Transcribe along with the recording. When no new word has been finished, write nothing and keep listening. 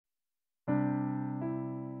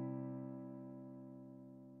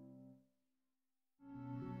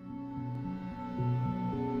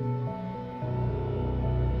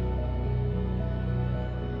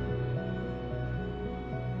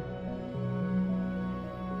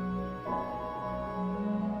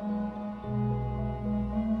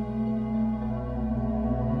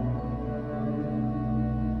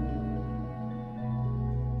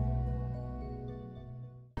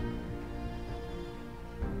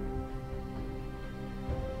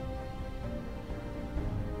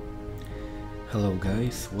Hello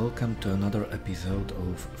guys, welcome to another episode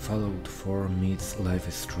of Fallout 4 meets Life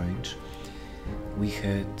is Strange. We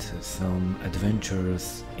had some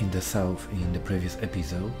adventures in the south in the previous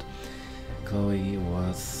episode. Chloe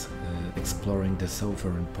was exploring the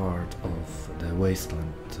southern part of the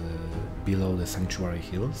wasteland below the Sanctuary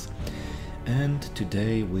Hills, and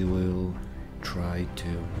today we will try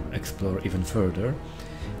to explore even further.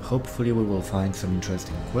 Hopefully we will find some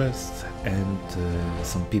interesting quests and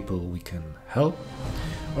some people we can help,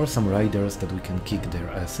 or some riders that we can kick their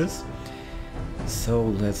asses. So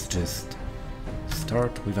let's just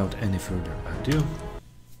start without any further ado.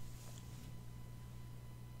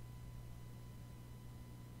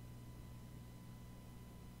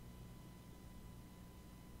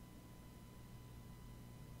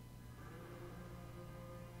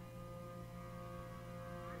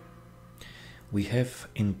 We have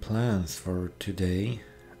in plans for today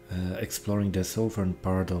exploring the southern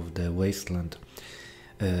part of the wasteland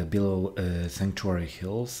below Sanctuary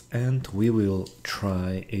Hills, and we will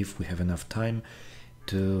try, if we have enough time,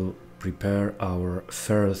 to prepare our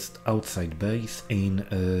first outside base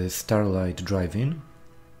in Starlight Drive-In,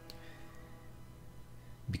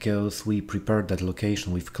 because we prepared that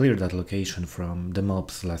location, we've cleared that location from the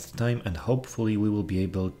mobs last time, and hopefully we will be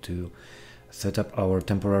able to set up our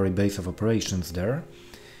temporary base of operations there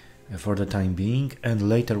for the time being, and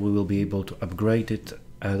later we will be able to upgrade it,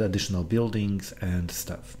 add additional buildings and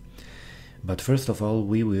stuff. But first of all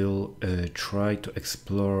we will try to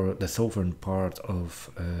explore the southern part of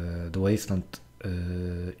the wasteland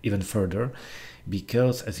even further,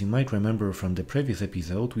 because as you might remember from the previous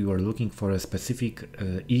episode, we were looking for a specific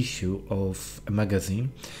issue of a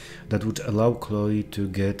magazine that would allow Chloe to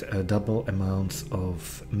get double amounts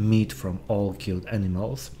of meat from all killed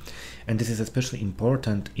animals, and this is especially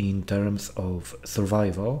important in terms of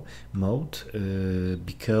survival mode,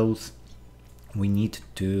 because we need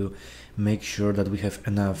to make sure that we have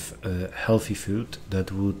enough healthy food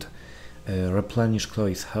that would replenish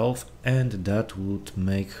Chloe's health, and that would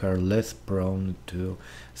make her less prone to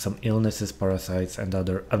some illnesses, parasites and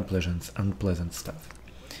other unpleasant stuff.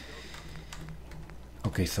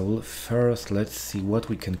 Okay, so first let's see what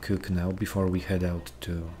we can cook now before we head out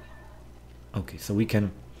to... Okay, so we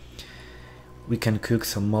can cook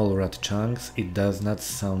some mole rat chunks. It does not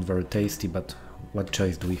sound very tasty, but what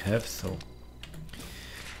choice do we have? So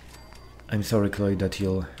I'm sorry, Chloe, that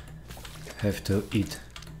you'll have to eat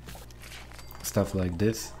stuff like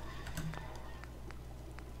this.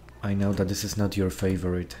 I know that this is not your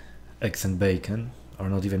favorite eggs and bacon, or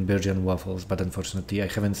not even Belgian waffles, but unfortunately I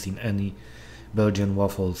haven't seen any Belgian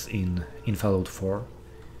waffles in Fallout 4.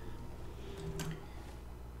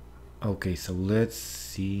 Okay, so let's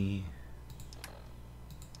see.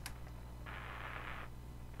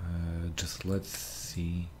 Let's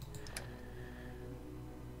see.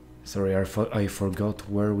 Sorry, I forgot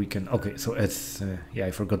where we can... Okay, so it's... yeah,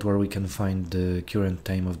 I forgot where we can find the current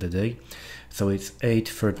time of the day. So it's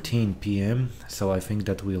 8:13 p.m. So I think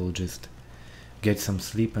that we'll just get some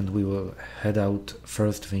sleep and we will head out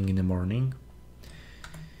first thing in the morning,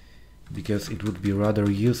 because it would be rather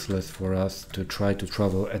useless for us to try to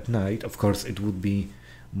travel at night. Of course, it would be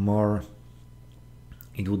more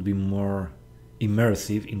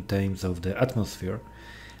immersive in terms of the atmosphere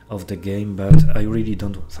of the game, but I really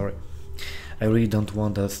don't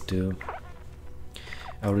want us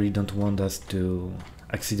to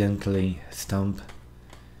accidentally stump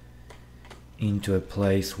into a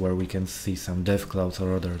place where we can see some death clouds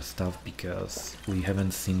or other stuff, because we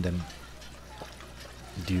haven't seen them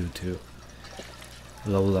due to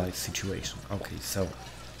low light situation. Okay, so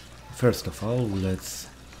first of all let's...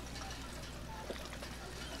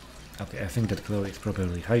 Okay, I think that Chloe is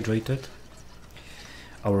properly hydrated.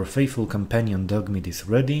 Our faithful companion dog meat is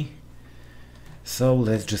ready, so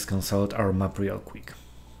let's just consult our map real quick.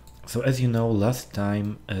 So as you know, last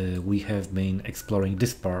time we have been exploring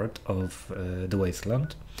this part of the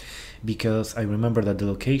wasteland, because I remember that the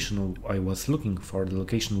location I was looking for, the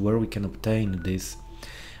location where we can obtain this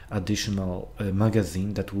additional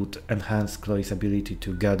magazine that would enhance Chloe's ability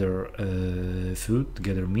to gather food,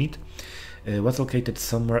 gather meat, was located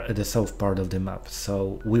somewhere at the south part of the map.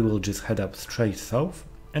 So we will just head up straight south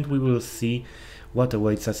and we will see what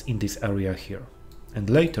awaits us in this area here. And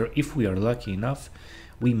later, if we are lucky enough,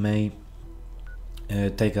 we may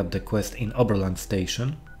take up the quest in Oberland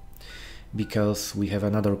Station, because we have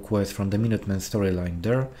another quest from the Minutemen storyline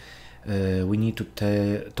there. We need to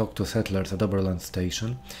talk to settlers at Oberland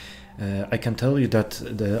Station. I can tell you that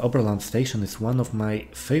the Oberland Station is one of my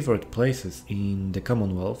favorite places in the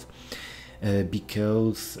Commonwealth,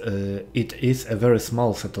 because it is a very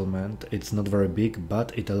small settlement. It's not very big,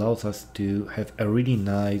 but it allows us to have a really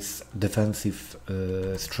nice defensive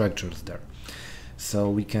structures there. So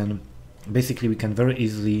we can very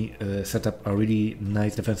easily set up a really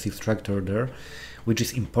nice defensive structure there, which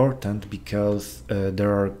is important because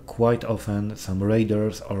there are quite often some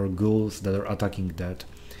raiders or ghouls that are attacking that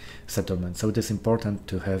settlement. So it is important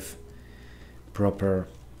to have proper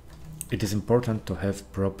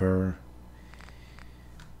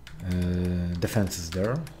defenses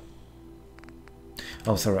there.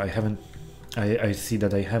 Oh, sorry, I see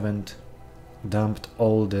that I haven't dumped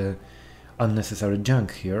all the unnecessary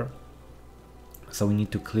junk here, so we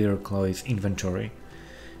need to clear Chloe's inventory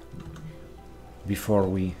before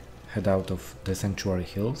we head out of the Sanctuary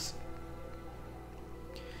Hills.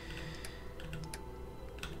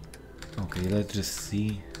 Okay, let's just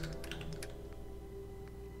see.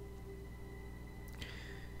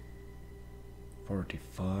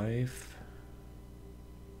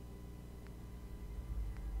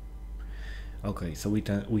 Okay, so we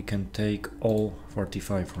can take all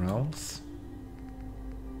 45 rounds.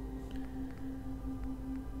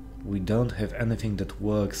 We don't have anything that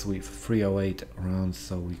works with 308 rounds,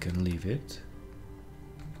 so we can leave it.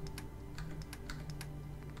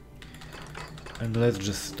 And let's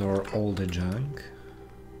just store all the junk.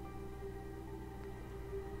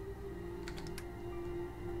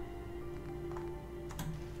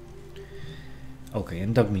 Okay,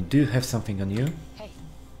 and Dogmeat, do you have something on you? Hey.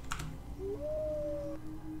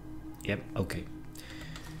 Yep, okay.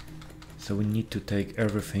 So we need to take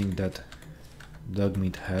everything that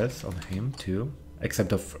Dogmeat has on him too,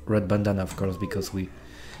 except of red bandana, of course, because we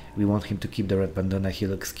want him to keep the red bandana. He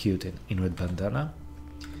looks cute in red bandana.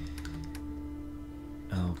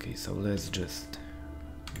 Okay, so let's just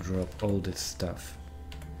drop all this stuff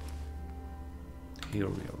here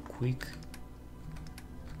real quick.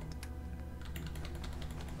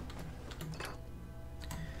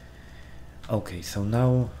 Okay, so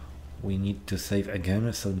now we need to save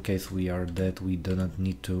again, so in case we are dead we do not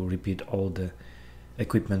need to repeat all the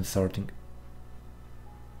equipment sorting.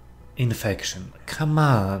 Infection, come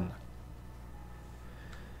on!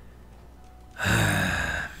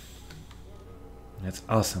 That's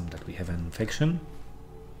awesome that we have an infection.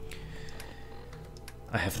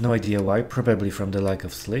 I have no idea why, probably from the lack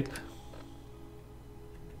of sleep.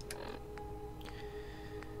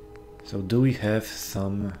 So do we have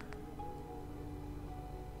some...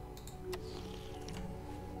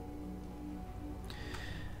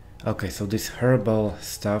 Okay, so this herbal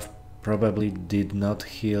stuff probably did not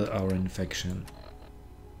heal our infection.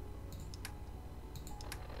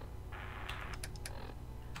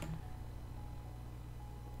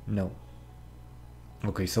 No.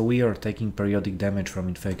 Okay, so we are taking periodic damage from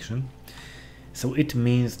infection. So it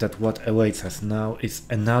means that what awaits us now is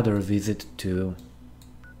another visit to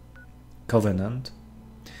Covenant,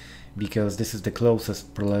 because this is the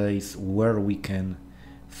closest place where we can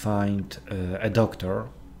find a doctor.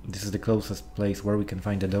 This is the closest place where we can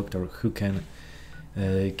find a doctor who can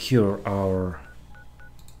cure our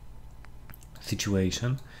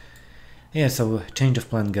situation. Yeah, so change of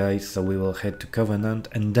plan, guys. So we will head to Covenant,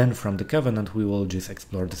 and then from the Covenant we will just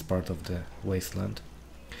explore this part of the wasteland.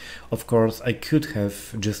 Of course, I could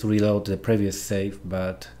have just reload the previous save,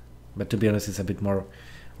 but to be honest, it's a bit more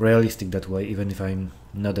realistic that way, even if I'm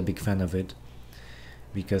not a big fan of it,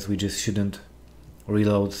 because we just shouldn't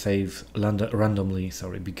reload saves randomly,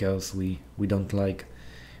 sorry, because we don't like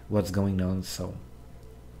what's going on. So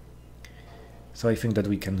I think that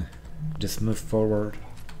we can just move forward.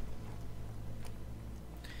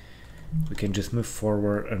 We can just move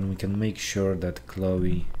forward and we can make sure that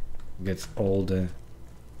Chloe gets all the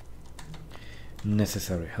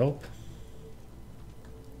necessary help.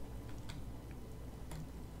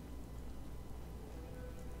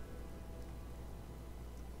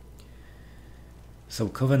 So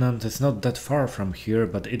Covenant is not that far from here,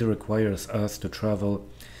 but it requires us to travel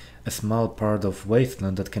a small part of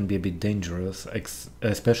wasteland that can be a bit dangerous,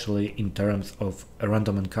 especially in terms of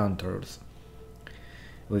random encounters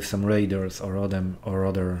with some raiders or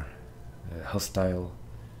other hostile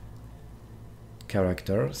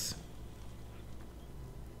characters.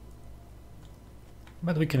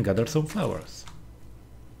 But we can gather some flowers.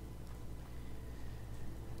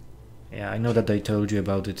 Yeah, I know that I told you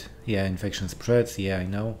about it. Yeah, infection spreads. Yeah, I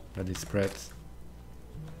know that it spreads.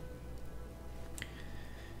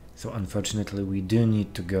 So unfortunately we do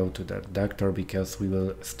need to go to that doctor because we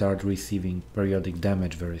will start receiving periodic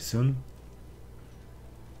damage very soon.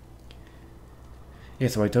 Yeah,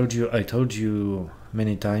 so I told you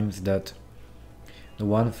many times that the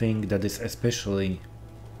one thing that is especially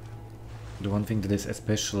The one thing that is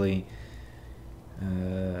especially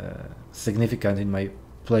significant in my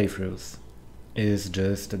playthroughs is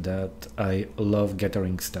just that I love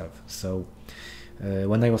gathering stuff. So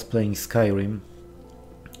when I was playing Skyrim,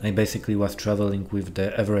 I basically was traveling with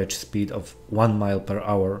the average speed of 1 mile per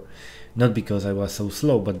hour, not because I was so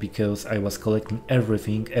slow, but because I was collecting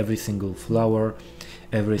everything, every single flower,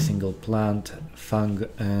 every single plant, fung,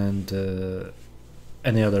 and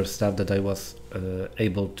any other stuff that I was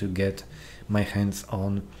able to get my hands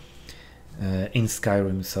on in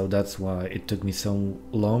Skyrim. So that's why it took me so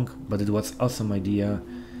long, but it was awesome idea,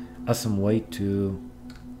 awesome way to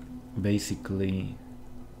basically,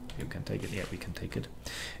 you can take it, yeah, we can take it.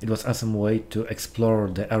 It was awesome way to explore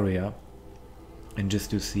the area and just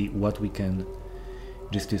to see what we can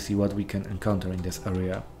encounter in this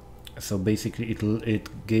area. So basically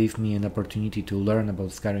it gave me an opportunity to learn about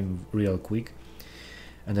Skyrim real quick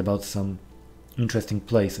and about some interesting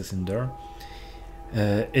places in there.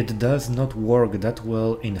 It does not work that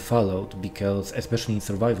well in Fallout, because especially in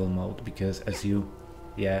survival mode, because as you,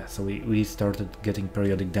 yeah, so we started getting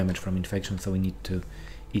periodic damage from infection, so we need to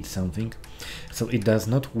eat something. So it does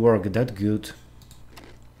not work that good.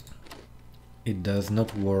 It does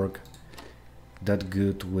not work that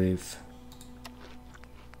good with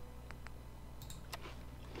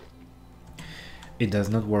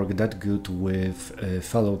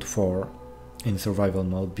Fallout 4 in survival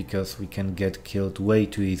mode, because we can get killed way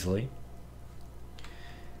too easily.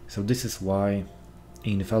 So this is why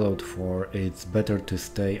in Fallout 4 it's better to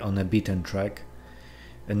stay on a beaten track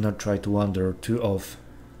and not try to wander too off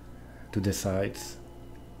to the sides.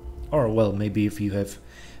 Or well, maybe if you have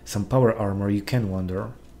some power armor you can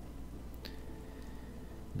wander,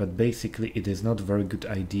 but basically it is not a very good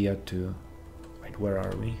idea to... Wait, where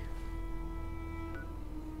are we?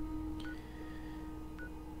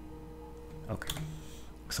 Okay,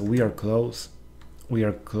 so we are close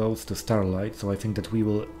to Starlight, so I think that we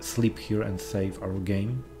will sleep here and save our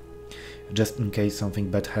game, just in case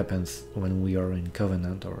something bad happens when we are in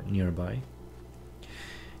Covenant or nearby.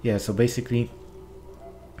 Yeah, so basically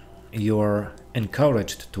you're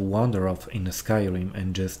encouraged to wander off in Skyrim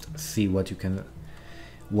and just see what you can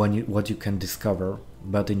discover,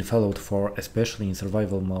 but in Fallout 4, especially in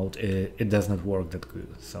survival mode, it does not work that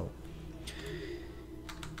good. So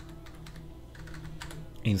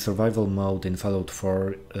in survival mode in Fallout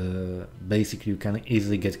 4, basically you can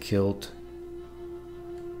easily get killed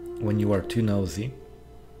when you are too nosy.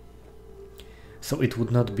 So it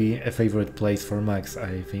would not be a favorite place for Max,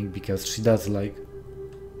 I think, because she does like...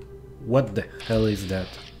 What the hell is that?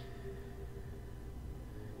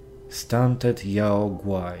 Stunted Yao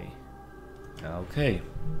Guai. Okay,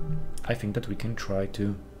 I think that we can try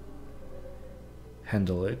to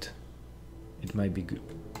handle it. It might be good.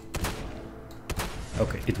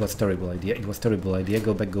 Okay, it was terrible idea. It was terrible idea.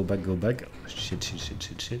 Go back, go back, go back. Oh, shit.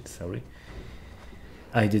 Sorry.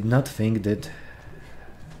 I did not think that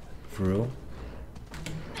through.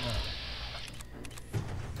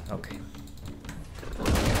 Okay.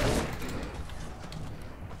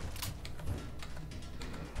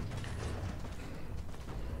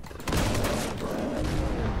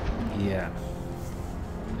 Yeah.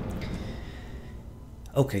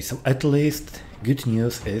 Okay, so at least good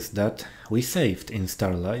news is that we saved in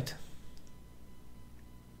Starlight.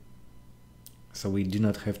 So we do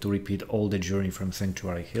not have to repeat all the journey from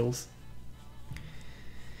Sanctuary Hills.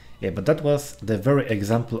 Yeah, but that was the very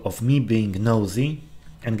example of me being nosy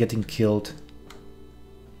and getting killed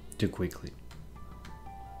too quickly.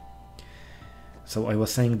 So I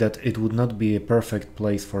was saying that it would not be a perfect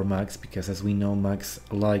place for Max, because as we know, Max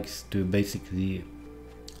likes to basically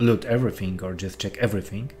loot everything or just check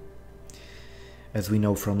everything. As we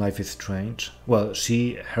know from Life is Strange. Well,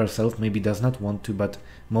 she herself maybe does not want to, but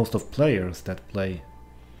most of players that play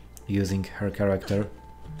using her character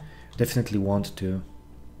definitely want to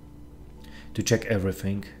check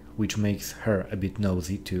everything, which makes her a bit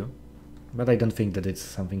nosy too. But I don't think that it's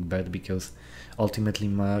something bad, because ultimately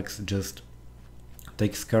Max just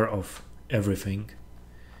takes care of everything,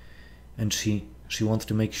 and she wants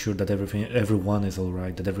to make sure that everyone is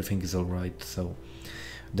alright, that everything is alright. So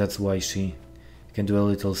that's why she can do a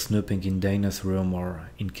little snooping in Dana's room or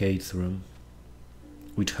in Kate's room,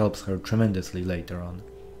 which helps her tremendously later on.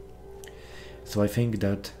 So I think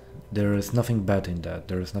that there is nothing bad in that.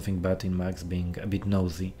 There is nothing bad in Max being a bit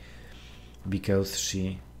nosy, because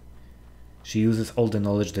she uses all the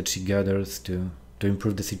knowledge that she gathers to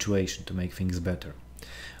improve the situation, to make things better.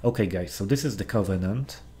 Okay guys, so this is the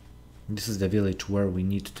Covenant. This is the village where we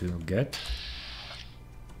need to get.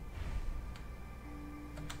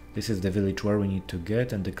 This is the village where we need to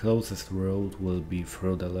get, and the closest road will be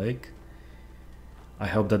through the lake. I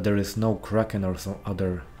hope that there is no kraken or some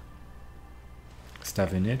other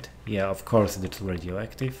stuff in it. Yeah, of course it's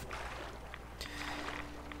radioactive.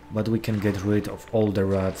 But we can get rid of all the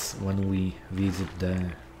rats when we visit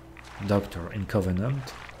the doctor in Covenant,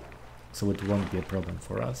 so it won't be a problem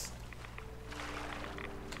for us.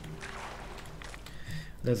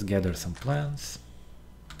 Let's gather some plants.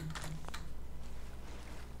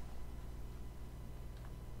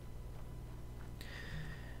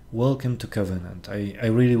 Welcome to Covenant. I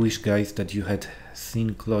really wish, guys, that you had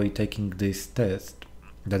seen Chloe taking this test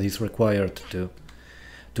that is required to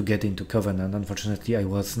get into Covenant. Unfortunately, I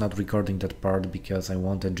was not recording that part because I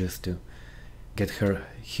wanted just to get her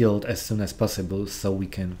healed as soon as possible, so we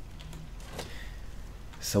could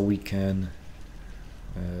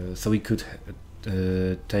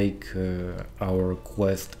take our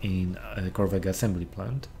quest in Corvega assembly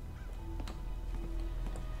plant.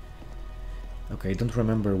 Okay, I don't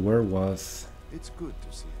remember where was... It's good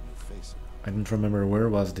to see a new face around. I don't remember where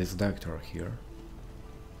was this doctor here.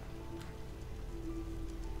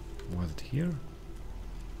 Was it here?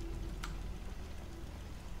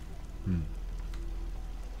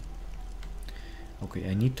 Okay,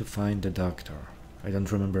 I need to find the doctor. I don't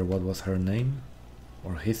remember what was her name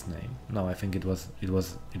or his name. No, I think it was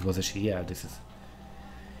a she. Yeah, this is.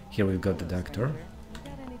 Here we've got the doctor,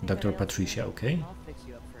 Dr. Patricia. Okay.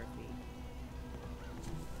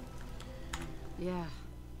 Yeah,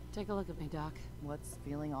 take a look at me, Doc. What's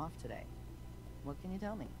feeling off today? What can you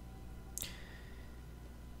tell me?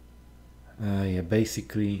 Yeah,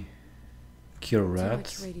 basically cure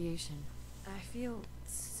rats. Too much radiation. I feel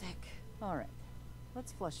sick. All right,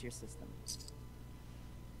 let's flush your system.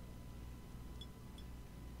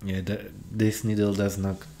 Yeah, this needle does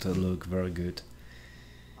not look very good.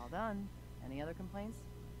 All done. Any other complaints?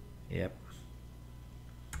 Yep.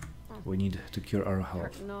 We need to cure our health.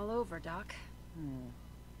 Hurting all over, Doc. I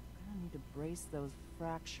need to brace those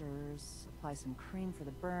fractures, apply some cream for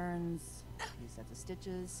the burns, a few sets of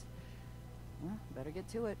stitches. Well, better get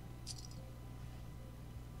to it.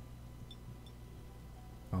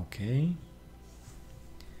 Okay.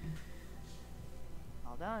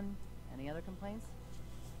 All done. Any other complaints?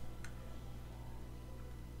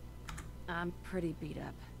 I'm pretty beat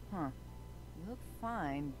up. Huh. You look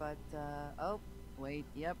fine, but, oh, wait,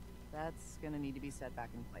 yep. That's gonna need to be set back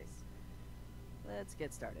in place. Let's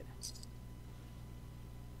get started.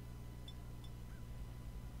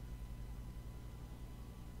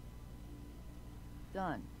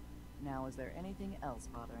 Done. Now, is there anything else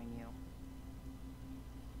bothering you?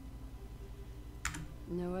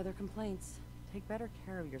 No other complaints. Take better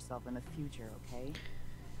care of yourself in the future, okay?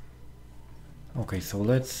 Okay, so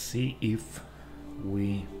let's see if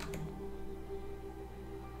we...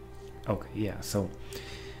 Okay, yeah, so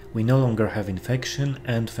we no longer have infection,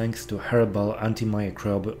 and thanks to herbal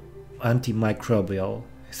antimicrobial,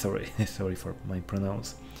 sorry for my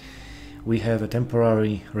pronounce, we have a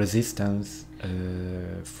temporary resistance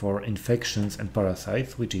for infections and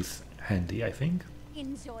parasites, which is handy, I think.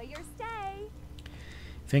 Enjoy your stay.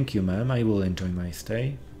 Thank you, ma'am. I will enjoy my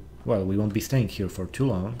stay. Well, we won't be staying here for too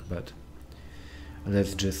long, but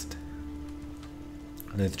let's just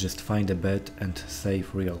find a bed and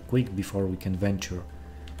save real quick before we can venture.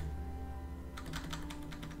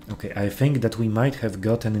 Okay, I think that we might have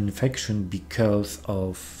got an infection because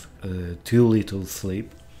of too little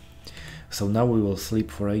sleep. So now we will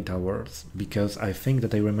sleep for 8 hours, because I think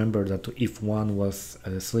that I remember that if one was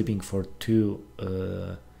sleeping for two...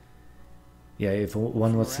 yeah, if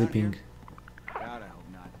one was sleeping... God, I hope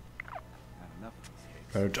not. Not enough of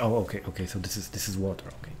these hicks. Oh, okay, so this is water,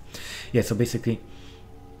 okay. Yeah, so basically...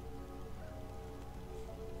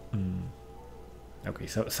 Okay,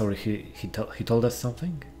 so sorry, he told us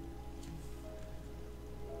something?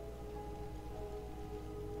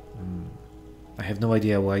 I have no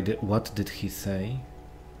idea what did he say,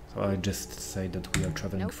 so I just say that we are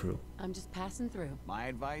traveling through. I'm just passing through. My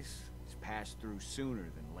advice is pass through sooner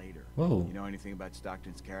than later. Whoa. You know anything about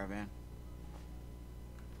Stockton's caravan?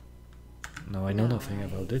 No, I know nothing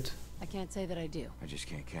about it. I can't say that I do. I just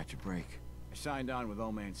can't catch a break. I signed on with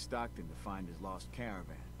old man Stockton to find his lost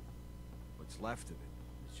caravan. What's left of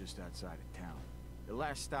it is just outside of town. The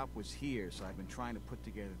last stop was here, so I've been trying to put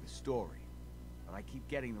together the story. But I keep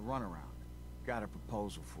getting the runaround. Got a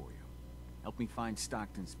proposal for you. Help me find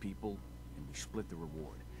Stockton's people, and we split the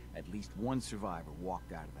reward. At least one survivor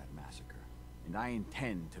walked out of that massacre. And I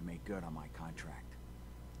intend to make good on my contract.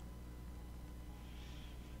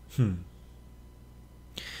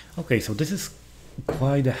 Okay, so this is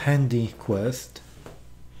quite a handy quest.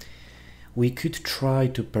 We could try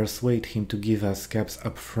to persuade him to give us caps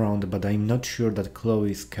up front, but I'm not sure that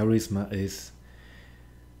Chloe's charisma is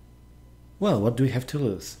Well, what do we have to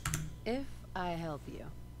lose? If I help you,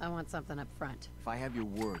 I want something up front. If I have your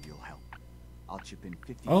word, you'll help. I'll chip in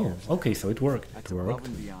 50 Oh, years. okay, so it worked. That's It above worked.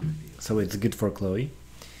 and beyond the deal. So it's good for Chloe.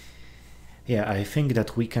 Yeah, I think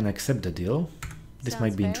that we can accept the deal. This Sounds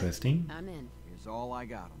might be fair. interesting. I'm in. Here's all I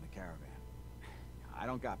got on the caravan. I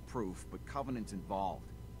don't got proof, but Covenant's involved.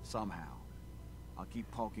 Somehow. I'll keep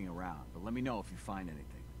poking around, but let me know if you find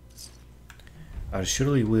anything. I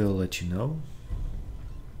surely will let you know.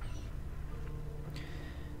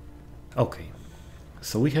 Okay,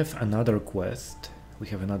 so we have another quest.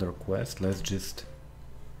 Let's just...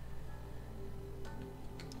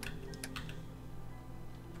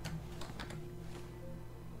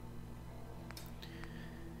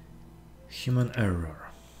 Human error.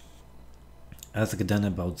 Ask Dan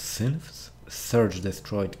about synths. Search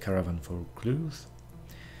destroyed caravan for clues.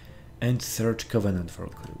 And search Covenant for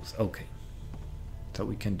clues. Okay. So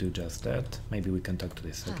we can do just that. Maybe we can talk to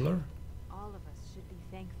the settler. All of us should be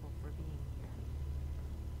thankful for being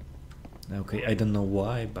here. Okay, I don't know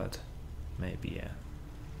why, but maybe, yeah.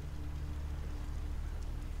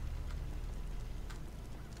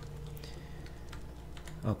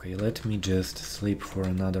 Okay, let me just sleep for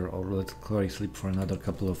another, or let Chloe sleep for another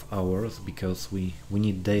couple of hours, because we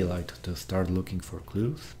need daylight to start looking for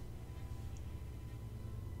clues.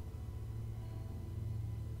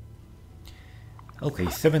 Okay,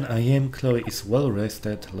 7 AM, Chloe is well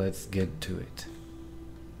rested, let's get to it.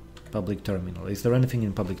 Public terminal. Is there anything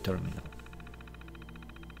in public terminal?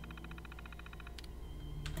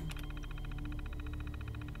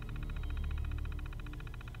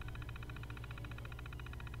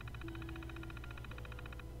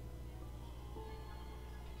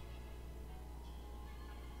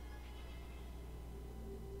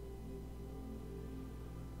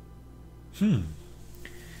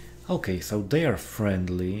 Okay, so they are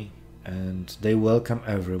friendly and they welcome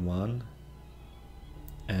everyone,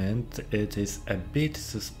 and it is a bit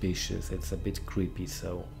suspicious, it's a bit creepy,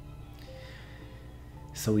 so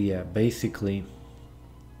yeah, basically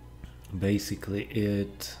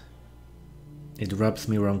it rubs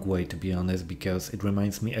me wrong way, to be honest, because it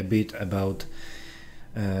reminds me a bit about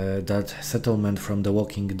that settlement from the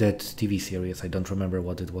Walking Dead TV series. I don't remember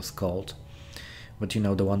what it was called, but you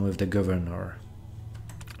know, the one with the governor.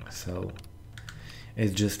 So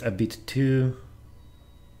it's just a bit too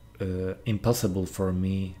impossible for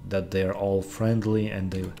me that they are all friendly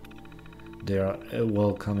and they are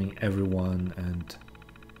welcoming everyone, and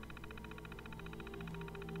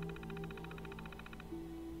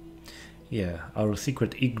yeah, our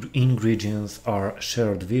secret ingredients are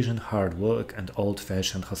shared vision, hard work, and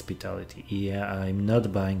old-fashioned hospitality. Yeah, I'm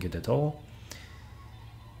not buying it at all.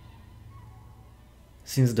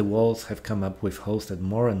 Since the walls have come up, we've hosted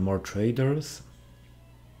more and more traders.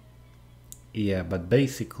 Yeah, but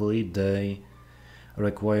basically they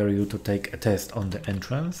require you to take a test on the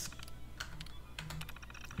entrance.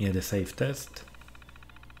 Yeah, the safe test.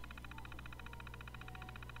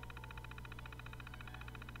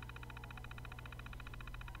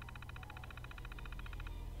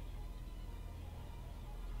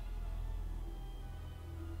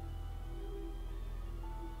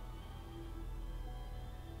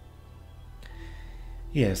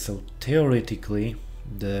 Yeah, so theoretically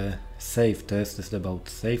the safe test is about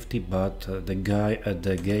safety, but the guy at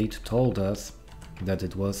the gate told us that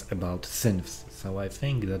it was about synths, so I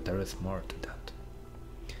think that there is more to that.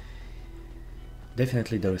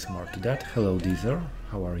 Definitely there is more to that. Hello Deezer,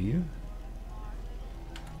 how are you?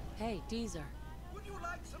 Hey, Deezer. Would you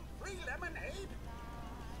like some free lemonade?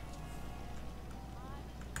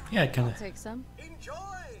 Yeah, I can... I'll take some.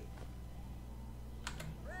 Enjoy!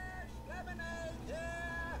 Fresh lemonade here!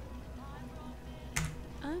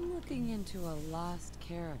 I'm looking into a lost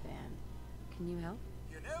caravan. Can you help?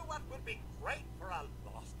 You know what would be great for a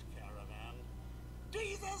lost caravan?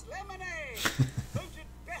 Deezer's lemonade! Voted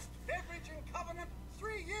best beverage in Covenant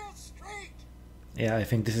 3 years straight! Yeah, I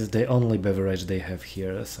think this is the only beverage they have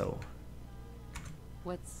here, so...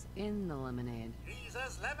 What's in the lemonade?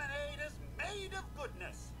 Deezer's lemonade is made of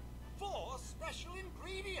goodness. 4 special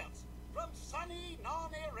ingredients from sunny,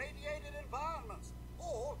 non-irradiated environments,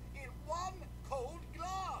 all in 1 cold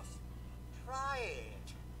glass. Try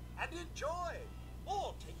it and enjoy,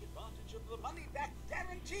 or take advantage of the money-back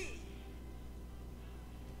guarantee.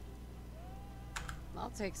 I'll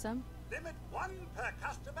take some. Limit 1 per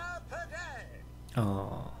customer per day.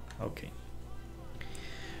 Oh, okay.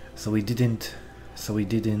 So we didn't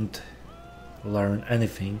learn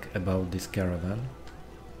anything about this caravan.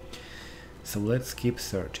 So let's keep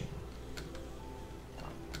searching.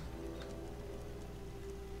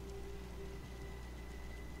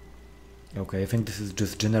 Okay, I think this is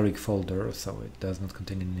just generic folder, so it does not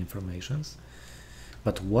contain any informations.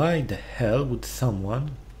 But why the hell would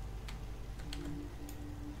someone...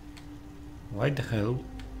 Why the hell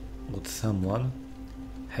would someone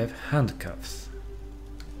have handcuffs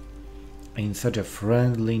in such a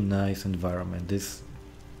friendly, nice environment? This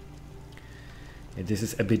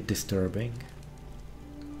is a bit disturbing.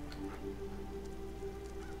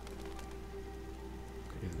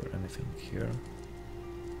 Okay, is there anything here?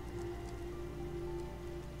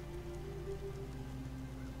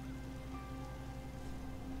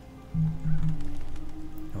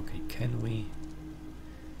 Okay, can we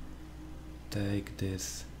take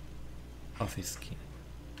this office key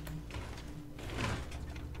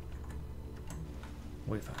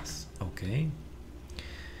with us? Okay.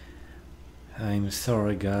 I'm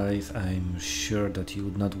sorry guys, I'm sure that you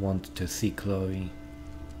would not want to see Chloe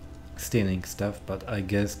stealing stuff, but I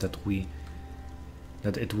guess that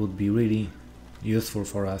it would be really useful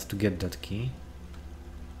for us to get that key.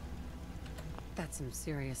 That's some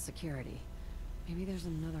serious security. Maybe there's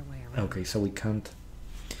another way around. Okay, so we can't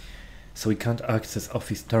access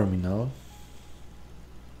office terminal.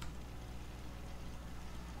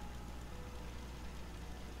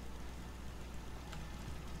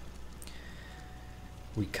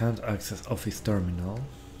 We can't access office terminal.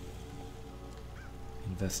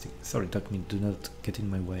 Sorry, Duckmeat, do not get in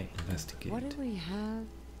my way. Investigate. What do we have?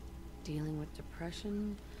 Dealing with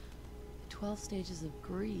depression, 12 stages of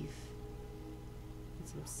grief, and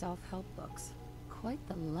some self-help books. Quite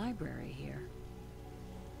the library here.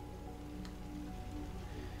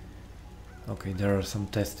 Okay, there are some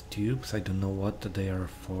test tubes. I don't know what they are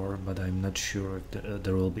for, but I'm not sure if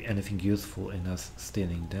there will be anything useful in us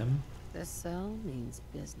stealing them. This cell means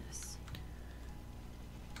business.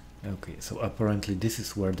 Okay, so apparently this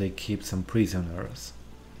is where they keep some prisoners.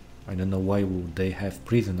 I don't know why would they have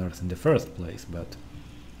prisoners in the first place, but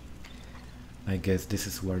I guess this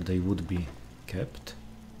is where they would be kept.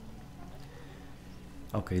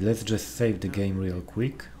 Okay, let's just save the game real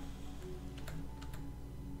quick.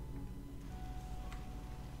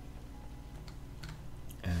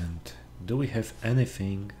 And do we have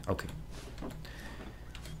anything? Okay.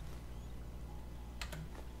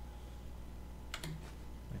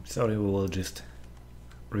 I'm sorry, we will just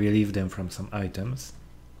relieve them from some items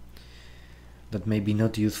that may be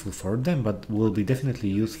not useful for them, but will be definitely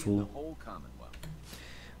useful.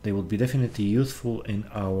 They will be definitely useful in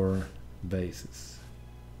our bases.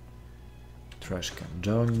 Trash can.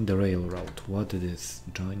 Join the railroad. What it is?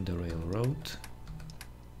 Join the railroad.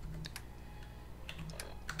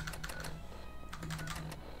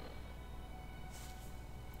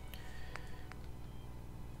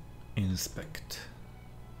 Inspect.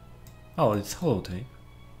 Oh, it's holotape.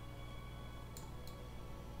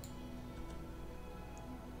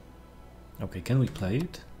 Okay, can we play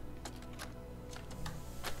it?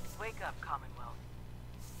 Wake up, Commonwealth.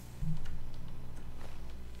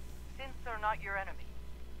 Since they're not your enemy,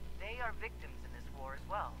 they are victims in this war as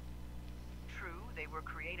well. True, they were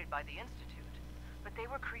created by the Institute, but they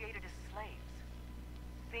were created as slaves.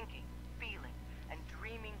 Thinking, feeling, and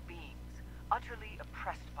dreaming beings, utterly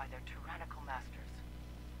oppressed by their tyrannical masters.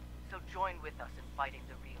 So join with us in fighting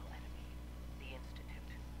the real enemy, the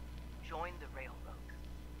Institute. Join the railroad.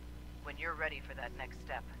 When you're ready for that next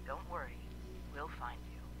step, don't worry, we'll find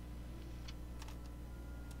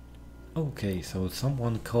you. Okay, so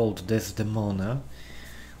someone called Desdemona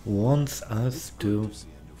wants us to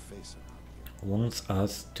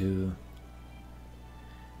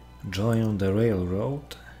join the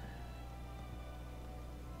railroad.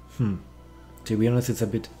 To be honest, it's a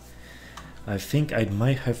bit... I think I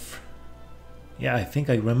might have... Yeah, I think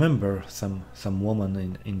I remember some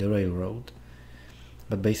woman in the railroad.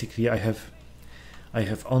 But basically I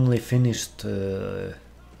have only finished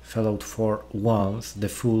Fallout 4 once, the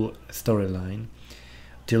full storyline,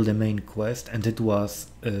 till the main quest, and it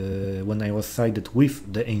was when I was sided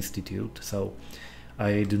with the Institute, so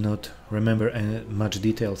I do not remember much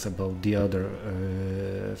details about the other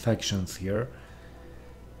factions here.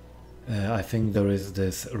 I think there is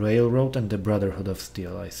this railroad and the Brotherhood of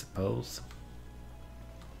Steel, I suppose.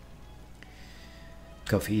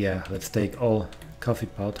 Coffee, yeah, let's take all. Coffee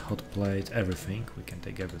pot, hot plate, everything. We can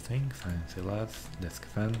take everything. Fancy lads, desk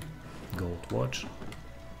fan, gold watch,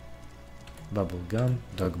 bubble gum,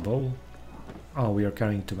 dog bowl. Oh, we are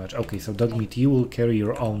carrying too much. Okay, so Dogmeat, you will carry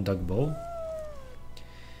your own dog bowl.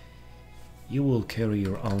 You will carry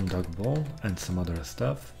your own dog bowl and some other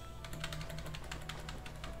stuff.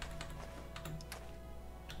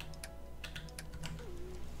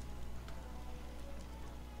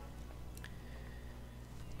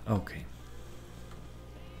 Okay.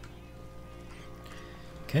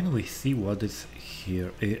 Can we see what is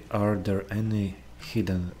here? Are there any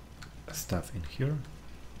hidden stuff in here?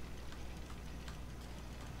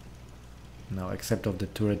 No, except of the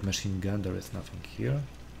turret machine gun, there is nothing here.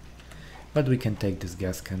 But we can take this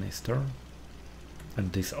gas canister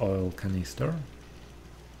and this oil canister.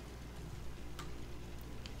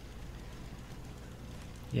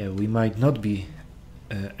 Yeah, we might not be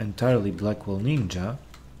entirely Blackwell Ninja,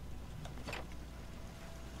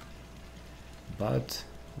 but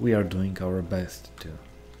we are doing our best to.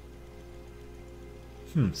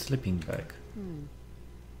 Sleeping bag.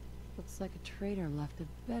 Looks like a trader left a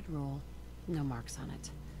bedroll. No marks on it,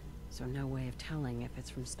 so no way of telling if it's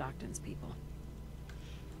from Stockton's people.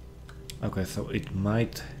 Okay, so it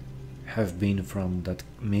might have been from that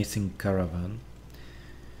missing caravan,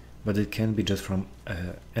 but it can be just from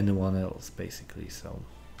anyone else, basically, so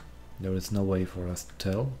there is no way for us to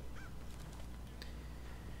tell.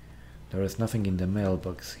 There is nothing in the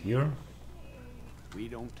mailbox here. We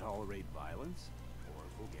don't tolerate violence or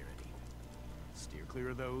vulgarity. Steer clear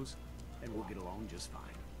of those, and we'll get along just fine.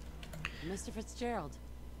 Mr. Fitzgerald.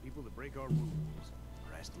 People that break our rules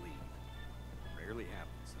are asked to leave. Rarely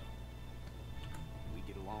happens, though. We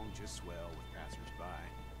get along just swell with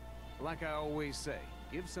passers-by. Like I always say,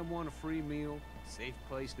 give someone a free meal, a safe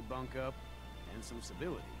place to bunk up, and some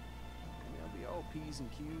civility, and they'll be all P's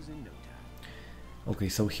and Q's in no time. Okay,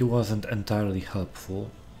 so he wasn't entirely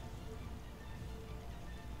helpful.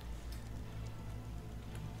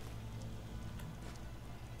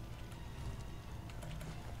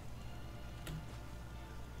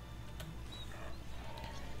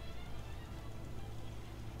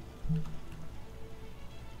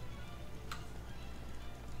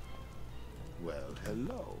 Well,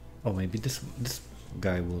 hello. Oh, maybe this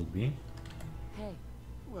guy will be. Hey.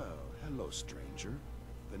 Well, hello, stranger.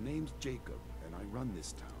 The name's Jacob, and I run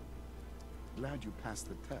this town. Glad you passed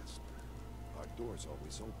the test. Our door's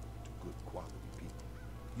always open to good quality people.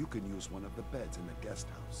 You can use one of the beds in the guest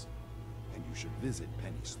house, and you should visit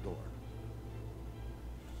Penny's store.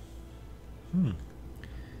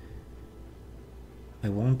 I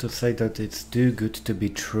want to say that it's too good to be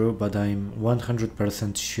true, but I'm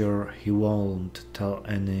 100% sure he won't tell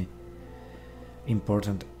any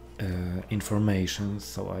important information,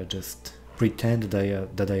 so I just pretend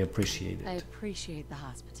that I appreciate it. I appreciate the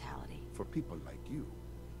hospitality. For people like you,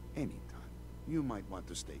 anytime, you might want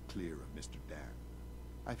to stay clear of Mr. Dan.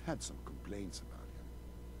 I've had some complaints about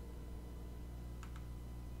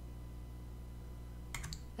him.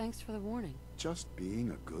 Thanks for the warning. Just being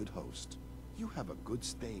a good host. You have a good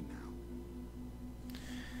stay now.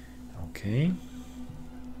 Okay.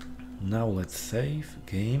 Now let's save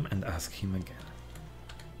game and ask him again.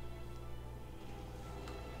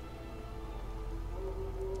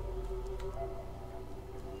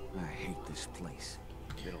 I hate this place.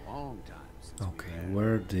 It's been a long time since Okay, we've had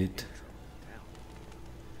where a did town.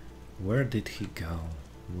 he go?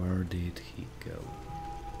 Where did he go?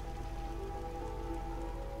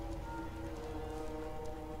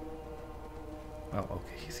 Oh,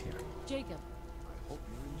 okay, he's here. Jacob, I hope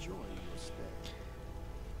you enjoy your stay.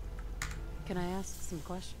 can I ask some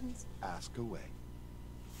questions? Ask away.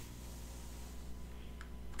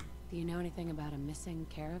 Do you know anything about a missing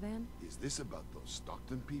caravan? Is this about those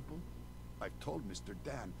Stockton people? I've told Mr.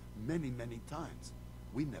 Dan many, many times.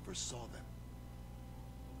 We never saw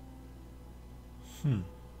them.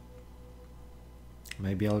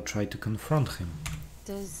 Maybe I'll try to confront him.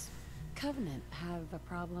 Does Covenant have a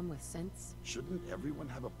problem with synths? Shouldn't everyone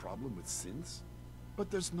have a problem with synths?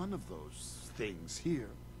 But there's none of those things here.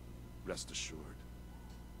 Rest assured.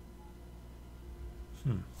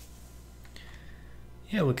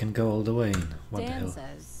 Yeah, we can go all the way in. What the Dan hell?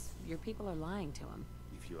 says your people are lying to him.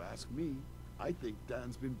 If you ask me, I think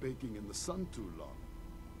Dan's been baking in the sun too long.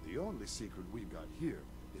 The only secret we've got here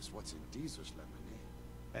is what's in Deezer's lemonade.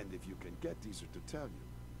 And if you can get Deezer to tell you,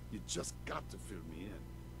 you just got to fill me in.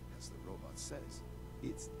 As the robot says,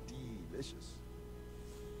 it's delicious.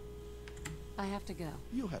 I have to go.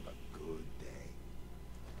 You have a good day.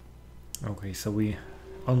 Okay, so we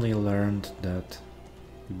only learned that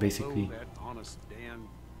we basically... Although that honest Dan,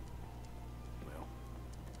 well,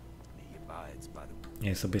 he abides by the rules.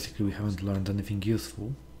 Yeah, so basically we haven't learned anything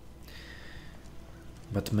useful.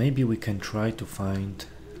 But maybe we can try to find...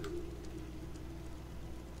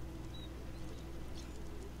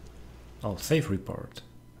 Oh, save report.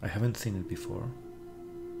 I haven't seen it before.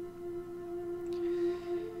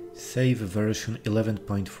 Save version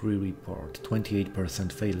 11.3 report.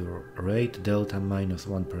 28% failure rate, delta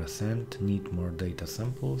 -1%. Need more data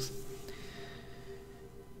samples.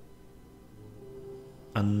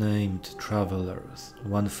 Unnamed travelers.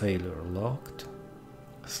 1 failure logged.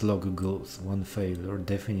 Slog goals, 1 failure,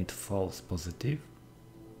 definite false positive.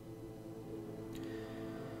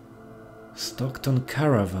 Stockton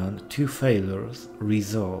Caravan, 2 failures,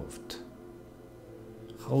 resolved.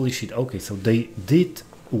 Holy shit, okay, so they did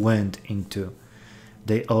went into,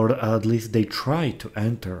 or at least they tried to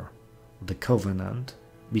enter the Covenant,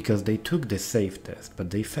 because they took the safe test, but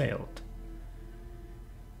they failed.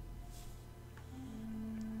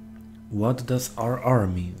 What does RR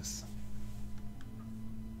means?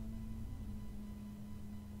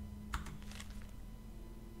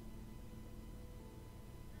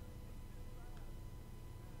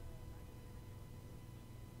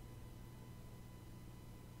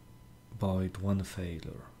 Void, 1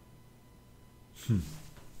 failure.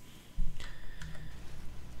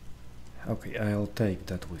 Okay, I'll take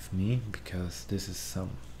that with me, because this is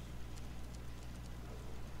some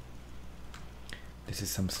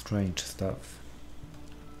strange stuff.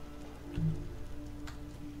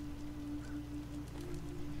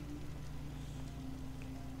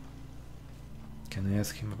 Can I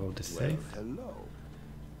ask him about the safe? Hello.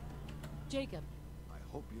 Jacob. I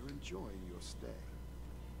hope you're enjoying your stay.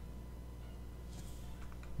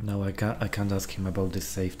 No, I can't ask him about the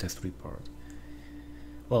safe test report.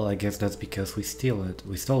 Well, I guess that's because we stole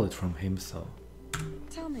it from him, so.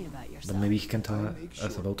 Tell me about yourself. But maybe he can tell I make us sure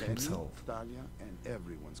about Benny, himself. Thalia, and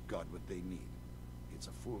everyone's got what they need. It's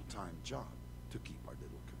a full-time job to keep our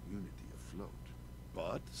little community afloat.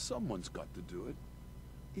 But someone's got to do it,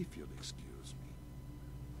 if you'll excuse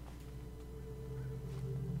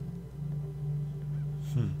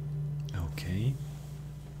me. Okay.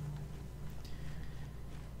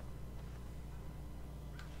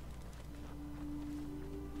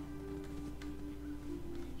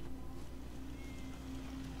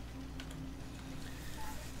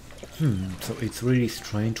 So it's really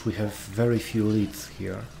strange, we have very few leads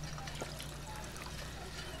here.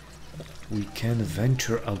 We can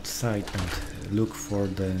venture outside and look for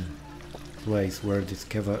the place where this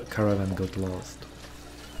caravan got lost.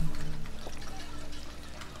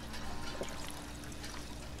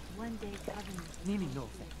 One day Covenant. Nini, no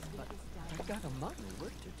offense, but I got a lot of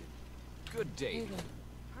work to do. Good day.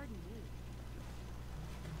 Pardon me.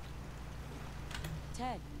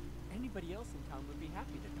 Ted. Anybody else in town would be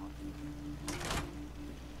happy to talk to you.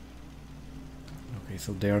 Okay,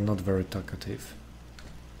 so they are not very talkative.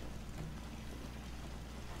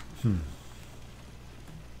 Okay,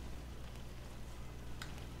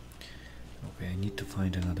 I need to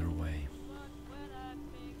find another way.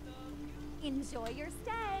 Enjoy your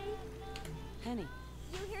stay. Penny.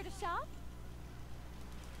 You here to shop?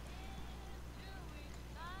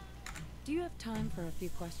 Do you have time for a few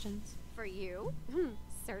questions? For you?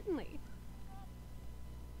 Certainly.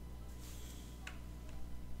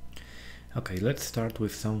 Okay, let's start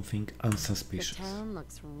with something unsuspicious. The town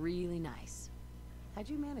looks really nice. How'd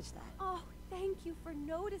you manage that? Oh, thank you for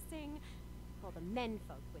noticing. Well, the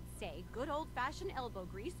menfolk would say good old-fashioned elbow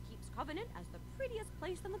grease keeps Covenant as the prettiest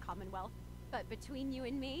place in the Commonwealth. But between you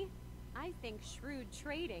and me, I think shrewd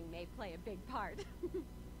trading may play a big part.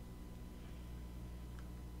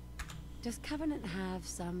 Does Covenant have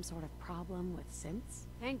some sort of problem with synths?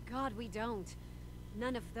 Thank God we don't.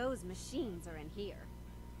 None of those machines are in here.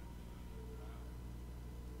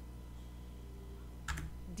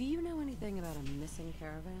 Do you know anything about a missing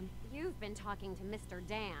caravan? You've been talking to Mr.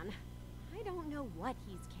 Dan. I don't know what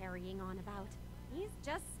he's carrying on about. He's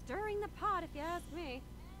just stirring the pot, if you ask me.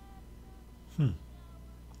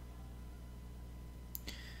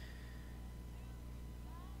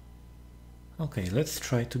 Okay, let's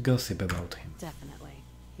try to gossip about him. Definitely.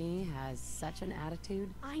 He has such an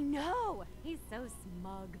attitude. I know! He's so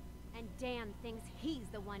smug. And Dan thinks he's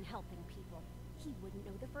the one helping people. He wouldn't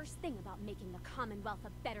know the first thing about making the Commonwealth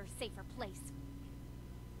a better, safer place.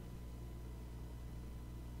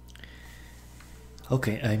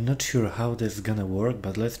 Okay, I'm not sure how this is gonna work,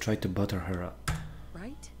 but let's try to butter her up.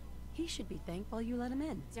 Right? He should be thankful you let him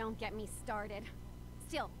in. Don't get me started.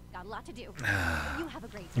 Still, got a lot to do. You have a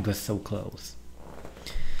great It day. was so close.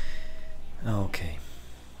 Okay.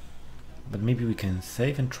 But maybe we can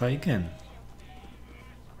save and try again.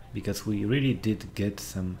 Because we really did get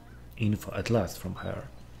some info at last from her.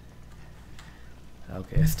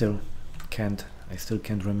 Okay, I still can't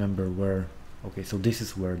remember where. Okay, so this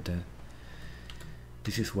is where the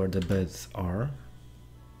beds are.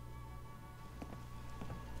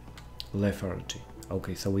 Lethargy.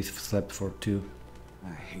 Okay, so we've slept for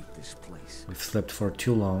I hate this place. We've slept for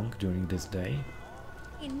too long during this day.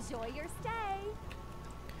 Enjoy your stay.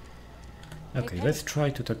 Okay, Hey, let's try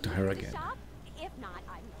to talk to her To again. shop? If not,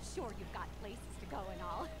 I'm sure you've got places to go and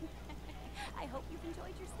all. I hope you've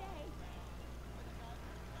enjoyed your stay.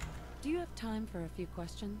 Do you have time for a few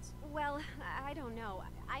questions? Well, I don't know.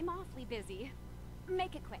 I'm awfully busy.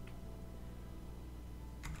 Make it quick.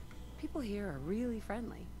 People here are really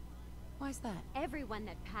friendly. Why's that? Everyone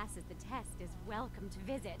that passes the test is welcome to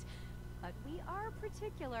visit, but we are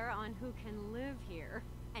particular on who can live here.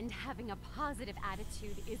 And having a positive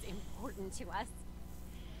attitude is important to us.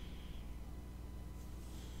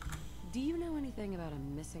 Do you know anything about a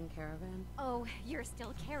missing caravan? Oh, you're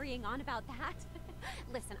still carrying on about that?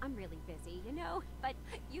 Listen, I'm really busy, you know, but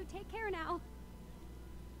you take care now.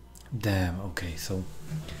 Damn, okay, so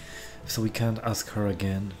we can't ask her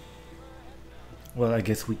again. Well, I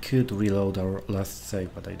guess we could reload our last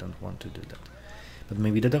save, but I don't want to do that. But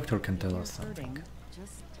maybe the doctor can tell us something.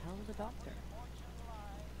 Just tell the doctor.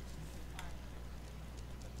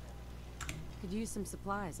 Could use some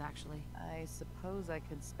supplies, actually. I suppose I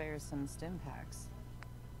could spare some stim packs.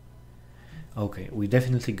 Okay, we're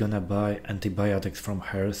definitely gonna buy antibiotics from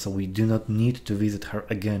her, so we do not need to visit her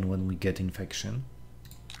again when we get infection.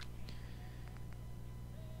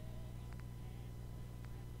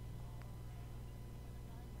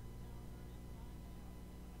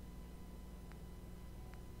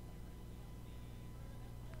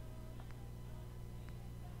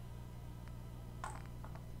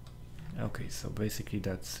 Okay, so basically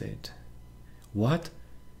that's it. What?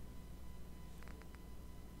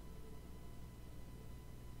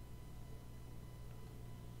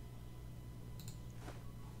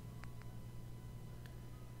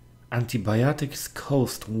 Antibiotics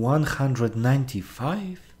cost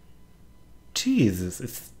 195? Jesus,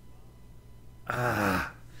 it's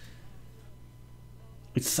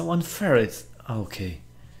so unfair. It's okay.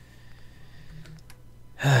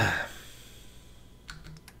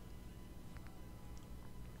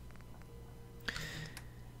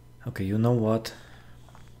 Okay, you know what?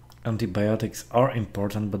 Antibiotics are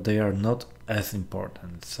important, but they are not as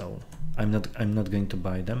important, so I'm not going to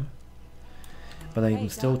buy them. But I'm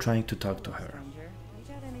still trying to talk to her. Stranger, you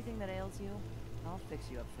got anything that ails you? I'll fix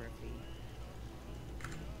you up for a fee.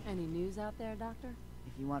 Any news out there, Doctor?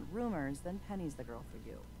 If you want rumors, then Penny's the girl for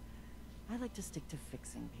you. I like to stick to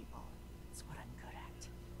fixing people. It's what I'm good at.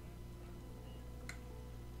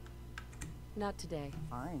 Not today.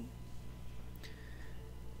 Fine.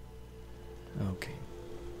 Okay.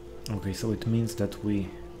 Okay, so it means that we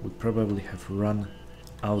probably have run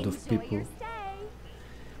out of people.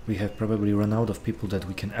 We have probably run out of people that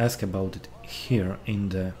we can ask about it here in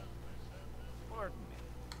the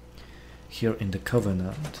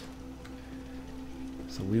Covenant.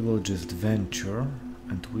 So we will just venture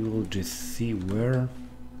and we will just see where.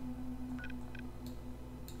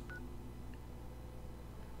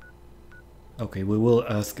 Okay, we will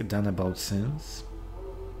ask Dan about sins.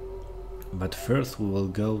 But first we will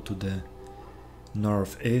go to the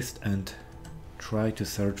northeast and try to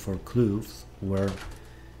search for clues where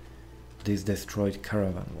this destroyed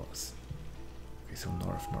caravan was. Okay, so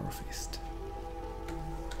northeast.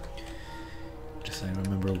 Just I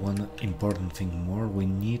remember one important thing more. We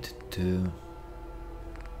need to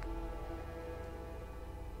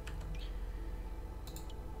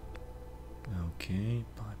okay,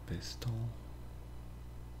 pipe pistol.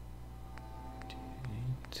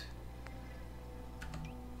 8.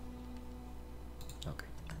 Okay.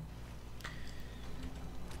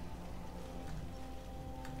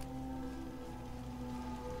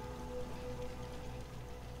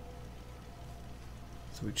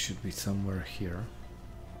 So it should be somewhere here.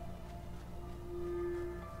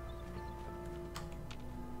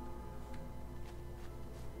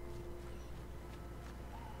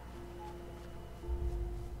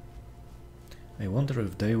 I wonder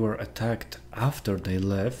if they were attacked after they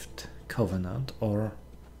left Covenant or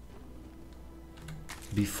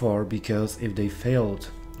before, because if they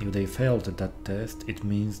failed at that test, it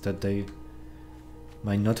means that they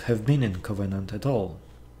might not have been in Covenant at all.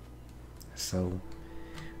 So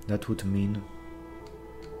that would mean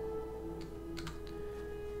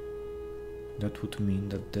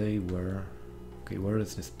that they were okay. Where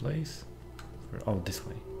is this place? Oh, this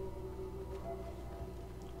way.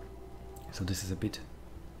 So this is a bit.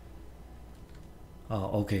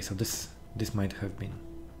 Oh, okay. So this might have been.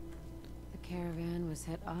 The caravan was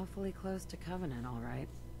hit awfully close to Covenant, all right.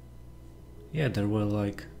 Yeah, they were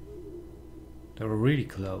really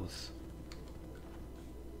close.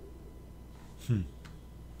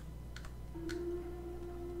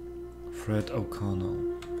 Fred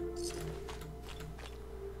O'Connell.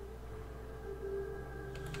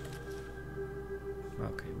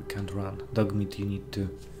 Okay, we can't run. Dogmeat, you need to.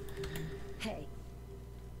 Hey.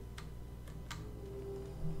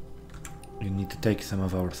 You need to take some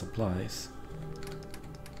of our supplies.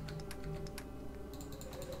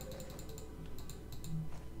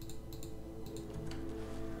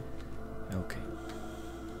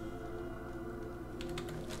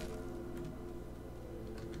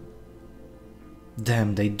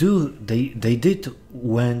 Damn, they did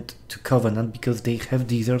went to Covenant because they have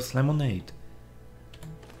Deezer's lemonade.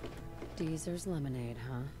 Deezer's lemonade,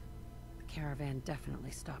 huh? The caravan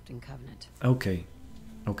definitely stopped in Covenant. Okay.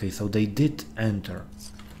 Okay, so they did enter.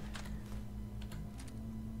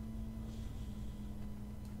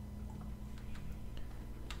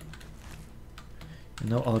 You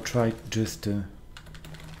know, I'll try just to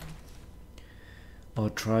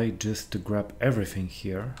grab everything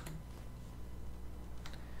here.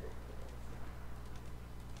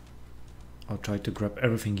 I'll try to grab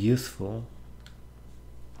everything useful.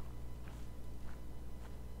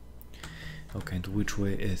 Okay, and which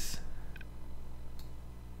way is?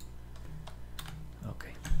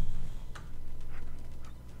 Okay.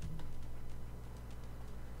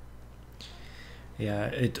 Yeah,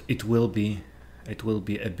 it will be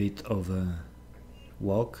a bit of a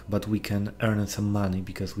walk, but we can earn some money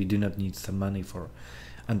because we do not need some money for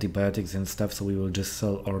antibiotics and stuff, so we will just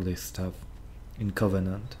sell all this stuff in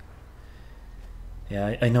Covenant.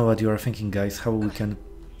 Yeah, I know what you are thinking, guys, how we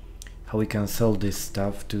can sell this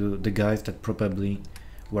stuff to the guys that probably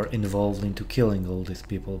were involved into killing all these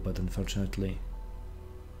people, but unfortunately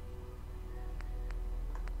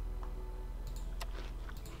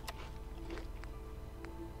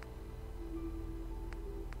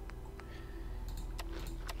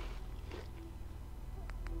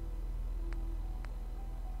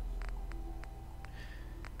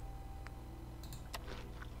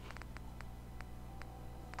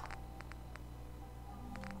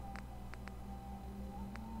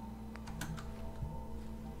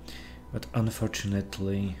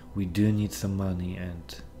we do need some money,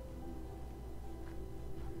 and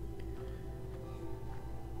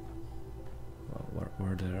well,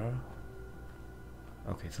 where there are.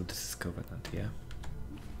 Okay, so this is Covenant, yeah.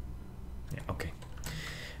 Yeah, okay.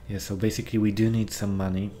 Yeah, so basically we do need some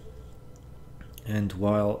money, and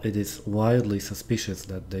while it is wildly suspicious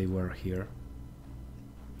that they were here,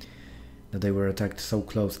 that they were attacked so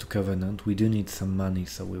close to Covenant, we do need some money,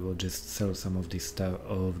 so we will just sell some of this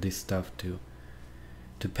stuff to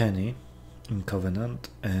Penny in Covenant,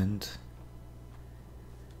 and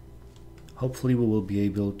hopefully we will be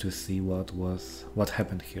able to see what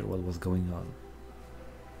happened here, what was going on.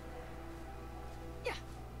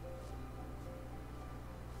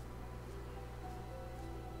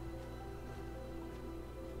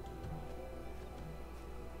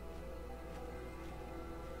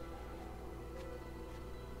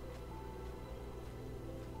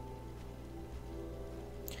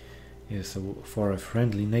 Yeah, so for a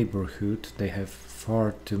friendly neighborhood, they have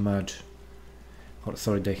far too many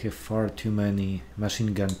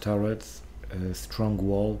machine gun turrets, a strong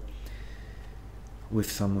wall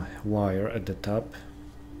with some wire at the top.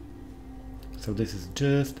 So this is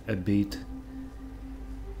just a bit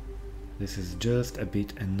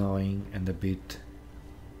annoying and a bit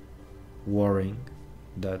worrying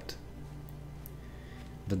that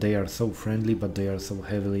they are so friendly, but they are so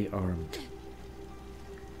heavily armed.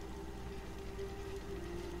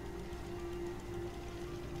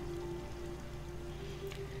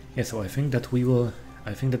 Yeah, so I think that we will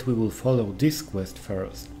follow this quest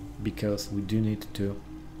first, because we do need to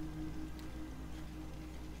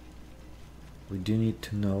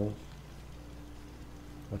know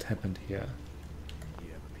what happened here.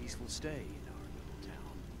 You have a peaceful stay in our little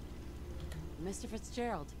town. Mr.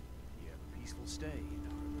 Fitzgerald. You have a peaceful stay in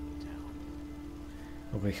our little town.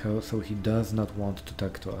 Okay, so he does not want to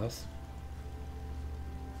talk to us.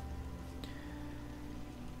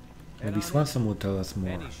 Maybe Swanson will tell us more.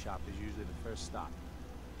 Penny's shop is usually the first stop.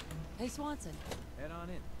 Hey, Swanson. Head on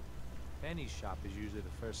in. Penny's shop is usually the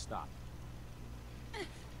first stop.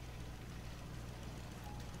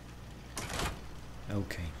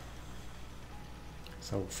 Okay.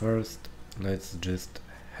 So first, let's just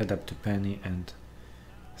head up to Penny and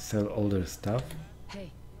sell all their stuff.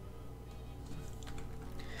 Hey.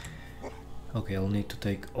 Okay, I'll need to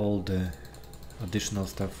take all the additional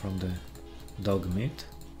stuff from the dog meat.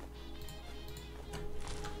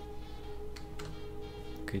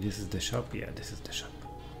 Okay, this is the shop. Yeah, this is the shop.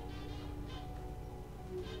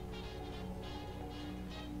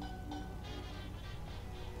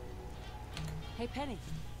 Hey, Penny.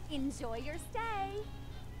 Enjoy your stay.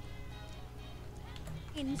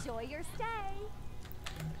 Enjoy your stay.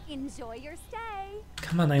 Enjoy your stay.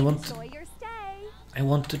 Come on, I want to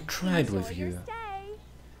trade Enjoy with your you. stay.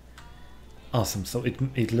 Awesome. So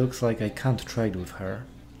it looks like I can't trade with her.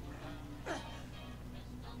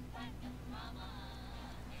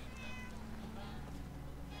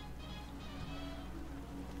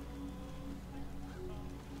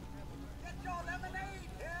 Get your lemonade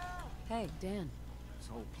here! Hey, Dan. This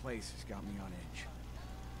whole place has got me on edge.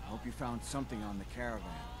 Hope you found something on the caravan.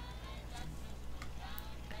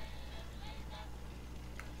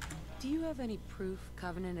 Do you have any proof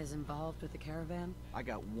Covenant is involved with the caravan? I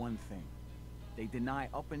got one thing. They deny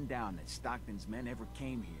up and down that Stockton's men ever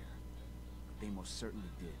came here. But they most certainly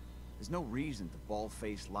did. There's no reason to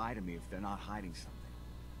bald-faced lie to me if they're not hiding something.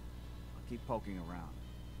 I'll keep poking around.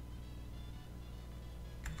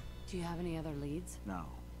 Do you have any other leads? No.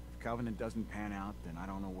 If Covenant doesn't pan out, then I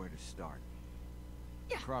don't know where to start.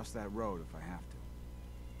 Yeah. Cross that road if I have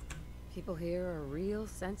to. People here are real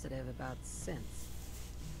sensitive about synths.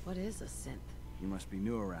 What is a synth? You must be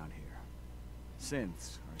new around here.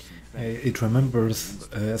 Synths are synthetic.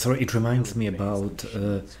 It reminds me about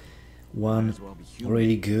one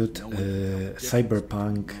really good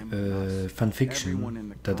cyberpunk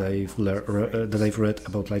fanfiction that I've read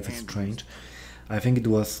about Life is Strange. I think it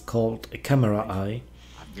was called A Camera Eye,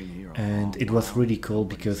 and it was really cool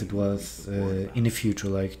because it was in the future,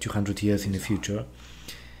 like 200 years in the future,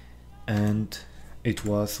 and it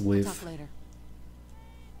was with...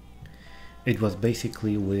 It was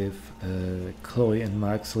basically with Chloe and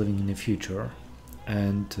Max living in the future,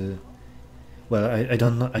 and well, I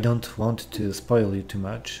don't want to spoil you too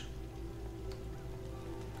much.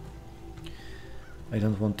 I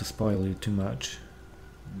don't want to spoil you too much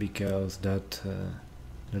because that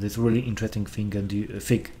is really interesting thing,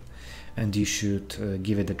 and you should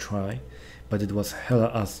give it a try. But it was hella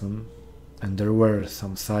awesome, and there were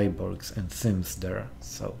some cyborgs and Sims there,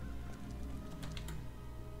 so.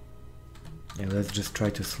 Yeah, let's just try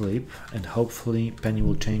to sleep, and hopefully Penny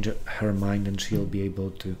will change her mind and she'll be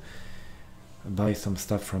able to buy some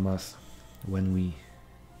stuff from us when we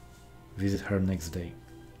visit her next day.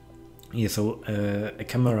 Yeah, so A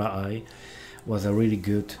Camera Eye was a really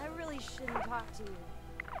good... I really shouldn't talk to you,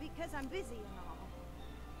 because I'm busy and all.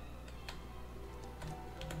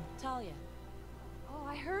 Talia. Oh,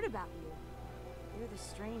 I heard about you. You're the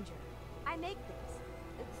stranger. I make things.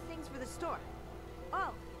 Things for the store.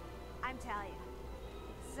 Oh, I'm Talia.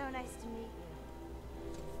 It's so nice to meet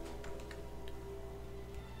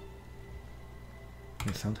you.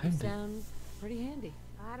 You sound handy. Sound pretty handy.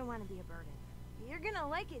 I don't want to be a burden. You're gonna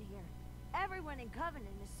like it here. Everyone in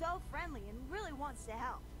Covenant is so friendly and really wants to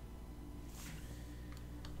help.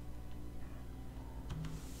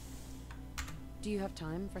 Do you have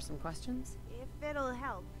time for some questions? If it'll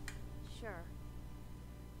help, sure.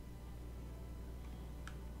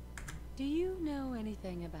 Do you know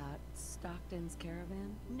anything about Stockton's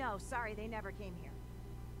caravan? No, sorry, they never came here.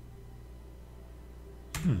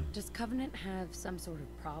 Does Covenant have some sort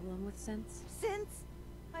of problem with synths? Since?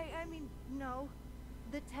 I mean, no.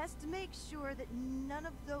 The test makes sure that none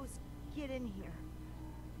of those get in here.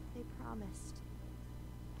 They promised.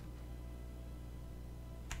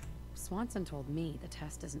 Swanson told me the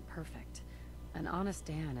test isn't perfect. And Honest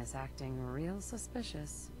Dan is acting real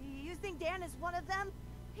suspicious. You think Dan is one of them?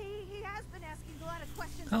 He has been asking a lot of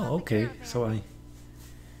questions. Oh, okay, so I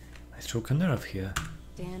struck a nerve here.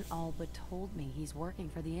 Dan all but told me he's working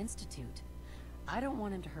for the Institute. I don't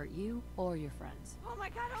want him to hurt you or your friends. Oh my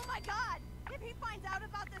god, oh my god! If he finds out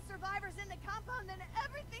about the survivors in the compound, then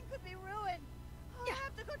everything could be ruined. Oh, I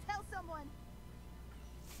have to go tell someone.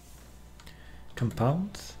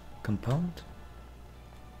 Compounds? Compound?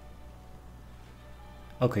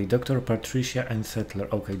 Okay, Dr. Patricia and Settler.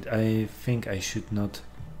 Okay, I think I should not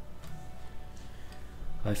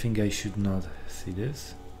see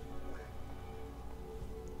this.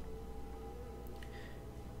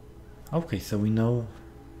 Okay, so we know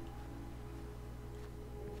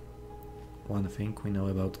one thing, we know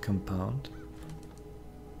about compound.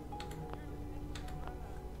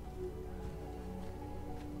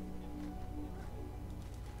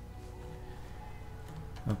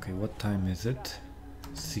 Okay, what time is it?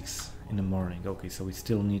 6 in the morning. Okay, so we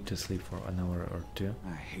still need to sleep for an hour or two.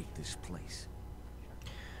 I hate this place.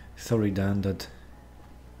 Sorry, Dan, that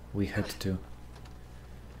we had to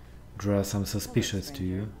draw some suspicious to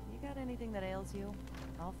you. You got anything that ails you?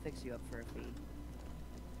 I'll fix you up for a fee.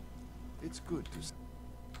 It's good to see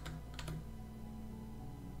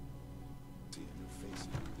a new face.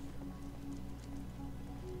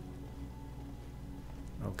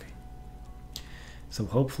 Okay. So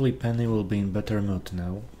hopefully Penny will be in better mood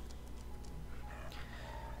now.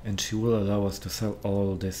 And she will allow us to sell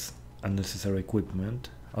all this unnecessary equipment.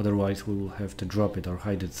 Otherwise we will have to drop it or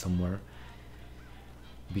hide it somewhere.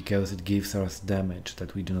 Because it gives us damage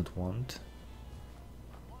that we do not want.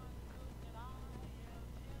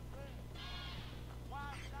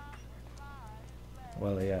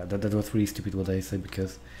 Well, yeah, that was really stupid what I said,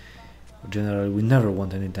 because generally we never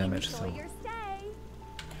want any damage, so... Enjoy your stay.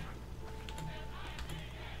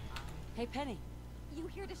 Hey, Penny. You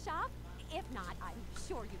here to shop? If not, I'm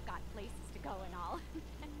sure you've got places to go and all.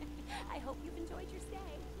 I hope you've enjoyed your stay.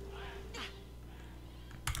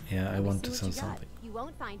 Yeah, I Let me want to see sell what you got. something. You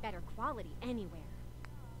won't find better quality anywhere.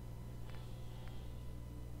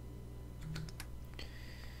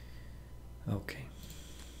 Okay.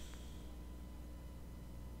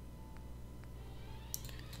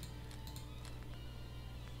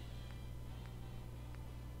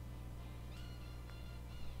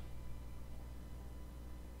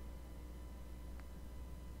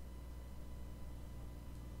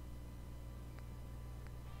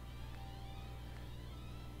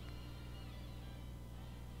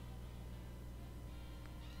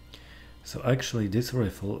 So actually this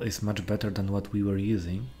rifle is much better than what we were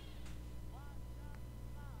using.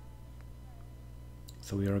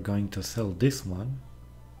 So we are going to sell this one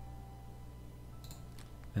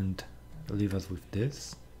and leave us with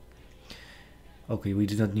this. Okay, we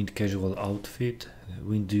do not need casual outfit,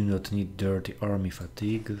 we do not need dirty army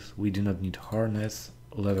fatigues, we do not need harness,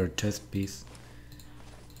 leather chest piece.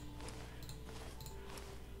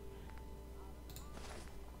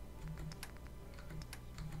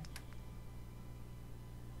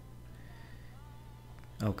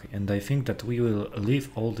 Okay, and I think that we will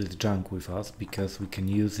leave all this junk with us because we can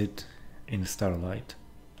use it in Starlight.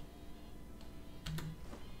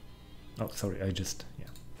 Oh, sorry, I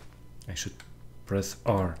should press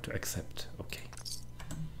R to accept. Okay.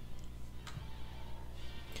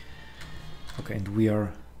 Okay, and we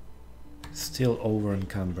are still over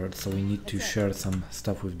encumbered, so we need to share some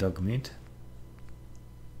stuff with Dogmeat.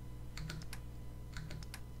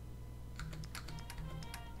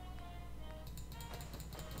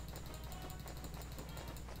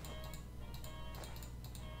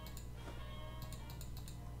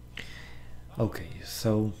 Okay,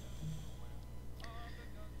 so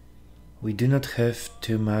we do not have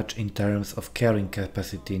too much in terms of carrying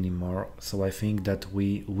capacity anymore, so I think that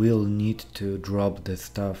we will need to drop the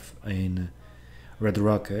stuff in Red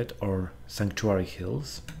Rocket or Sanctuary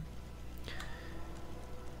Hills,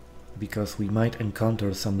 because we might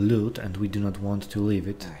encounter some loot and we do not want to leave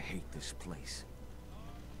it. I hate this place.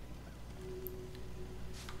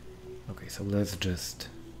 Okay, so let's just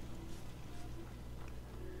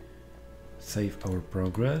save our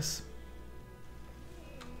progress.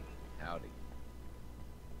 Howdy.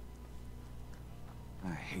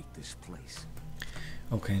 I hate this place.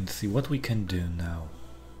 Okay, and see what we can do now.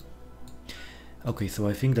 Okay, so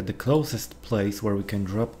I think that the closest place where we can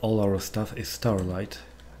drop all our stuff is Starlight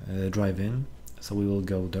Drive-In, so we will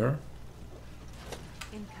go there.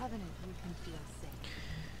 In Covenant, you can feel safe.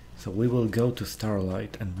 So we will go to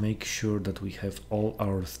Starlight and make sure that we have all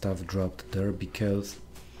our stuff dropped there, because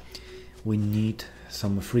we need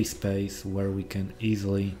some free space where we can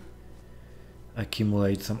easily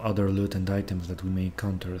accumulate some other loot and items that we may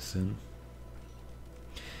encounter soon.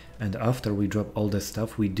 And after we drop all the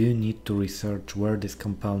stuff, we do need to research where this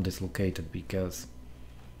compound is located, because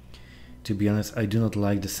to be honest, I do not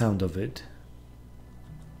like the sound of it.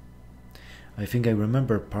 I think I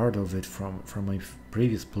remember part of it from my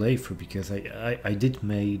previous playthrough, because I did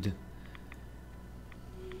made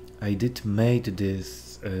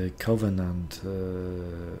this Covenant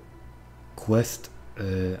quest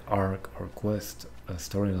arc or quest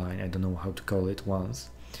storyline, I don't know how to call it,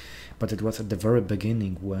 once, but it was at the very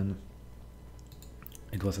beginning when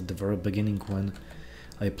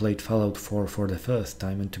I played Fallout 4 for the first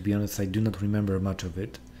time, and to be honest, I do not remember much of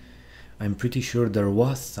it. I'm pretty sure there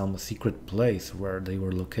was some secret place where they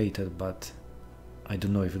were located, but I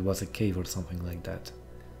don't know if it was a cave or something like that.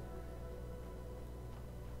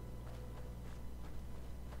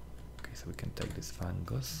 Okay, so we can take this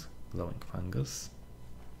fungus, glowing fungus.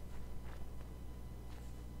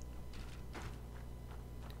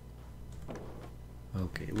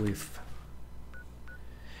 Okay,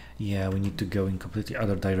 yeah, we need to go in completely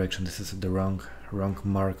other direction. This is the wrong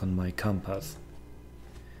mark on my compass.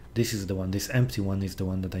 This is the one, this empty one is the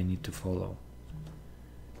one that I need to follow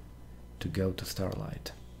to go to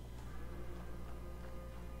Starlight.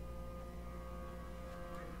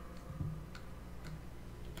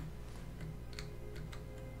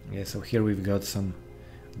 Yeah, so here we've got some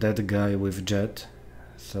dead guy with jet.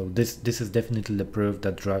 So this is definitely the proof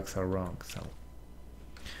that drugs are wrong. So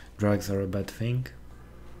drugs are a bad thing.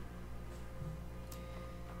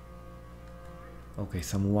 Okay,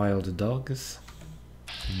 some wild dogs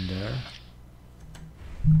in there.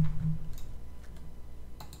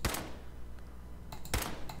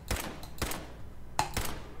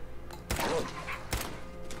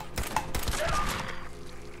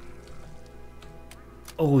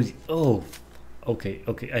 Oh, okay,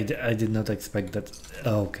 I did not expect that.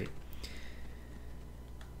 Oh, okay.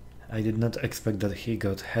 I did not expect that he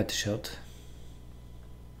got headshot.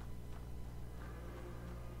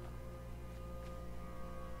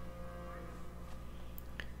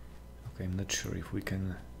 Okay, I'm not sure if we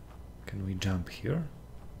can we jump here?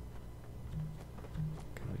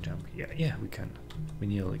 Can we jump? Yeah, we can. We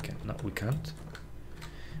nearly can. No, we can't.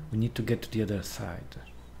 We need to get to the other side.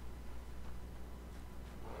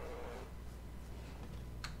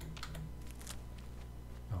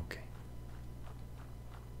 Okay.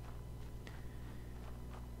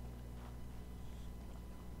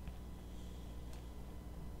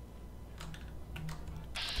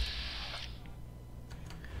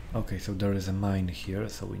 Okay, so there is a mine here,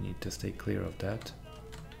 so we need to stay clear of that.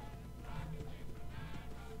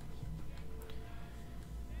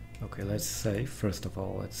 Okay, let's save. First of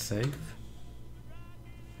all, let's save.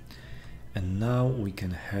 And now we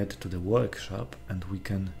can head to the workshop and we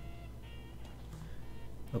can...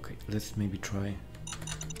 Okay, let's maybe try...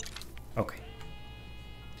 Okay.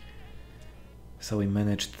 So we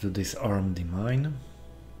managed to disarm the mine.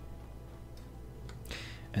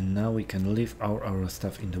 And now we can leave our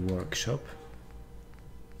stuff in the workshop.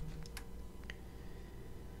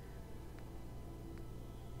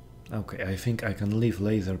 Okay, I think I can leave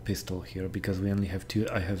laser pistol here because we only have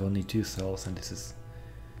I have only 2 cells and this is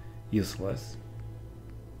useless.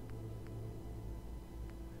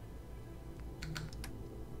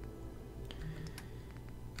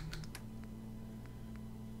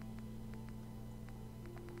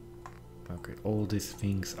 Okay, all these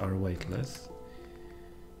things are weightless.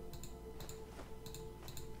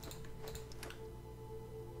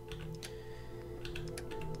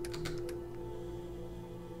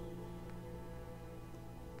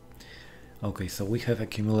 Okay, so we have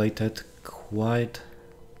accumulated quite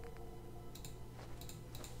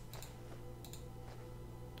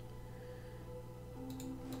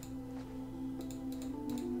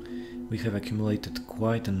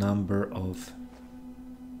a number of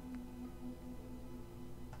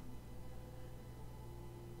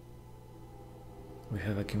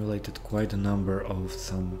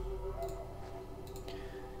some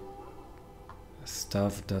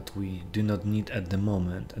stuff that we do not need at the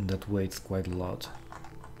moment, and that weighs quite a lot.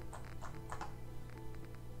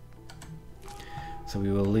 So we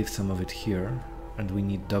will leave some of it here, and we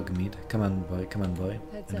need dog meat. Come on boy,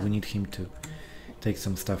 and we need him to take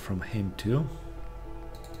some stuff from him too.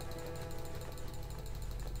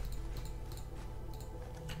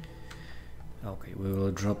 Okay, we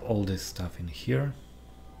will drop all this stuff in here.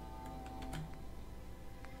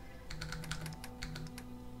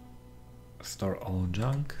 Store all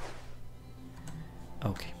junk.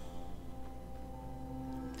 Okay.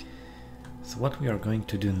 So what we are going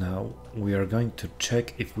to do now, we are going to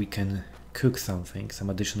check if we can cook something,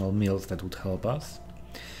 some additional meals that would help us.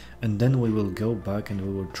 And then we will go back and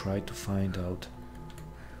we will try to find out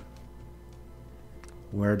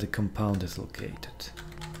where the compound is located.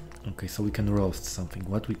 Okay, so we can roast something.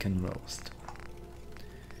 What we can roast?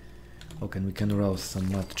 Okay, we can roast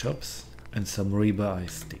some mud chops and some ribeye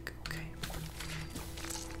stick. Okay.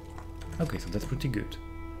 Okay, so that's pretty good.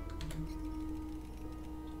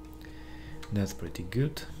 That's pretty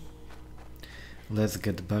good. Let's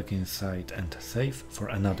get back inside and save for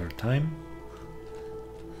another time.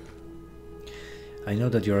 I know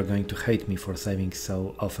that you are going to hate me for saving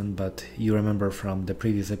so often, but you remember from the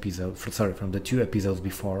previous episode, from the 2 episodes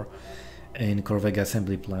before, in Corvega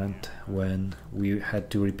assembly plant, when we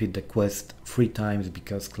had to repeat the quest 3 times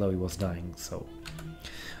because Chloe was dying, so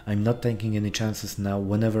I'm not taking any chances now.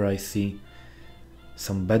 Whenever I see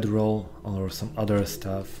some bedroll or some other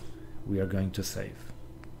stuff, we are going to save.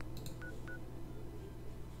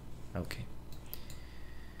 Okay.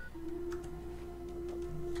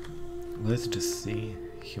 Let's just see.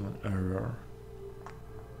 Human error.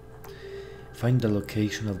 Find the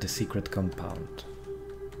location of the secret compound.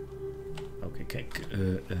 Okay,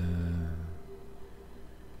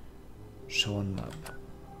 show on map.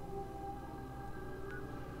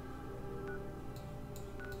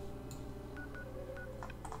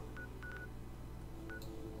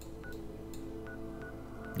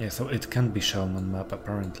 Yeah, so it can't be shown on map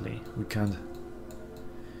apparently. We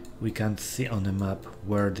can't see on a map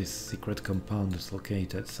where this secret compound is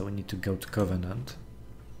located, so we need to go to Covenant.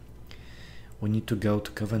 We need to go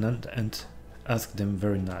to Covenant and ask them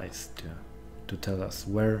very nice to tell us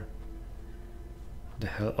where the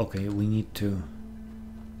hell. Okay, we need to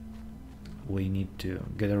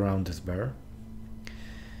get around this bear.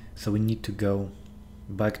 So we need to go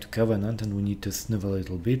back to Covenant and we need to sniff a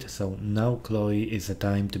little bit. So now, Chloe, is a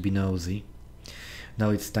time to be nosy.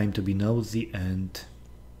 Now it's time to be nosy and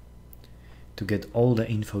to get all the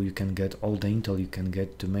info you can get, all the intel you can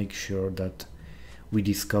get, to make sure that we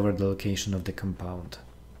discover the location of the compound.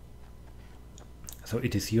 So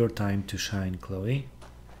it is your time to shine, Chloe.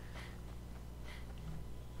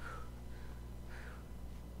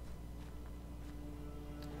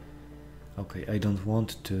 Okay, I don't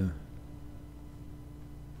want to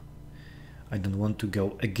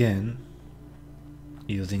go again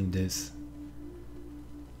using this.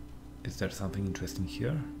 Is there something interesting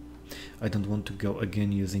here? I don't want to go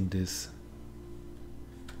again using this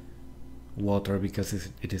water because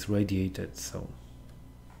it is radiated, so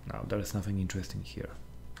no, there is nothing interesting here.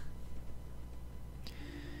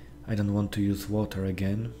 I don't want to use water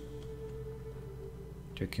again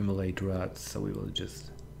to accumulate rats, so we will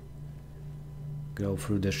just go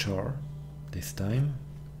through the shore this time.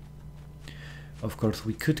 Of course,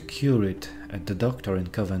 we could cure it at the doctor in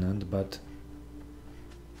Covenant, but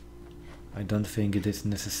I don't think it is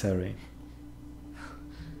necessary.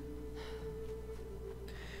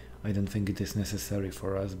 I don't think it is necessary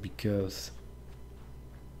for us because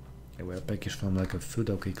we are packaged from lack of food.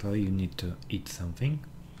 Okay, Chloe, you need to eat something.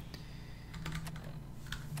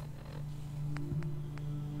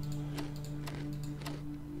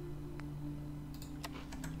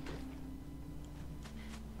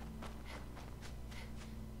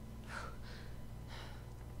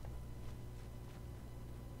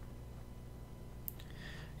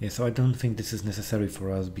 Yeah, so I don't think this is necessary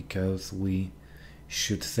for us because we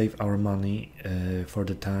should save our money for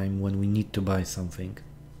the time when we need to buy something.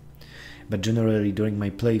 But generally during my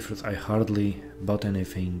playthroughs I hardly bought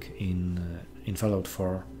anything in Fallout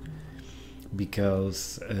 4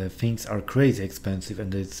 because things are crazy expensive,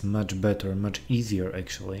 and it's much better, much easier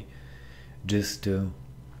actually, just to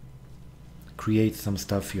create some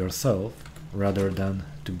stuff yourself rather than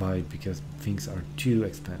to buy it because things are too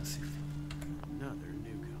expensive.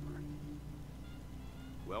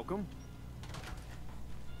 Welcome.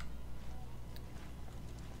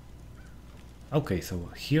 Okay, so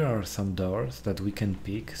here are some doors that we can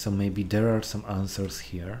pick, so maybe there are some answers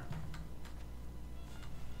here.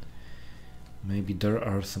 Maybe there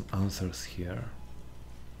are some answers here.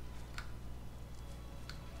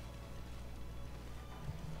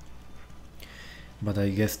 But I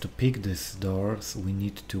guess to pick these doors we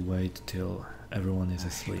need to wait till everyone is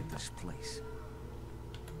asleep. This place.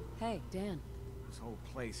 Hey, Dan. This whole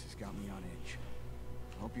place has got me on edge.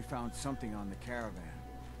 I hope you found something on the caravan.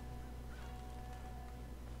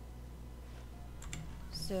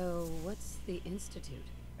 So, what's the Institute?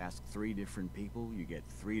 Ask 3 different people, you get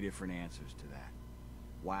 3 different answers to that.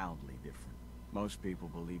 Wildly different. Most people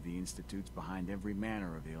believe the Institute's behind every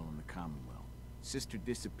manner of ill in the Commonwealth. Sister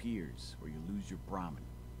disappears, or you lose your Brahmin.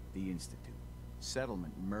 The Institute.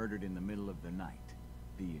 Settlement murdered in the middle of the night.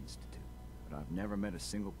 The Institute. But I've never met a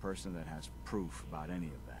single person that has proof about any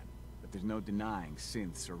of that. But there's no denying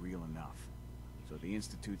synths are real enough. So the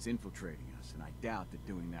Institute's infiltrating us, and I doubt they're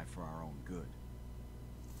doing that for our own good.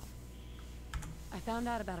 I found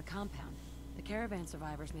out about a compound. The caravan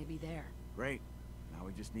survivors may be there. Great. Now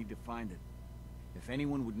we just need to find it. If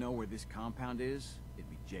anyone would know where this compound is, it'd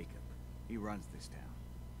be Jacob. He runs this town.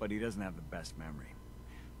 But he doesn't have the best memory.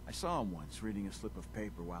 I saw him once reading a slip of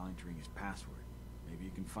paper while entering his password. Maybe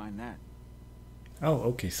you can find that. Oh,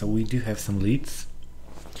 okay, so we do have some leads.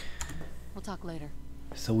 We'll talk later.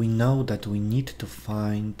 So we know that we need to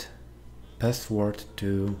find password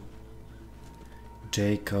to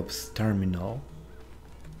Jacob's terminal.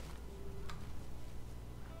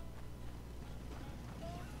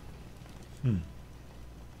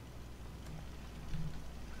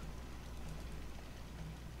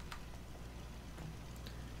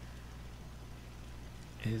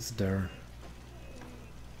 Is there...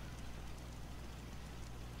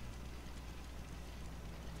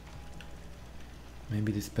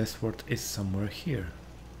 Maybe this password is somewhere here.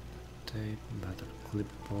 Tape, battle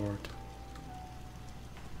clipboard.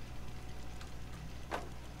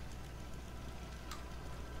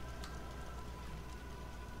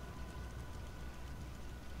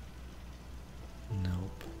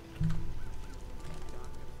 Nope.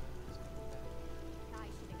 I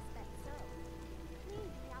should expect so.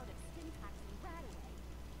 Cleaned me out of syntax and ran away.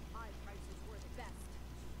 My prices were the best.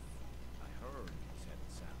 I heard he said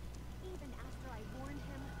it sound. Even after I warned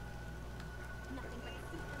him, nothing but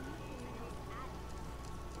super nuclear added.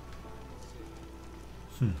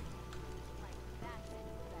 Like that's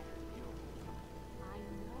any better. I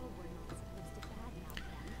know we're not supposed to badmouth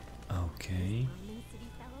them. Okay. Mining city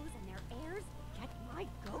fellows and their heirs get my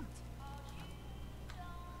goat.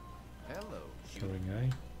 Hello. Sorry, guy.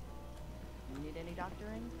 You need any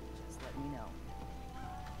doctoring? Just let me know.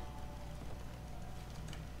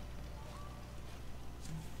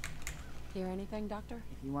 Hear anything, Doctor?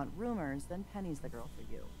 If you want rumors, then Penny's the girl for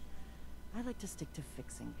you. I like to stick to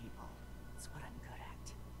fixing people. It's what I'm good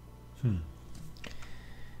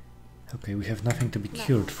at. Okay, we have nothing to be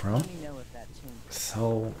cured from. Let me know if that changes.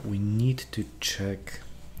 So we need to check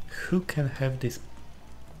who can have this.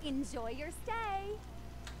 Enjoy your stay.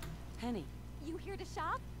 Penny. You here to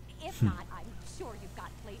shop? If not, I'm sure you've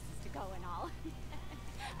got places to go and all.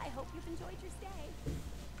 I hope you've enjoyed your stay.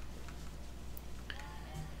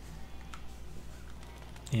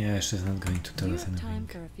 Yeah, she's not going to Do tell you us have time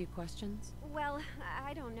anything. for a few questions? Well,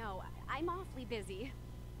 I don't know. I'm awfully busy.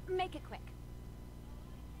 Make it quick.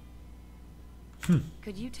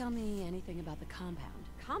 Could you tell me anything about the compound?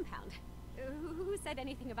 Compound? Who said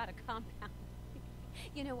anything about a compound?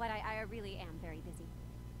 You know what? I really am very busy.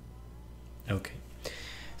 Okay,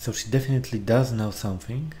 so she definitely does know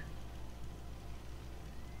something.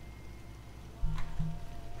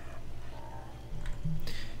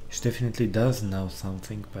 She definitely does know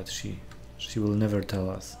something, but she will never tell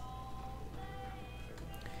us.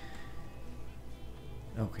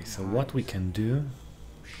 Okay, so what we can do...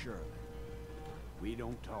 Surely. We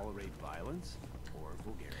don't tolerate violence or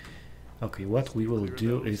vulgarity. Okay, what we will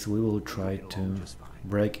do is we will try to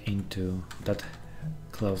break into that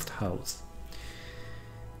closed house.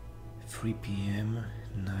 3 p.m.,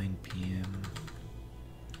 9 p.m.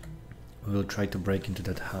 We will try to break into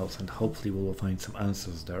that house and hopefully we will find some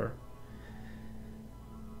answers there.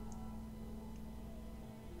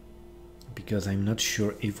 Because I'm not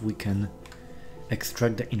sure if we can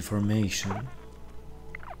extract the information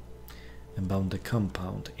about the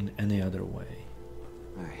compound in any other way.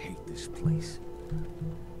 I hate this place.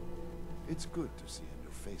 It's good to see a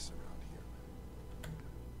new face around here.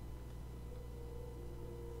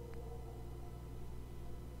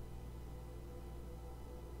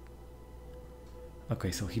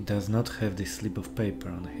 Okay, so he does not have this slip of paper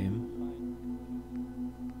on him.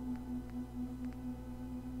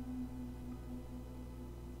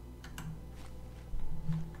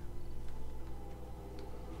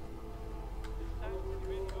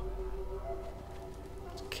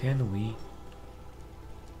 Can we?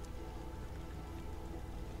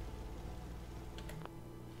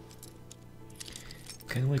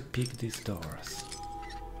 Can we pick these doors?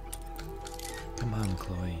 Come on,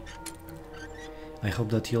 Chloe. I hope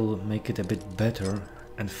that you'll make it a bit better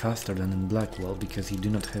and faster than in Blackwell, because you do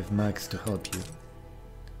not have Max to help you.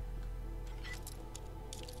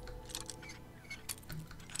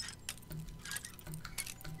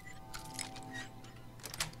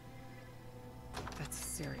 That's a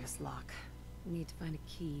serious lock. We need to find a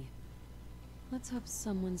key. Let's hope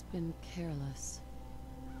someone's been careless.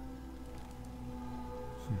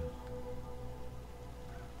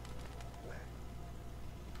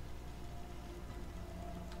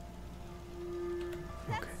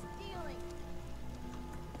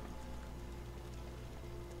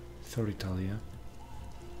 Sorry, Talia.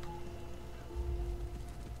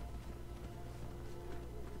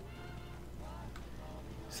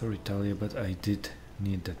 Sorry, Talia, but I did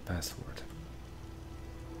need that password.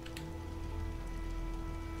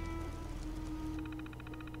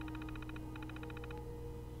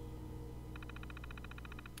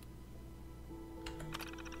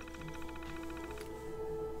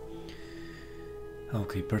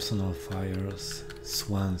 Okay, personal files,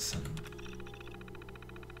 Swanson.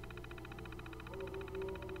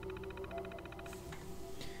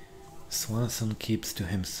 Swanson keeps to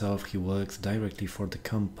himself. He works directly for the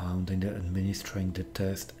compound and administering the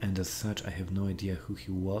test, and as such I have no idea who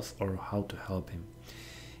he was or how to help him.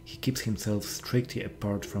 He keeps himself strictly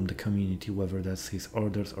apart from the community, whether that's his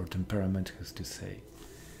orders or temperament, who's to say.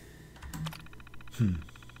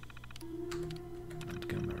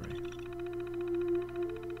 Montgomery.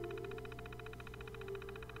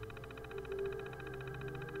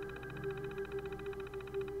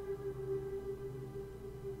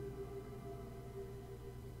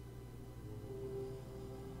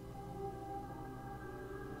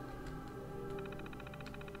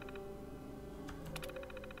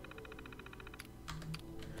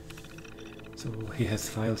 So he has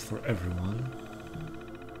files for everyone.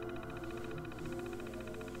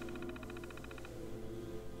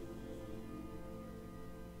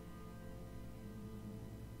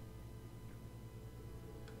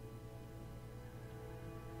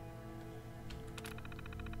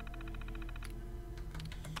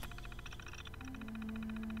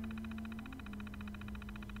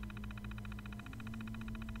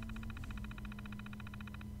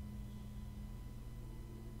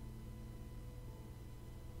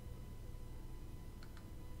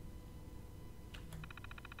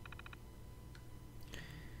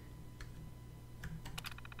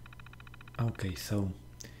 Okay, so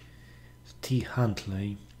T.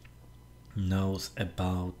 Huntley knows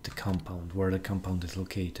about the compound, where the compound is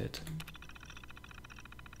located.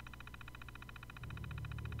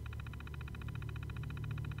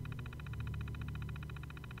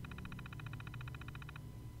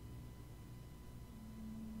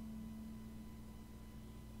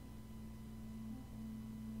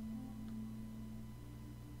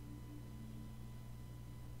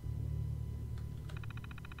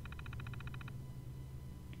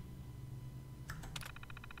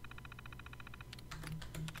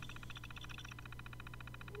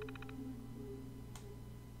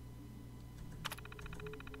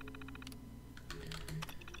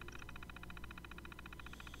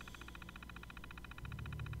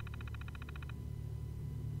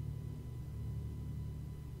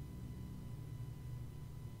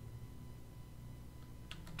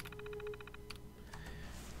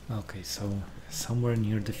 Okay, so somewhere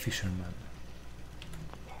near the fisherman.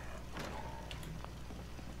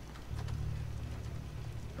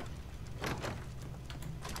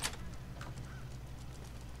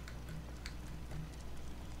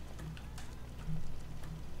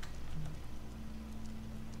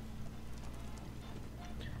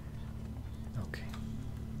 Okay,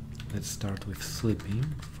 let's start with sleeping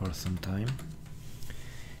for some time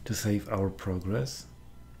to save our progress.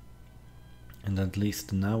 And at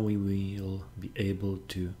least now we will be able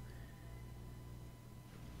to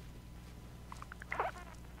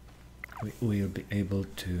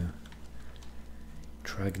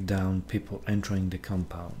track down people entering the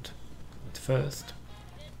compound. But first,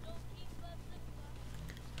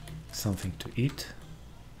 something to eat.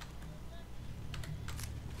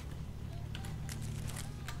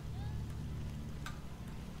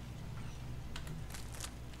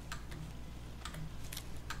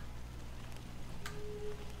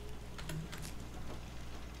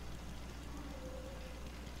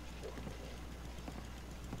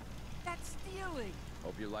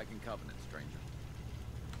 Hope you're liking Covenant, stranger.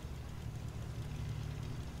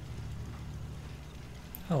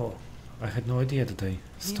 Oh, I had no idea that I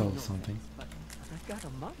stole something. But I've got a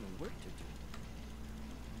mountain of work to do.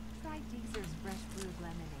 Try Deezer's fresh brewed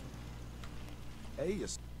lemonade. Hey,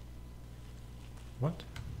 What?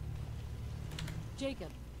 Jacob.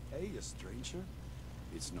 hey, a stranger.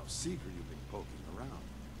 It's no secret you've been poking around.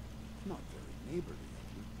 Not very neighborly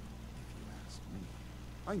of you, if you ask me.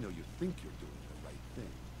 I know you think you're doing the right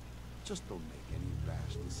thing. Just don't make any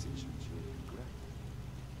rash decisions you'll regret.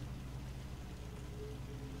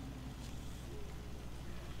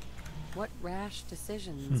 What rash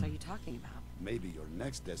decisions are you talking about? Maybe your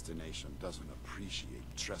next destination doesn't appreciate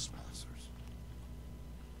trespassers.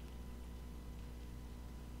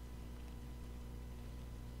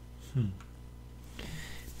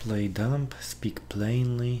 Play dumb, speak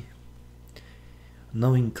plainly.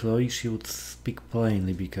 Knowing Chloe, she would speak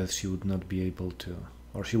plainly because she would not be able to,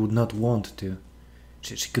 or she would not want to.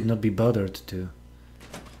 She could not be bothered to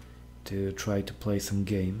try to play some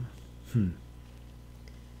game.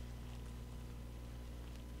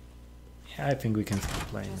 Yeah, I think we can speak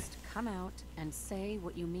plainly. Just come out and say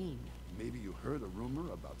what you mean. Maybe you heard a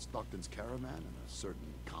rumor about Stockton's caravan in a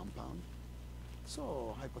certain compound?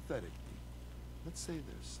 So, hypothetically, let's say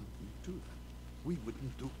there's something to that. We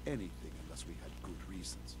wouldn't do anything unless we had good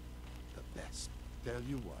reasons. The best. Tell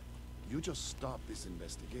you what, you just stop this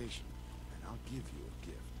investigation, and I'll give you a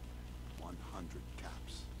gift. 100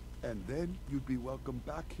 caps. And then you'd be welcome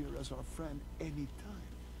back here as our friend anytime.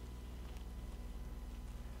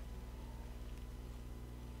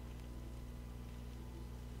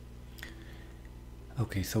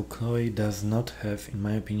 Okay, so Chloe does not have, in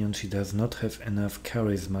my opinion, she does not have enough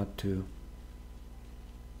charisma to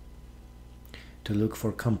look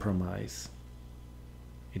for compromise.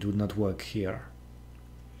 It would not work here.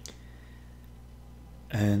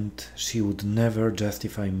 And she would never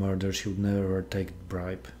justify murder, she would never take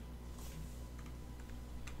bribe.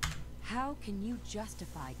 How can you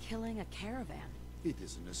justify killing a caravan? It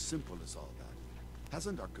isn't as simple as all that.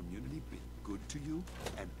 Hasn't our community been good to you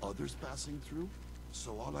and others passing through?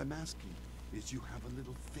 So all I'm asking is you have a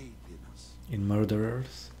little faith in us. In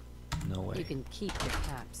murderers? No way. You can keep your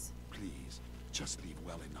caps. Please, just leave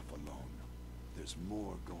well enough alone. There's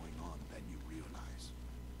more going on than you realize.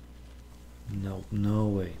 No, no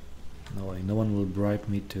way. No way. No one will bribe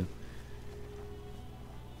me to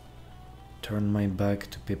turn my back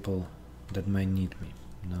to people that may need me.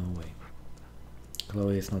 No way.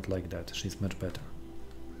 Chloe is not like that. She's much better.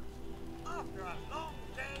 After a long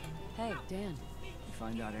day, Hey, Dan. You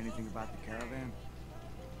find out anything about the caravan?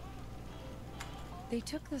 They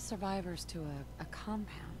took the survivors to a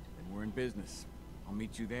compound. Then we're in business. I'll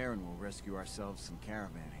meet you there and we'll rescue ourselves some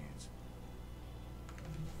caravan hands.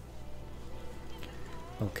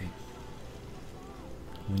 Okay.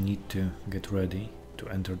 We need to get ready to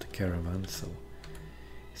enter the caravan, so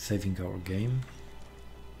saving our game.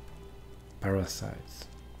 Parasites.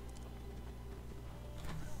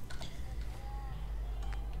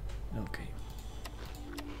 Okay.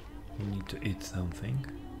 We need to eat something.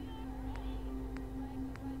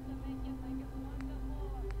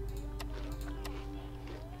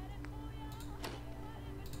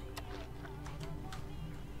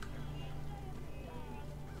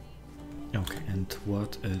 Okay, and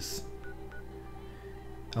what is...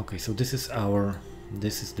 Okay, so this is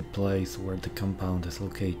the place where the compound is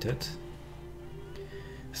located.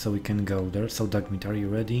 So we can go there. So Dagmit, are you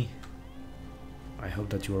ready? I hope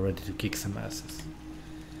that you are ready to kick some asses.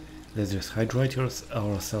 Let's just hydrate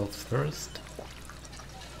ourselves first.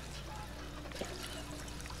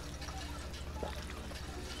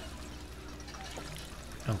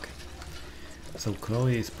 Okay. So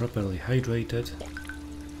Chloe is properly hydrated.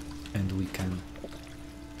 And we can...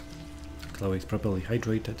 Chloe is properly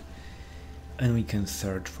hydrated. And we can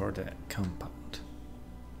search for the compound.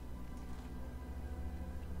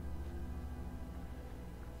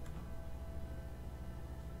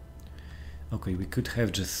 Okay, we could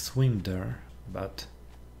have just swam there,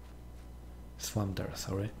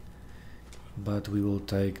 sorry. But we will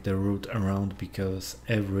take the route around because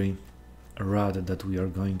every rod that we are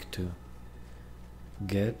going to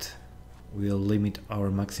get will limit our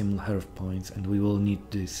maximum health points, and we will need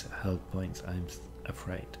these health points, I'm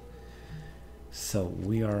afraid. So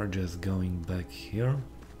we are just going back here,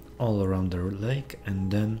 all around the lake, and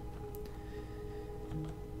then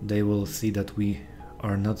they will see that we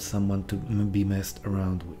are not someone to be messed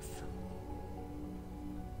around with.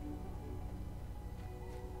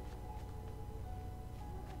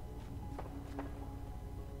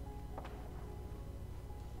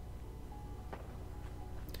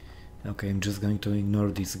 Okay, I'm just going to ignore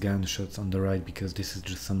these gunshots on the right because this is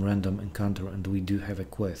just some random encounter and we do have a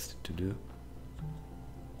quest to do.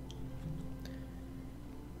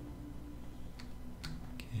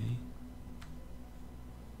 Okay.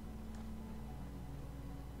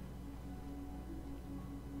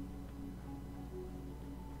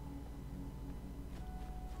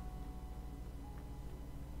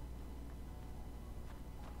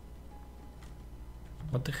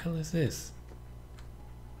 What the hell is this?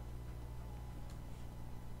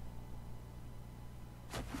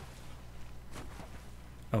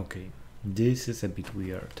 Okay, this is a bit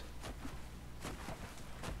weird.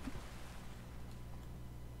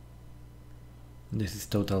 This is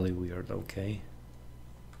totally weird, okay.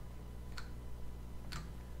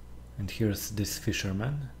 And here's this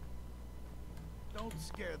fisherman. Don't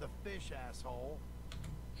scare the fish, asshole.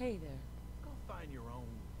 Hey there. Go find your own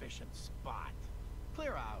fishing spot.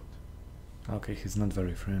 Clear out. Okay, he's not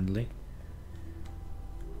very friendly.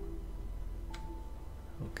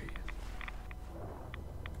 Okay.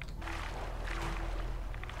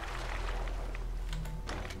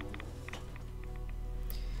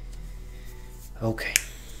 Okay,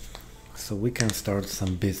 so we can start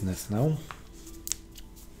some business now.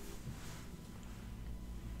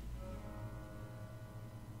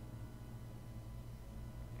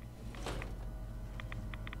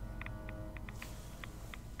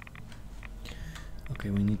 Okay,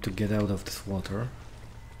 we need to get out of this water.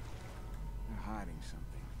 They're hiding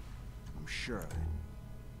something. I'm sure of it.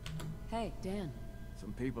 Hey, Dan.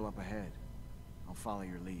 Some people up ahead. I'll follow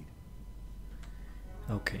your lead.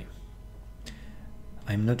 Okay.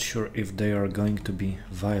 I'm not sure if they are going to be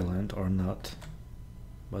violent or not,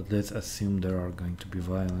 but let's assume they are going to be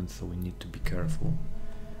violent, so we need to be careful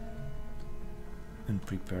and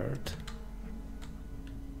prepared.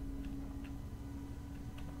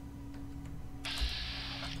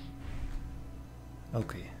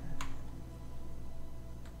 Okay.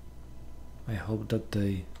 I hope that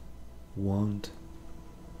they won't.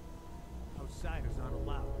 Outsiders aren't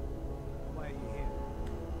allowed. Why are you here?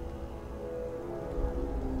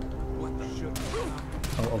 What the shit?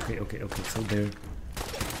 Oh, okay, so they're...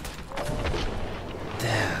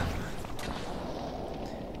 Damn.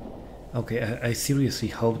 Okay, I seriously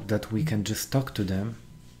hope that we can just talk to them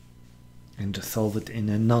and just solve it in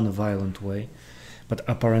a non-violent way, but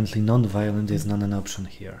apparently non-violent is not an option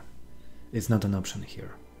here. It's not an option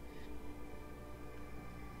here.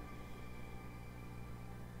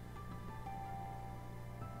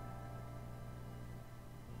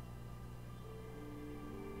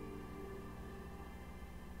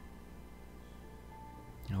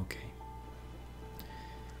 Okay.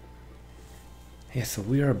 Yeah, so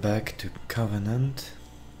we are back to Covenant.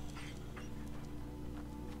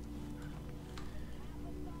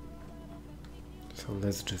 So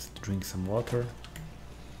let's just drink some water.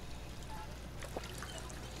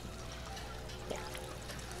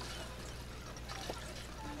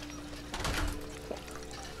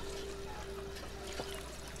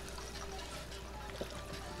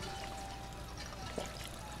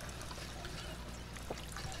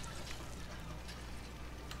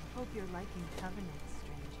 Hope you're liking Covenant,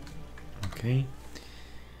 stranger. Okay.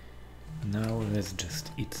 Now let's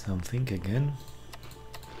just eat something again.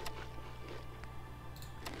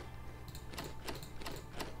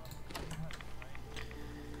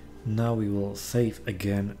 Now we will save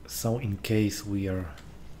again, so in case we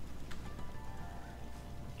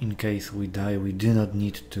die, we do not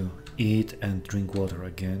need to eat and drink water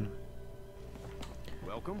again.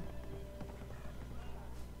 Welcome.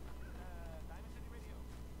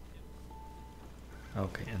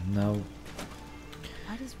 Okay, and now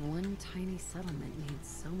Why does one tiny settlement need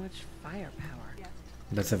so much firepower?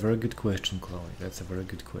 that's a very good question, Chloe. That's a very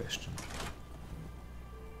good question.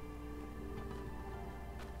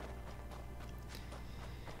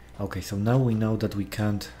 Okay, so now we know that we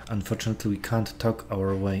can't, unfortunately we can't talk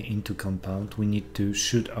our way into compound. We need to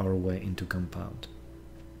shoot our way into compound.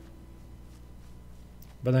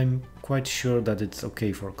 But I'm quite sure that it's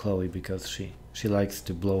okay for Chloe because she likes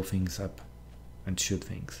to blow things up and shoot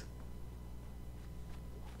things.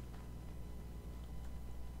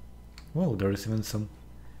 Whoa, there is even some...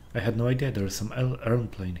 I had no idea there is some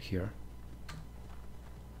airplane here.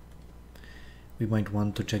 We might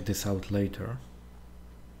want to check this out later.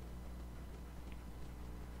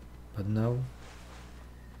 But now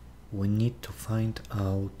we need to find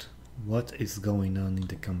out what is going on in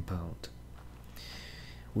the compound.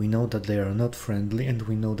 We know that they are not friendly and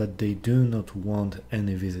we know that they do not want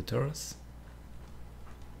any visitors.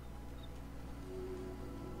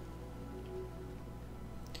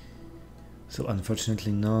 So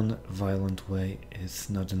unfortunately non-violent way is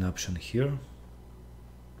not an option here.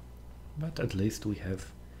 But at least we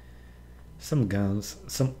have some guns,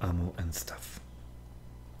 some ammo and stuff.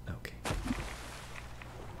 Okay.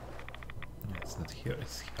 No, it's not here,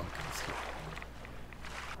 it's here. Okay, it's here.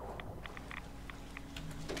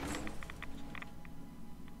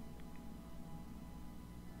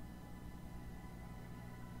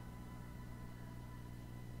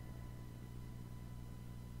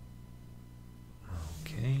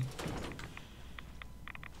 Okay.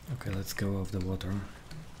 Okay, let's go off the water.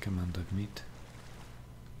 Commander meet.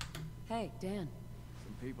 Hey, Dan.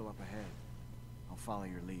 Some people up ahead. I'll follow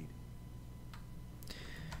your lead.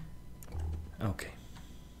 Okay.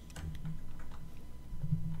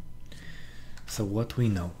 So what we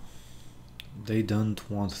know? They don't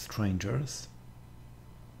want strangers.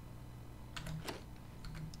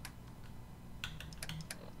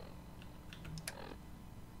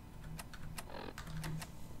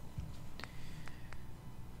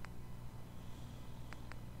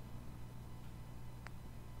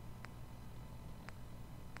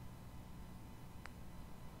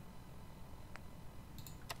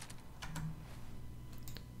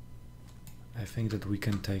 I think that we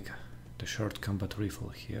can take the short combat rifle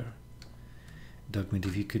here. Dogmeat,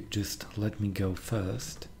 if you could just let me go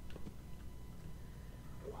first.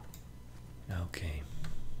 Okay.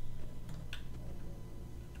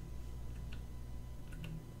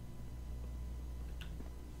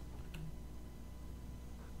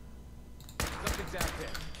 Something's out there.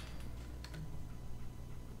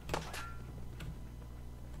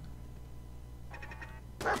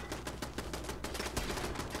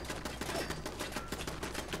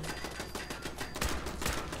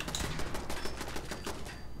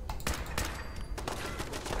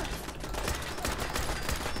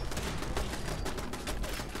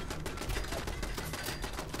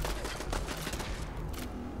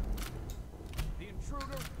 The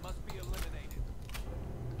intruder must be eliminated.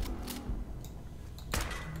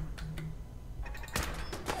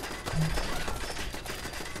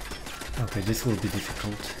 Okay, this will be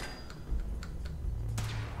difficult.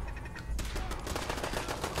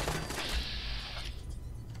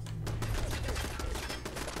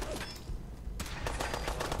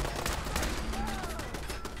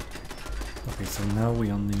 Okay, so now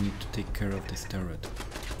we only need to take care of this turret.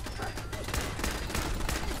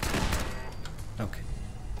 Okay.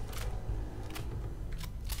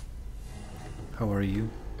 How are you?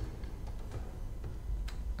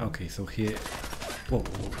 Okay, so here... Whoa,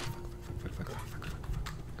 whoa, whoa. Fuck.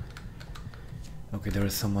 Okay, there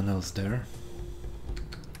is someone else there.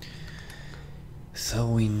 So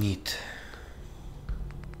we need...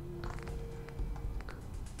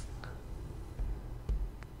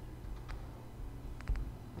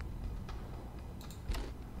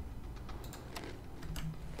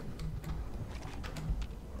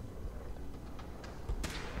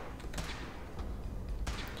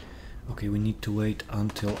 Okay, we need to wait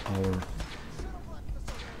until our...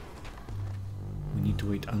 We need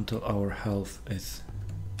to wait until our health is...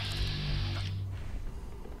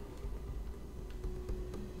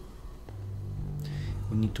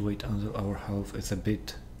 We need to wait until our health is a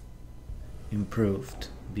bit improved,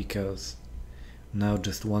 because now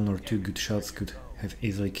just 1 or 2 good shots could have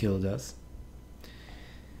easily killed us.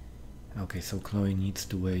 Okay, so Chloe needs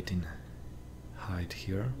to wait in hide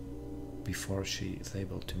here before she is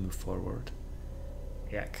able to move forward.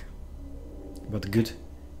 Yak. But good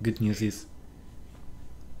news is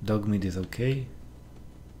Dogmeat is okay.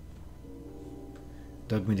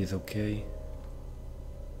 Dogmeat is okay.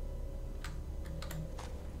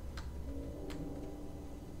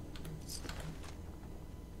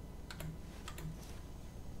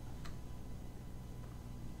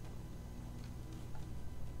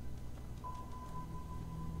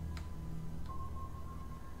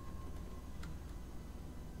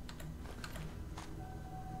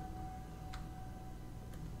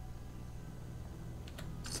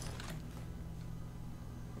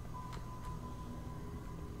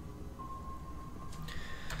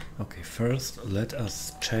 Okay, first let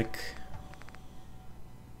us check.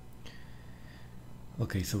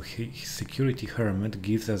 Okay, so Security Hermit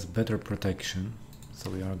gives us better protection,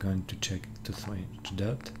 so we are going to check to switch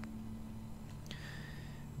that.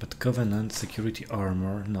 But Covenant Security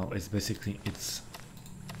Armor, no, it's basically, it's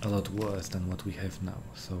a lot worse than what we have now,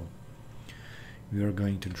 so we are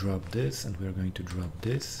going to drop this and we are going to drop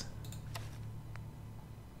this.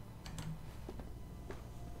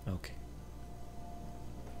 Okay.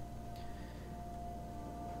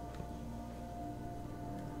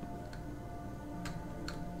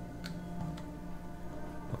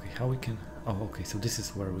 How we can... Oh, okay, so this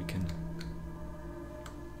is where we can...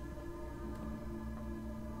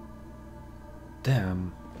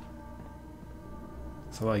 Damn.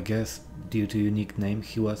 So I guess, due to unique name,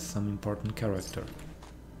 he was some important character.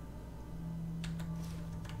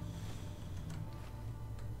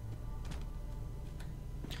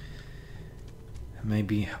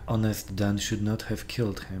 Maybe honest Dan should not have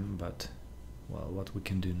killed him, but... Well, what we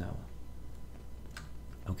can do now.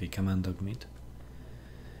 Okay, come on, Dogmeat.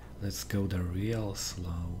 Let's go the real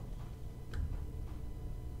slow.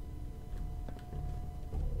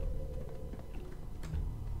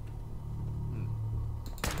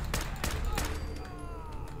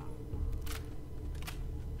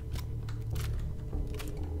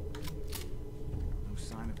 No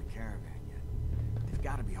sign of the caravan yet. They've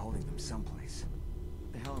got to be holding them someplace.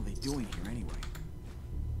 What the hell are they doing here anyway?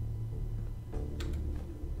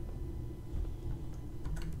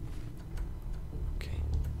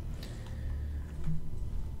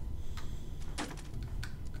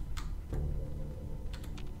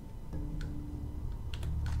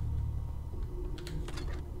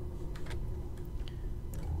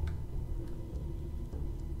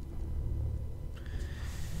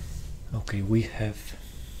 Okay, we have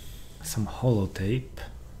some holotape.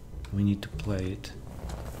 We need to play it.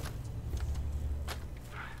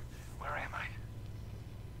 Where am I?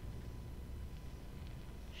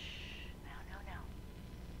 No.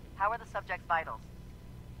 How are the subject's vitals?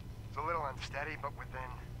 It's a little unsteady, but within.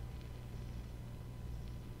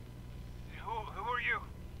 Who are you?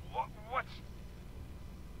 What's...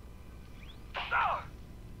 Ah!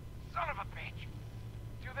 Son of a bitch!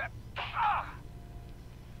 Do that... Ah!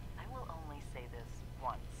 I will only say this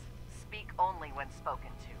once. Speak only when spoken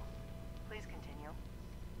to. Please continue.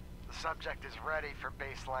 The subject is ready for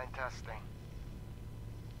baseline testing.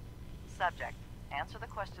 Subject, answer the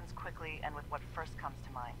questions quickly and with what first comes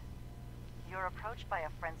to mind. You're approached by a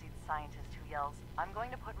frenzied scientist who yells, "I'm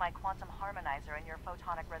going to put my quantum harmonizer in your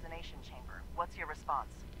photonic resonation chamber." What's your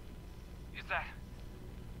response? Is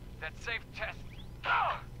that safe test?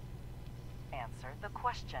 Ah! Answer the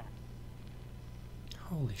question.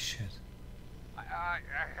 Holy shit. I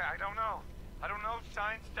don't know. I don't know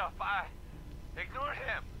science stuff. Ignore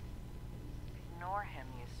him. Ignore him,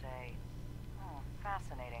 you say?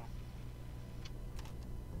 Fascinating.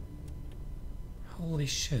 Holy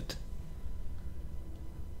shit.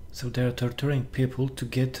 So they're torturing people to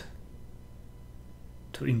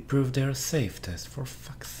improve their safe test, for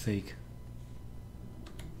fuck's sake.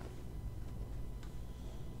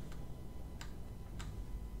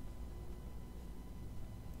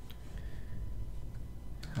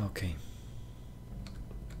 Okay.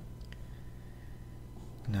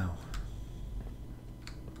 Now,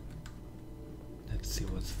 let's see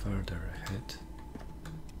what's further ahead.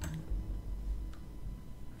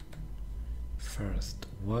 First,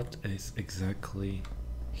 what is exactly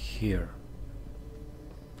here?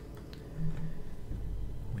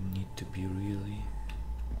 We need to be really...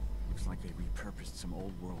 Looks like they repurposed some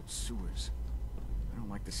old world sewers. I don't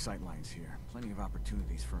like the sightlines here. Plenty of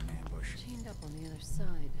opportunities for an ambush. Chained up on the other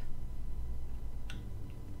side.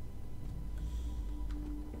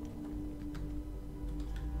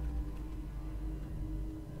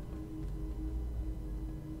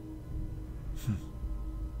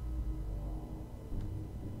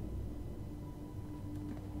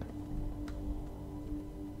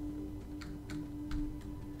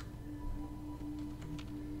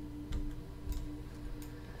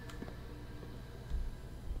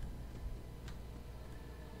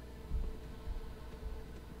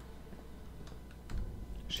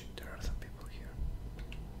 Shit, there are some people here.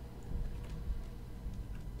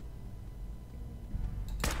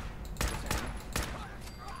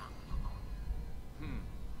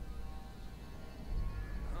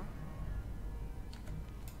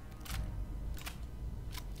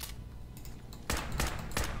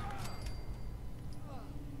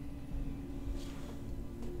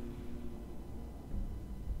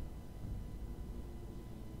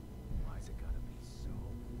 Why's it gotta be so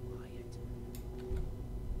quiet?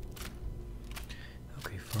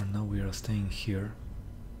 Okay, for now we are staying here,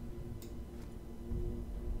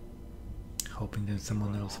 hoping that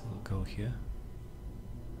someone else will go here.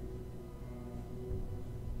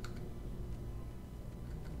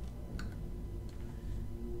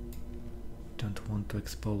 Don't want to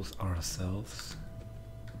expose ourselves.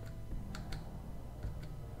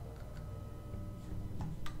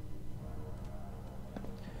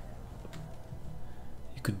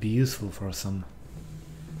 It could be useful for a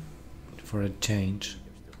change.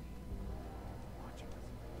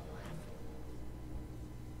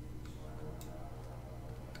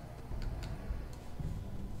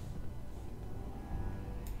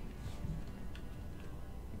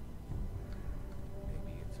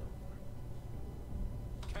 Maybe it's over.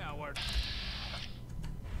 Coward!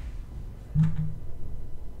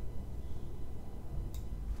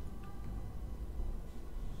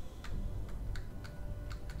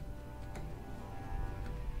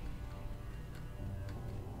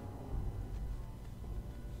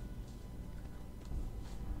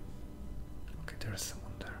 Okay, there's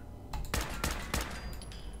someone there.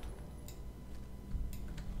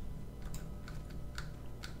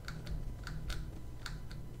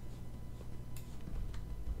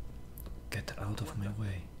 Get out of my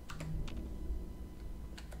way.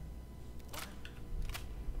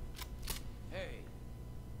 Hey!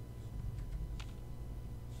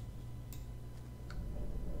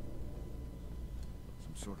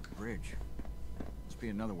 Some sort of bridge. Must be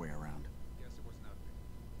another way around. Guess it was nothing.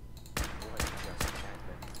 Boy, just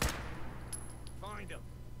happened. Find him!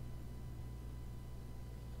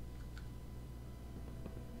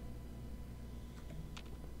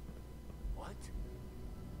 What?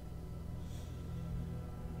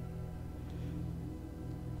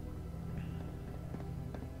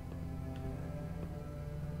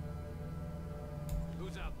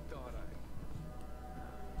 Who's up, daughter?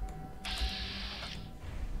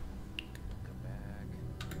 Come back.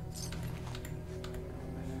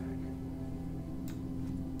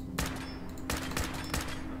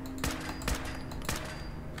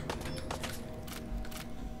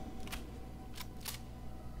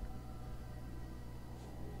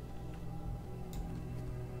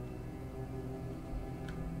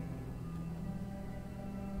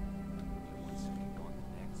 One second, going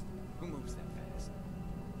next. Who moves that fast?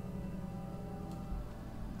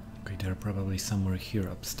 Okay, they're probably somewhere here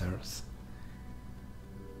upstairs.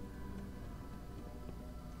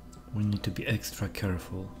 We need to be extra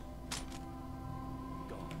careful.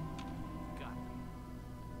 Gone. Got me.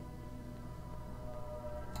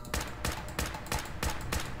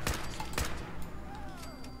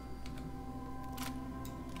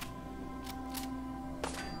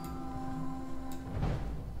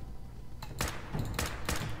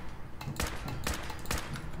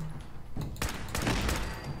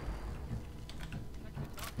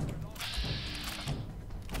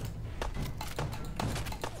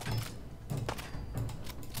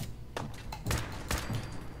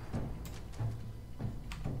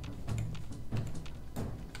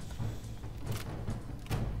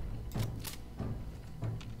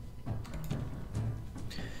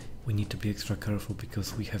 We need to be extra careful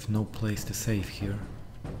because we have no place to save here.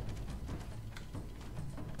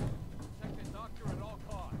 Protect the doctor at all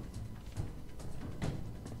costs.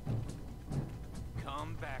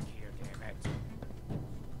 Come back here, damn it.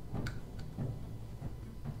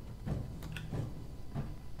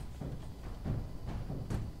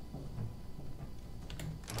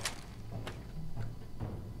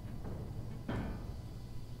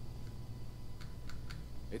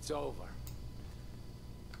 It's over.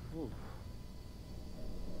 Ooh.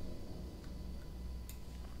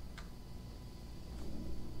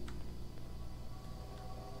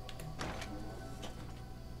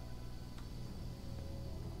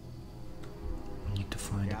 Need to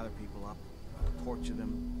find Gather people up, torture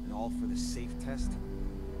them, and all for the safe test.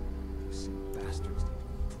 Those sick bastards need to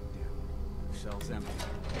be put down. Cell's empty.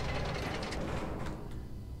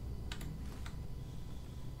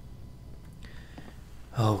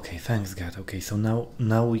 Okay, thanks God. Okay, so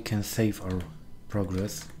now we can save our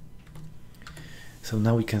progress. So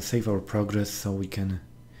now we can save our progress so we can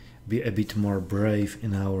be a bit more brave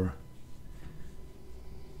in our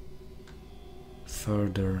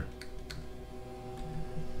further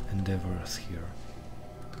endeavors here.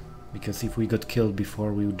 Because if we got killed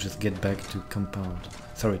before, we would just get back to compound.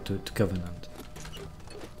 Sorry, to Covenant.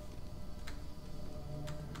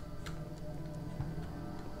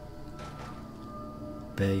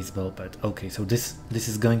 Baseball bat. Okay, so this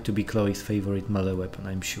is going to be Chloe's favorite melee weapon,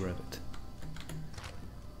 I'm sure of it.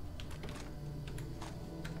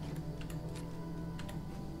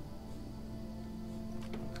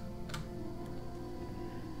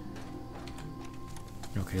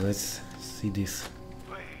 Okay, let's see this.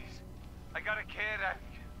 Please. I got a kid.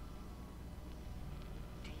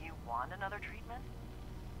 Do you want another treatment?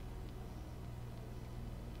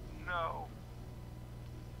 No.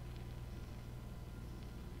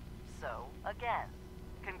 So, again,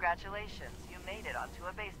 congratulations, you made it onto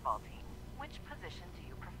a baseball team. Which position do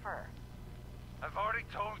you prefer? I've already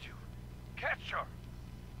told you. Catcher.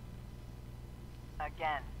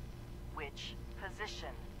 Again, which position?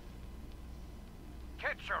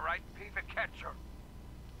 Catcher, right? Be the catcher.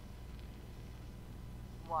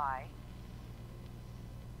 Why?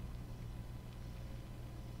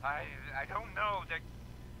 I don't know.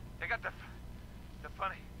 They got the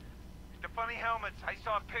funny helmets. I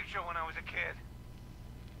saw a picture when I was a kid.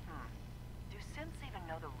 Do synths even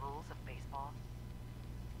know the rules of baseball?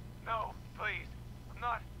 No, please. I'm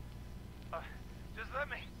not. Just let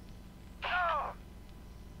me. No!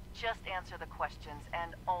 Just answer the questions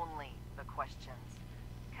and only the questions.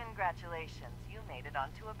 Congratulations, you made it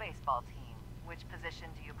onto a baseball team. Which position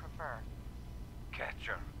do you prefer?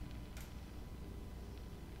 Catcher.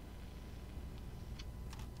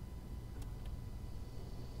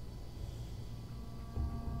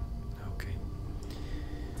 Okay.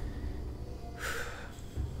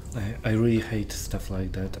 I really hate stuff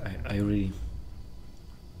like that. I really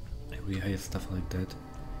hate stuff like that.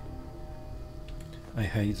 I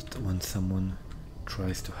hate when someone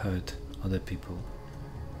tries to hurt other people.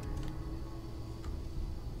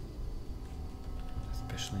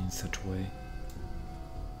 Especially in such a way.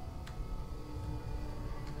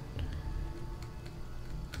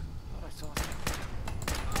 Thought I saw something.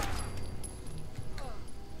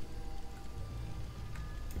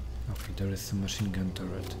 Okay, there is some machine gun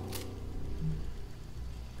turret.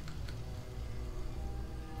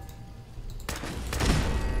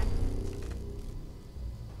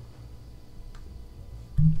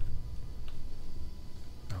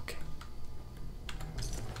 Okay.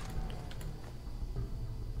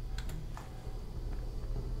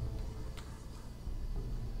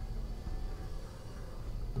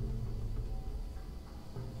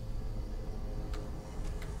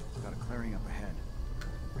 Got a clearing up ahead.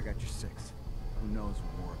 I got your 6. Who knows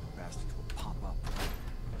when more of the bastards will pop up.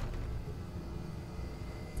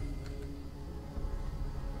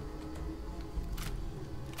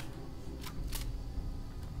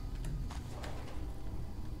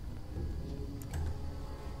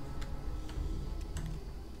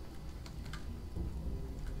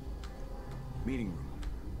 Meeting room.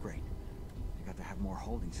 Great. They got to have more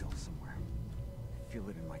holding cells somewhere. I feel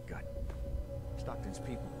it in my gut. Stockton's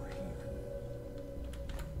people were here.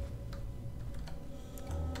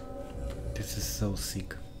 This is so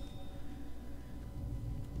sick.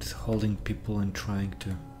 Just holding people and trying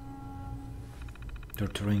to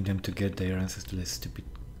torturing them to get their answers to the stupid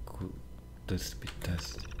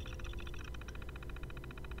test.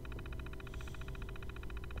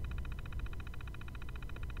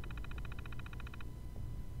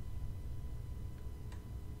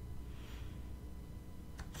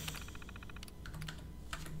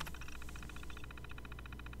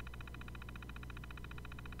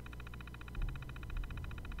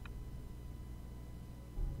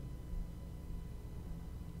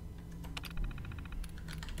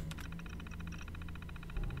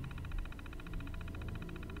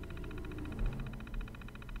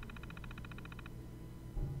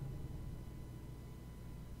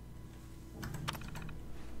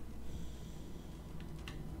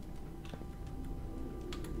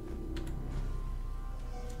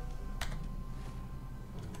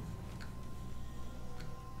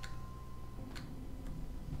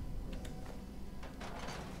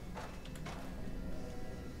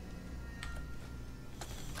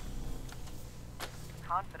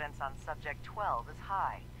 confidence on Subject 12 is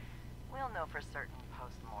high. We'll know for certain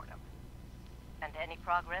post-mortem. And any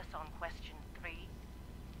progress on question 3?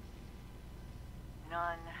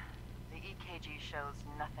 None. The EKG shows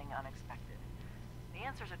nothing unexpected. The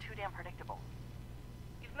answers are too damn predictable.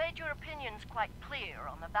 You've made your opinions quite clear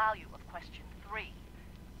on the value of question 3.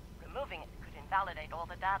 Removing it could invalidate all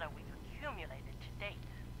the data we've accumulated to date.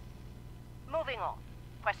 Moving on.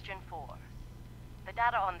 Question 4. The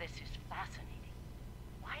data on this is fascinating.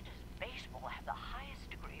 Why does baseball have the highest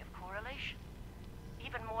degree of correlation?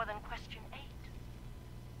 Even more than question 8.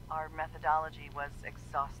 Our methodology was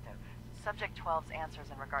exhaustive. Subject 12's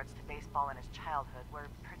answers in regards to baseball in his childhood were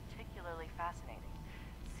particularly fascinating.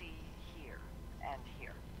 See here and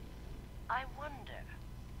here. I wonder,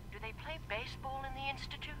 do they play baseball in the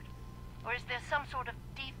Institute? Or is there some sort of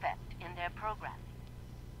defect in their programming?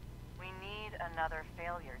 We need another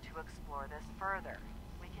failure to explore this further.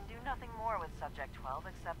 We can do nothing more with Subject 12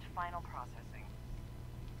 except final processing.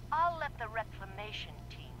 I'll let the reclamation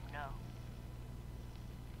team know.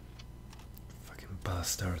 Fucking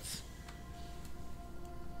bastards.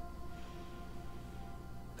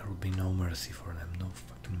 There will be no mercy for them, no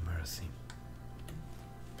fucking mercy.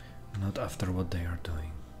 Not after what they are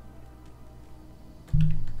doing.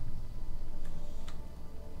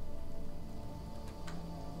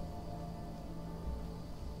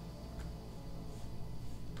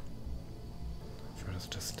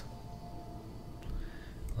 First, just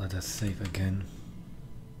let us save again.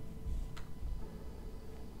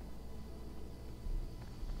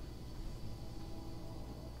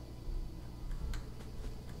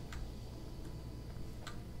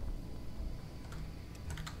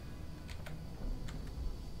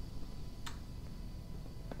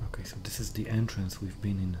 Okay, so this is the entrance we've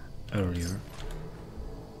been in earlier.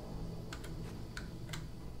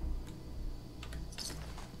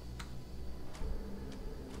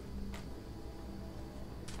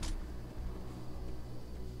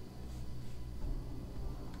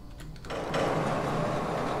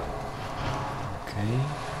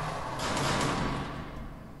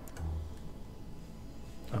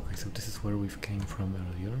 Okay, so this is where we've came from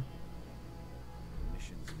earlier.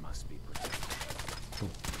 Missions must be protected. Oh.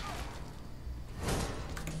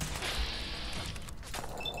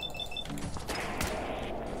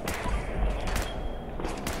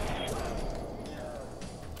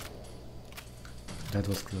 That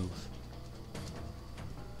was close.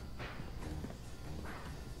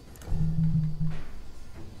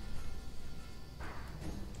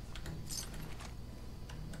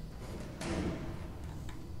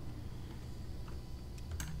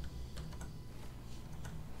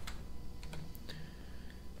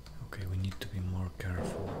 Okay, we need to be more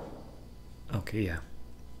careful. Okay, yeah.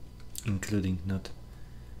 Including not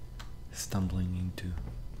stumbling into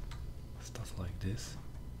stuff like this.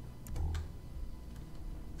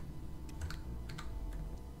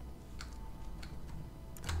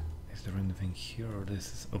 Is there anything here, or this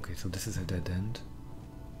is... Okay, so this is a dead end.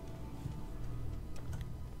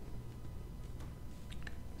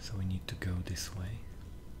 So we need to go this way.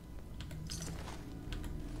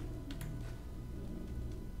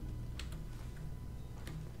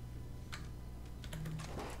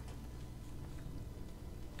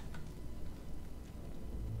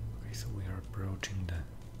 Okay, so we are approaching the...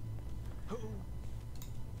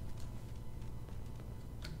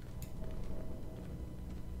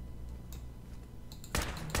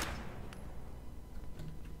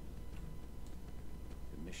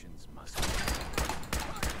 Missions must be.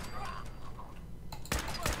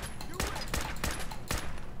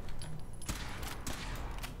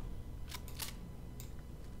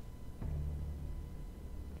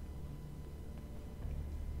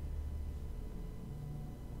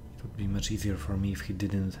 It would be much easier for me if he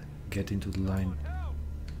didn't get into the line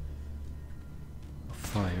of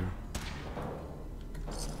fire.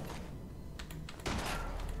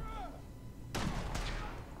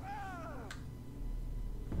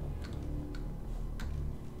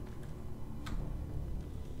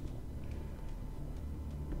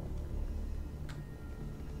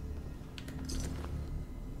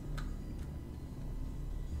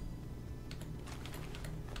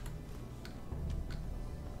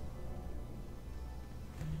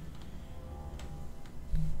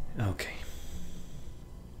 Okay.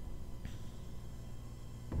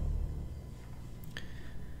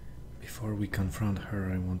 Before we confront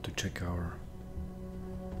her, I want to check our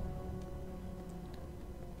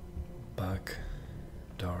back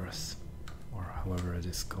doors, or however it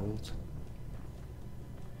is called.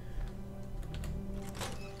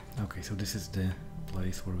 Okay, so this is the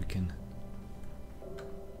place where we can...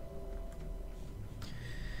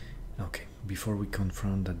 Okay, before we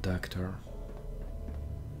confront the doctor.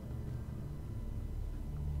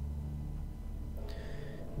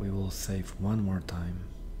 We will save one more time.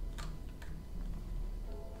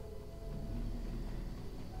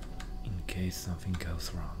 In case something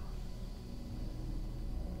goes wrong.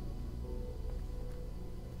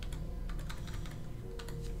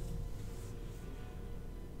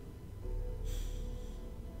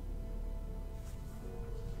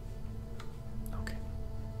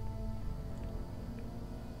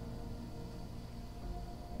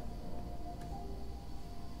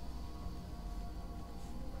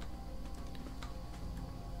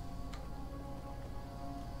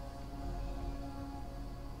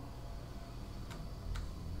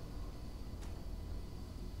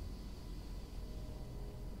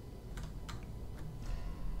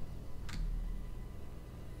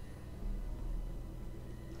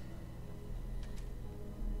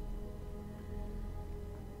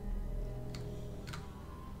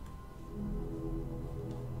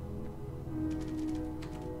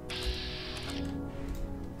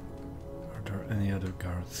 Any other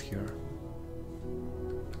guards here?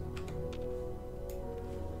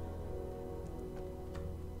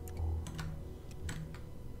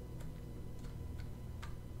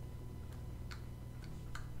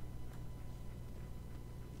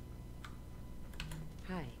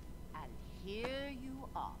 Hi. And here you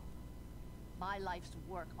are. My life's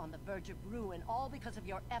work on the verge of ruin, all because of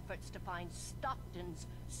your efforts to find Stockton's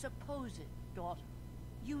supposed daughter.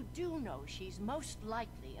 You do know she's most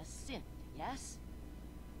likely a synth, yes?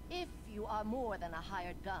 If you are more than a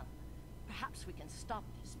hired gun, perhaps we can stop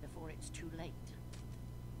this before it's too late.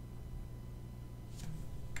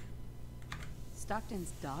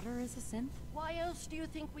 Stockton's daughter is a synth? Why else do you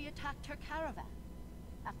think we attacked her caravan?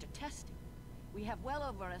 After testing, we have well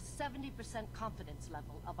over a 70% confidence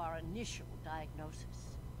level of our initial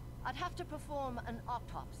diagnosis. I'd have to perform an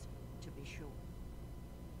autopsy to be sure.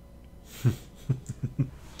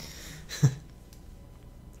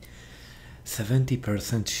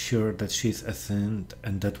 70% sure that she's a synth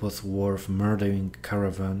and that was worth murdering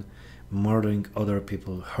caravan, murdering other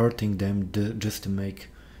people, hurting them just to make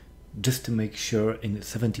sure in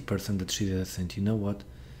 70% that she's a synth. You know what?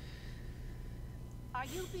 Are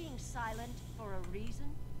you being silent for a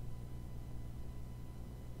reason?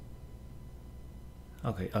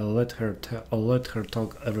 Okay, I'll let her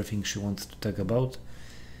talk everything she wants to talk about,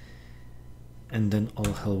 and then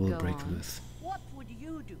all hell will break loose. What would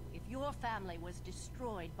you do if your family was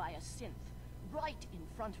destroyed by a synth right in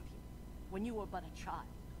front of you when you were but a child?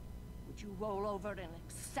 Would you roll over and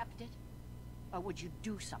accept it? Or would you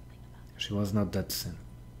do something about it? She was not that synth.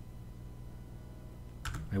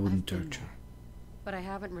 I wouldn't torture. But I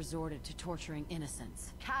haven't resorted to torturing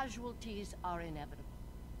innocents. Casualties are inevitable.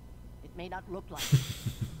 It may not look like it,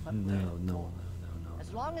 but no.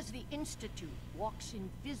 As long as the Institute walks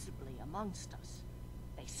invisibly amongst us,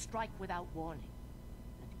 they strike without warning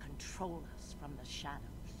and control us from the shadows.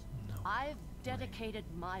 No. I've dedicated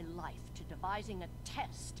my life to devising a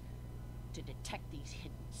test to detect these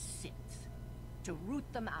hidden synths, to root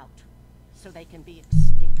them out so they can be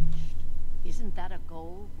extinguished. Isn't that a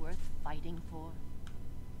goal worth fighting for?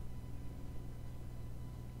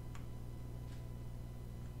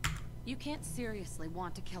 You can't seriously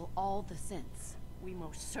want to kill all the synths. We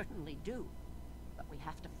most certainly do, but we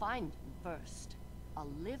have to find them first. A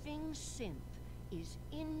living synth is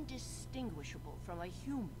indistinguishable from a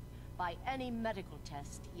human by any medical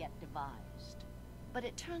test yet devised. But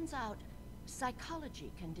it turns out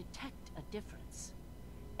psychology can detect a difference.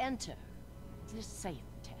 Enter the SAFE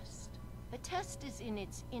test. The test is in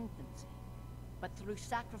its infancy, but through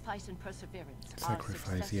sacrifice and perseverance,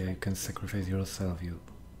 sacrifice, yeah, you can sacrifice yourself, you.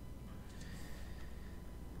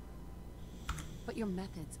 But your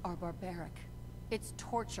methods are barbaric. It's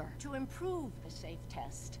torture. To improve the SAFE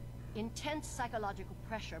test, intense psychological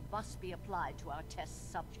pressure must be applied to our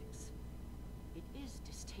test subjects. It is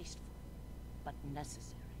distasteful, but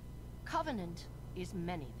necessary. Covenant is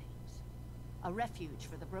many things. A refuge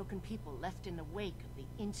for the broken people left in the wake of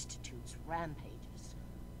the Institute's rampages.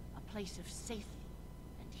 A place of safety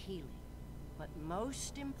and healing. But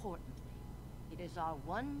most importantly, it is our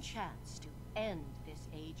one chance to end this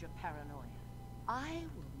age of paranoia. I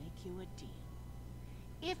will make you a deal.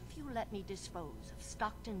 If you let me dispose of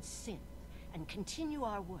Stockton's synth and continue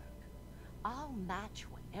our work, I'll match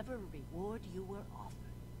whatever reward you were offered.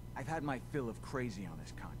 I've had my fill of crazy on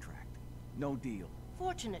this contract. No deal.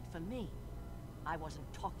 Fortunate for me, I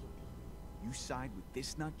wasn't talking to you. You side with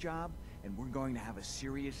this nut job, and we're going to have a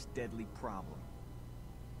serious, deadly problem.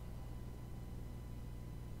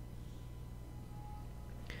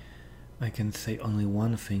 I can say only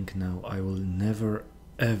one thing now. I will never,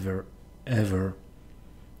 ever, ever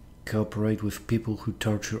cooperate with people who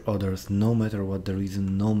torture others, no matter what the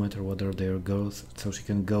reason, no matter what are their goals, so she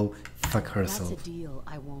can go fuck herself. That's a deal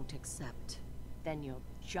I won't accept. Then you'll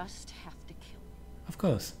just have to kill. Of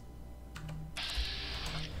course.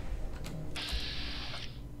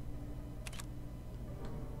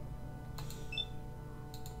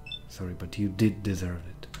 Sorry, but you did deserve it.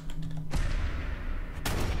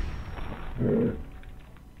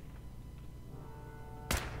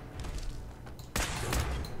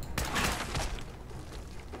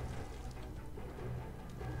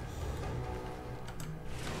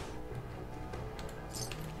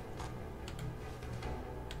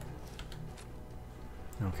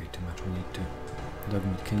 Okay, too much. We need to.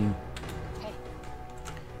 Dogmeat, can you? Hey.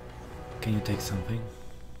 Can you take something?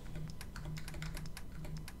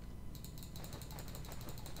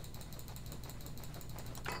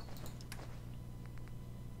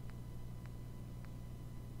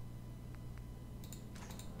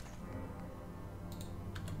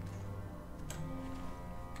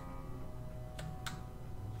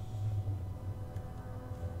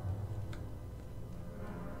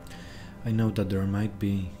 I know that there might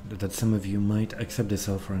be, that some of you might accept this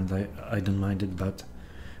offer, and I don't mind it, but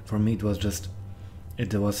for me it was just,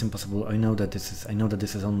 it was impossible. I know that this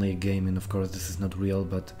is only a game, and of course this is not real,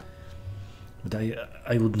 but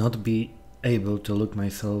I would not be able to look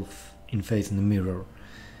myself in face in the mirror.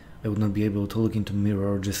 I would not be able to look into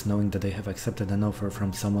mirror just knowing that I have accepted an offer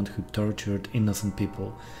from someone who tortured innocent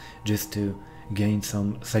people just to gain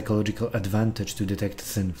some psychological advantage to detect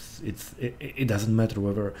sins. It doesn't matter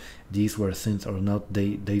whether these were sins or not.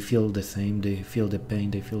 They feel the same. They feel the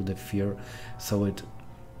pain. They feel the fear. So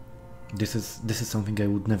this is something I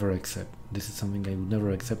would never accept. This is something I would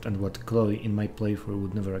never accept, and what Chloe in my playthrough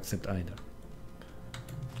would never accept either.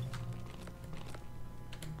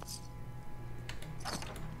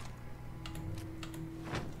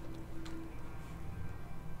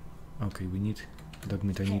 Okay, we need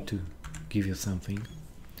Dogmeat. I need to give you something.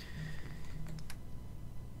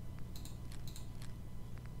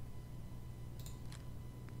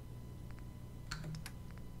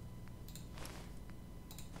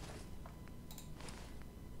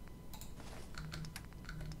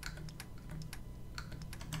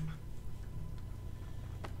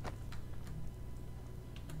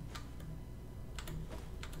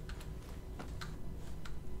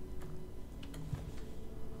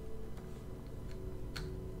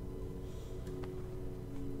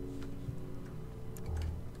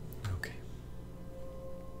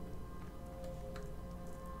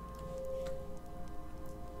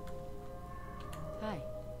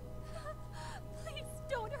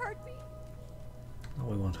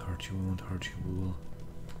 We won't hurt you, we will.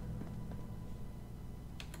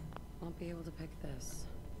 Won't be able to pick this.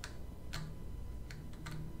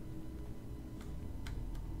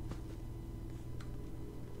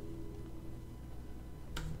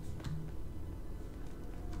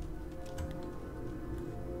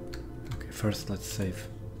 Okay, first let's save.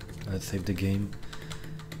 Let's save the game.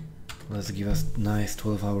 Let's give us nice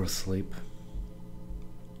 12 hours sleep.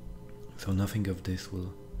 So nothing of this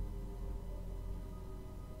will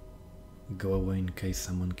go away in case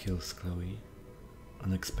someone kills Chloe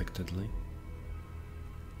unexpectedly.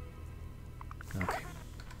 Okay.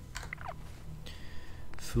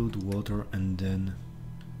 Food, water, and then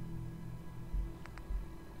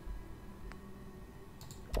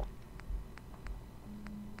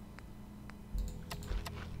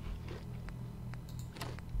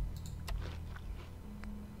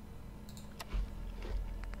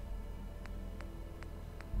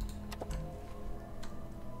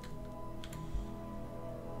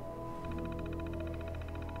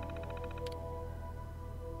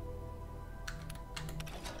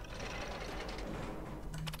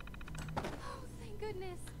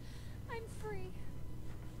I'm free.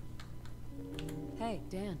 Hey,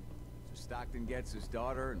 Dan. So Stockton gets his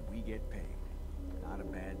daughter and we get paid. Not a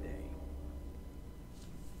bad day.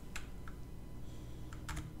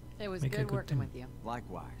 It was good working with you.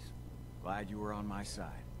 Likewise. Glad you were on my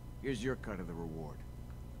side. Here's your cut of the reward.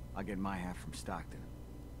 I'll get my half from Stockton.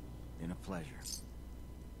 Been a pleasure.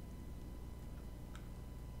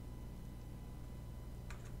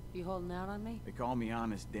 You holding out on me? They call me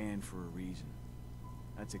Honest Dan for a reason.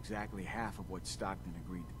 That's exactly half of what Stockton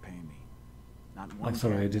agreed to pay me. Not one. I'm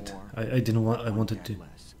sorry, I did. More, I didn't want. I wanted to.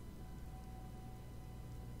 Less.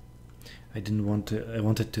 I didn't want to. I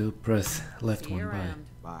wanted to press left See one. you around.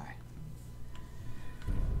 Bye.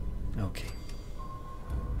 Okay.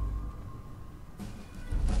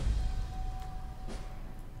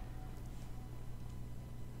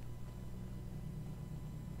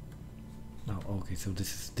 okay, so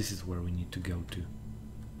this is where we need to go to.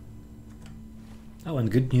 Oh,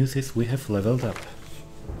 and good news is we have leveled up.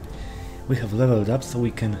 We have leveled up, so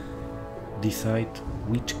we can decide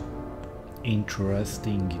which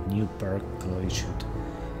interesting new perk Chloe should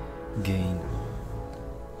gain.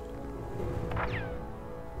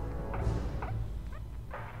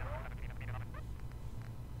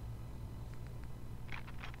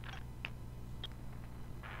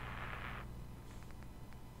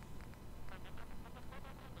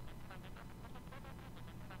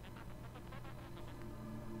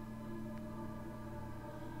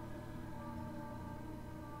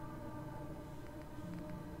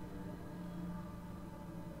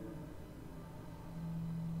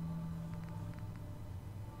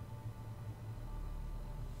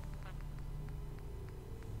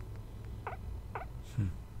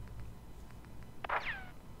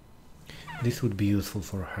 This would be useful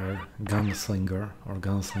for her, gunslinger or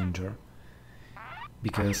gunslinger,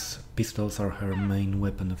 because pistols are her main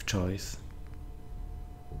weapon of choice.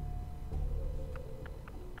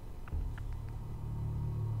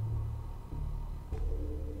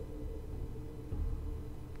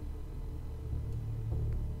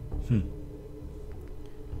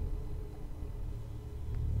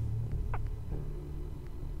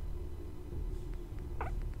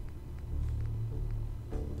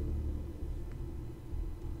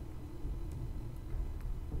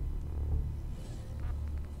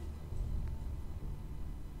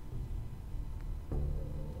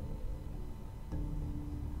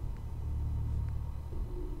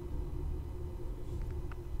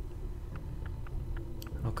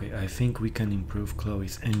 Okay, I think we can improve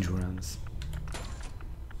Chloe's endurance,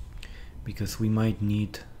 because we might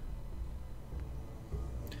need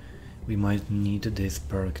this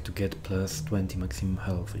perk to get plus 20 maximum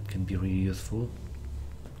health. It can be really useful.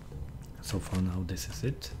 So for now this is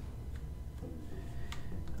it.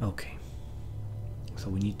 Okay, so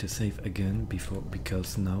we need to save again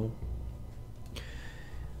because now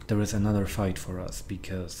there is another fight for us,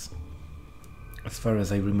 because as far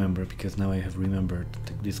as I remember, because now I have remembered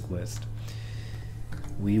this quest,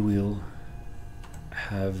 we will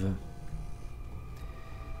have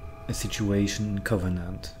a situation in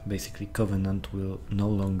Covenant. Basically, Covenant will no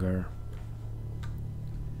longer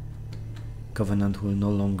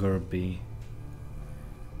be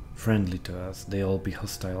friendly to us. They'll all be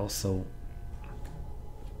hostile, so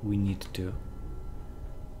we need to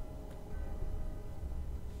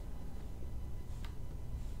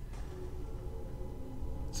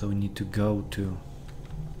go to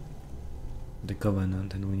the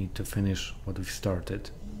Covenant, and we need to finish what we've started.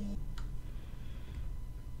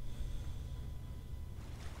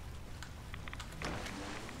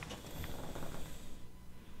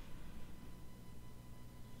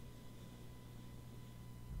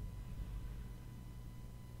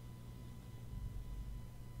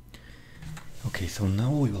 Okay, so now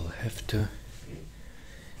we will have to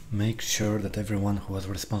make sure that everyone who was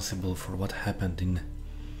responsible for what happened in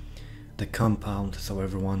the compound, so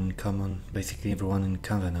everyone in common, basically everyone in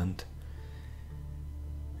Covenant,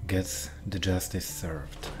 gets the justice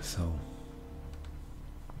served. So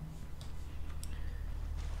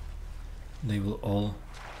they will all...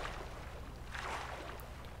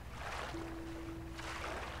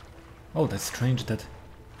 Oh, that's strange that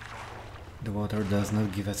the water does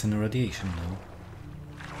not give us any radiation now.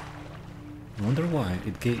 I wonder why.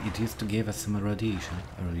 It used to give us some radiation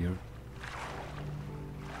earlier.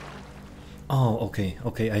 Oh,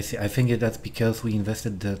 okay, I see. I think that's because we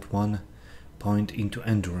invested that 1 point into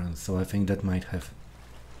endurance, so I think that might have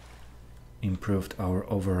improved our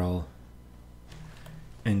overall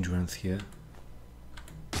endurance here.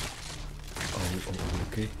 Oh,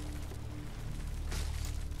 okay.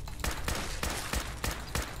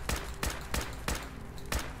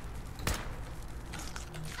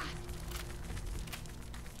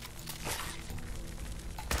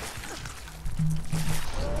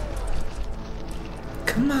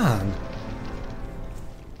 Come on!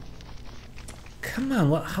 Come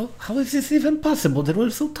on, how is this even possible? They were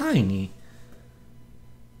so tiny.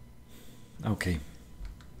 Okay.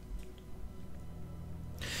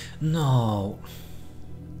 No!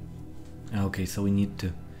 Okay, so we need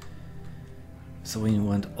to... So we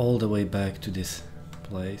went all the way back to this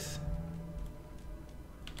place.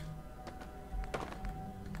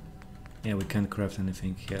 Yeah, we can't craft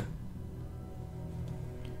anything here.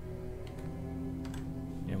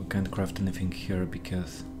 Yeah, we can't craft anything here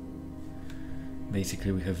because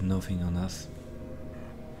basically we have nothing on us.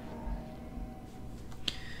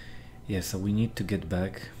 Yeah, so we need to get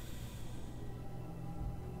back.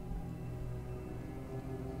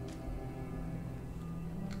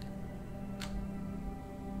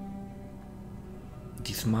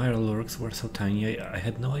 These mirrorlurks were so tiny, I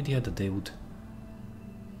had no idea that they would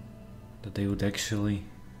actually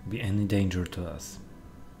be any danger to us.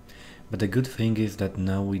 But the good thing is that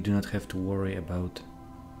now we do not have to worry about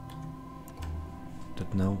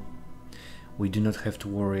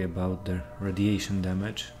the radiation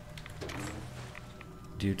damage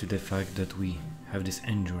due to the fact that we have this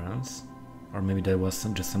endurance, or maybe there was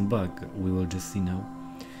just some bug. We will just see now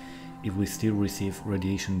if we still receive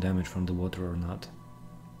radiation damage from the water or not.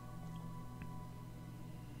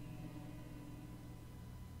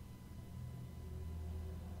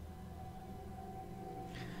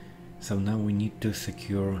 So now we need to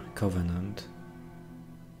secure Covenant.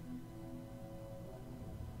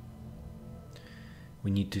 We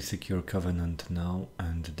need to secure Covenant now,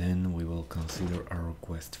 and then we will consider our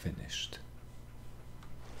quest finished.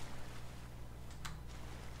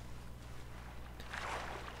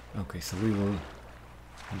 Okay, so we will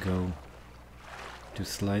go to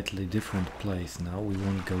slightly different place now. We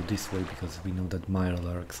won't go this way because we know that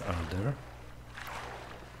mirrorlurks are there.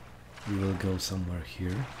 We will go somewhere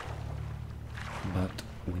here, but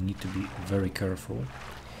we need to be very careful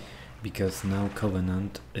because now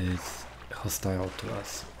Covenant is hostile to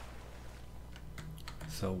us.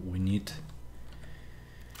 So we need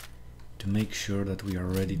to make sure that we are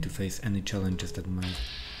ready to face any challenges that may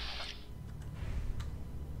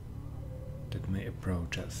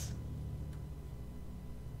approach us.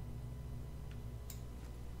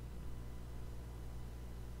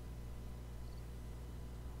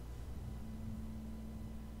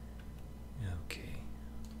 Okay.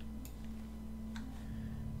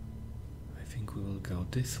 I think we will go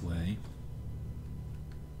this way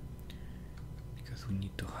because we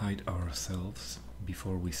need to hide ourselves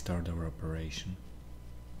before we start our operation.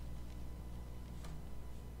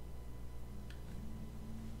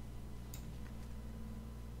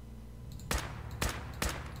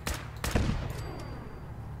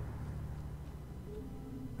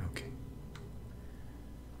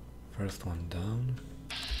 First one down.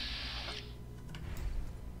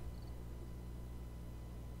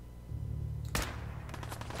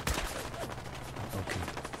 Okay.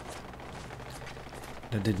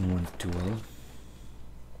 That didn't went too well.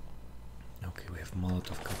 Okay, we have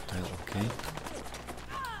Molotov cocktail, okay.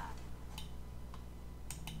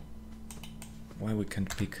 Why we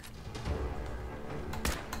can't pick?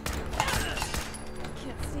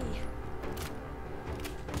 Can't see.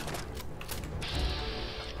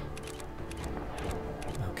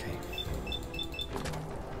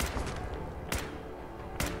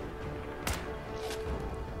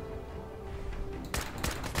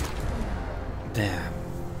 Damn.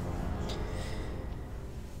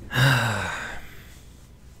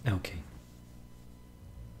 Okay.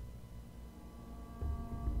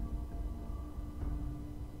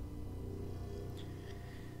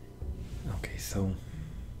 Okay, so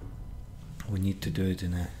we need to do it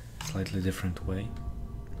in a slightly different way.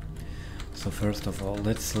 So first of all,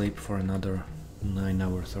 let's sleep for another 9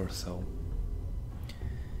 hours or so,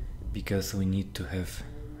 because we need to have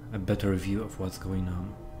a better view of what's going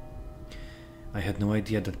on. I had no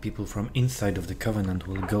idea that people from inside of the Covenant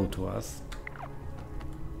will go to us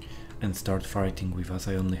and start fighting with us.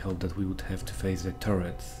 I only hoped that we would have to face the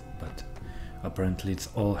turrets, but apparently it's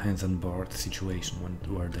all hands on board situation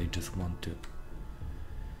where they just want to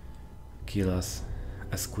kill us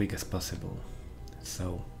as quick as possible.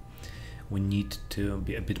 So we need to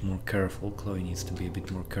be a bit more careful. Chloe needs to be a bit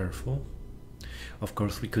more careful. Of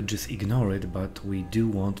course we could just ignore it, but we do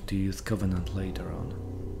want to use Covenant later on.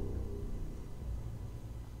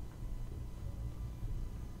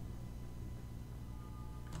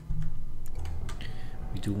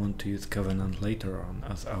 We do want to use Covenant later on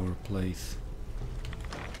as our place.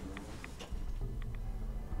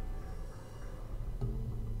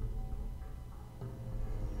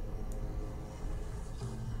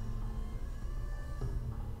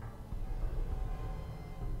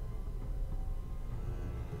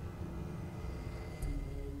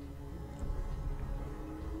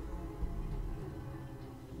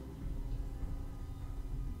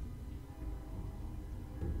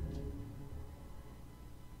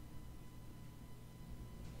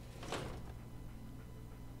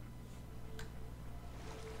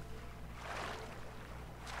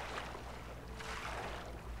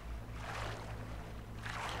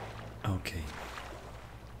 Okay,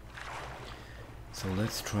 so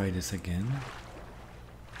let's try this again.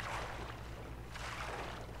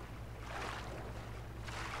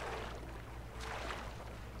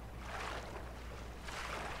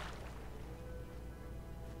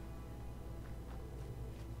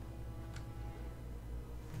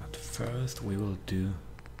 But first we will do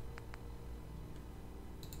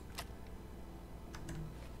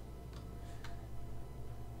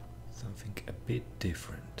something a bit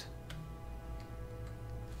different.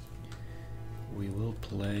 We will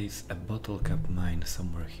place a bottle cap mine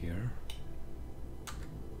somewhere here.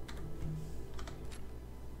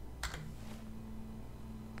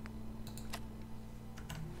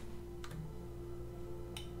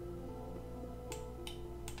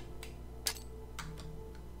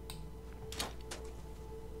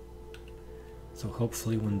 So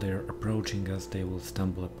hopefully when they're approaching us they will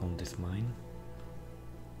stumble upon this mine.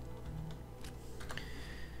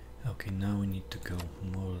 Okay, now we need to go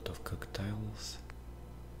Molotov cocktails.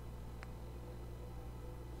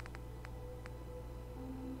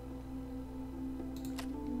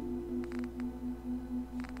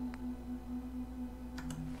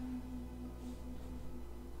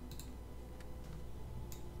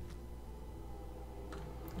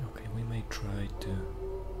 Okay, we may try to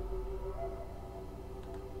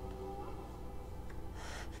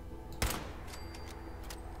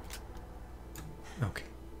okay.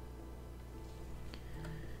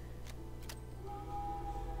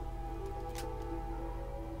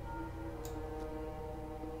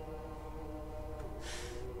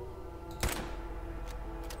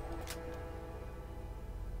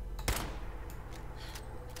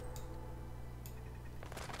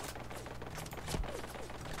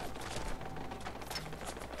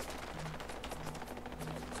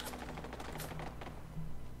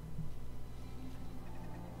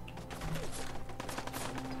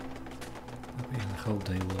 I hope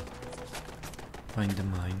they will find the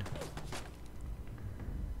mine.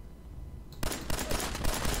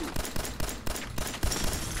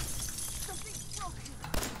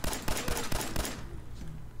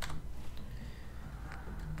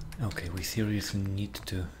 Okay, we seriously need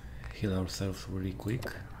to heal ourselves really quick.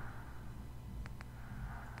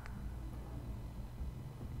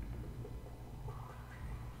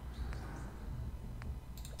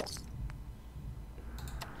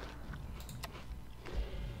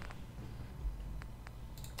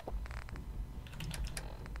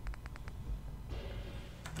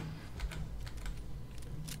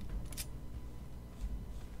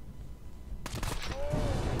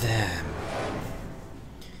 Damn.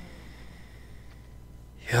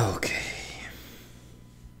 Okay.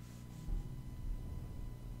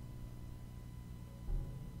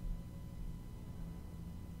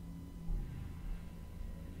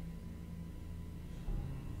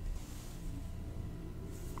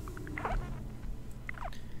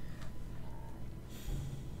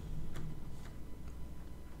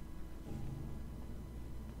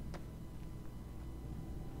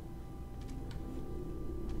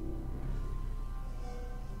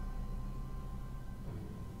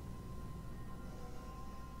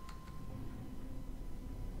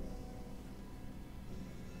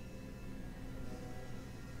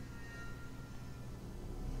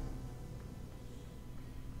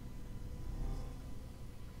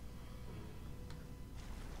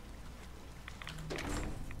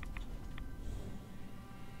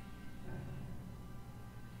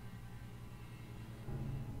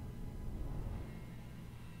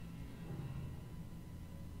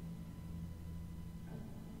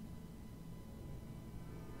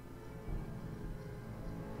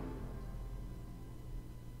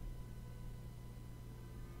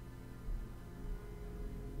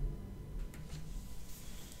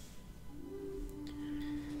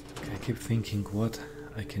 I keep thinking what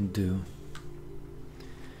I can do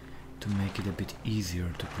to make it a bit easier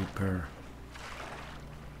to prepare.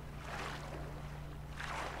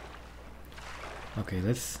 Okay,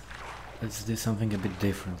 let's do something a bit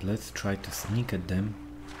different. Let's try to sneak at them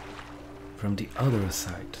from the other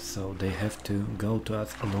side, so they have to go to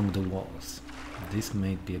us along the walls. This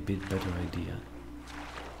may be a bit better idea,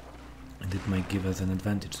 and it might give us an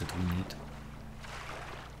advantage that we need.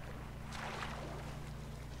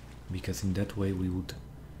 Because in that way we would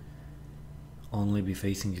only be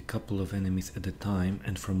facing a couple of enemies at a time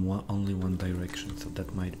and from only one direction, so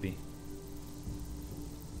that might be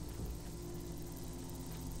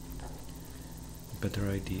a better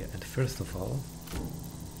idea. And first of all,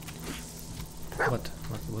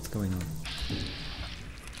 what's going on?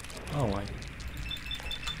 Oh,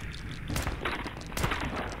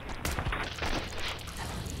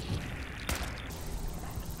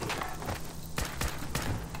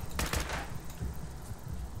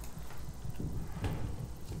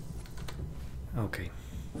 okay,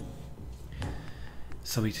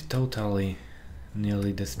 so it totally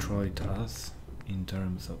nearly destroyed us in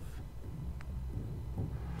terms of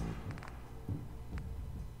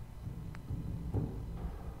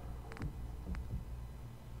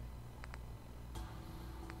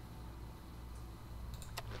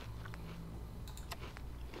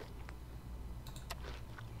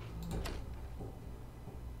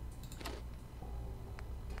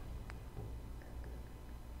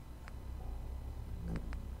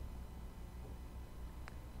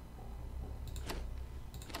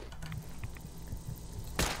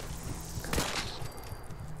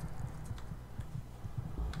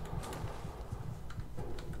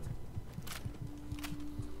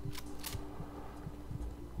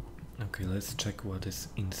Okay, let's check what is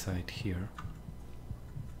inside here.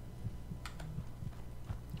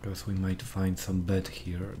 Because we might find some bed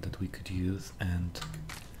here that we could use and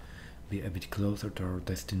be a bit closer to our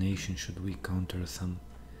destination should we encounter some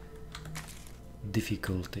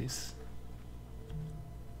difficulties.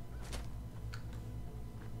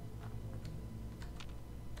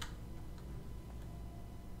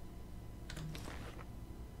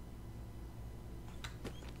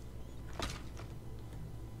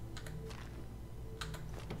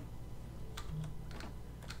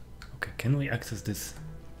 Okay, can we access this?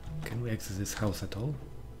 Can we access this house at all?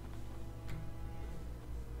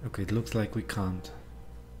 Okay, it looks like we can't.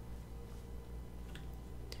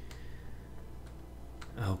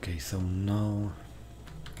 Okay, so no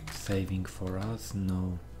saving for us,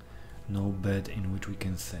 no bed in which we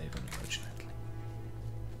can save, unfortunately.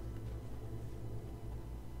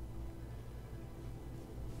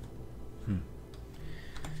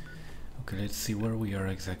 Okay, let's see where we are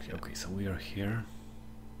exactly. Okay, so we are here.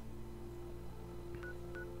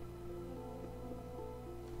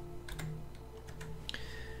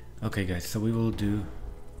 Okay guys, so we will do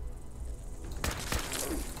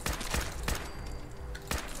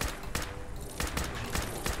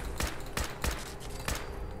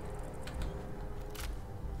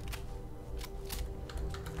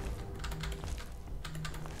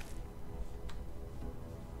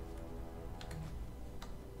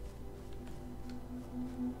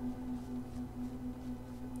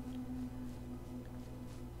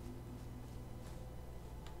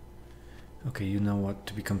okay, you know what,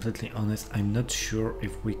 to be completely honest, I'm not sure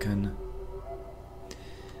if we can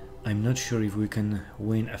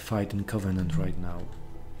win a fight in Covenant right now,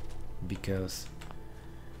 because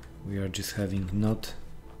we are just having not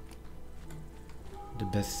the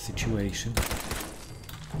best situation.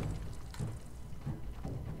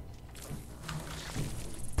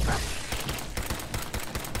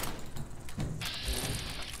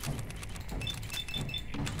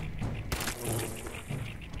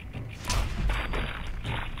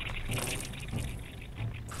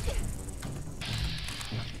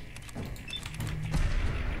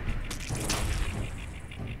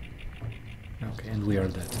 And we are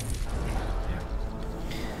dead.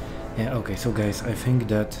 Yeah, okay, so guys, I think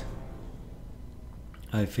that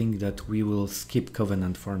we will skip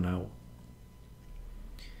Covenant for now.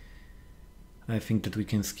 I think that we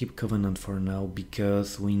can skip Covenant for now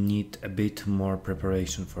because we need a bit more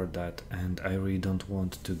preparation for that, and I really don't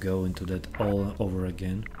want to go into that all over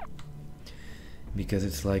again, because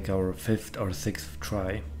it's like our 5th or 6th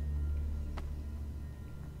try.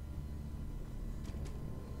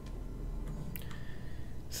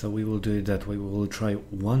 So we will do it that way. We will try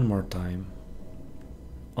one more time,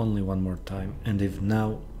 only one more time, and if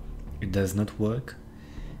now it does not work,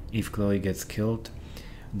 if Chloe gets killed,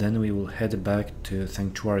 then we will head back to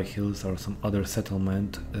Sanctuary Hills or some other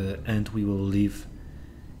settlement, and we will leave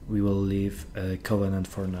Covenant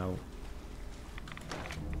for now,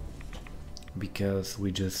 because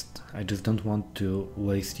I just don't want to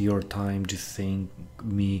waste your time just seeing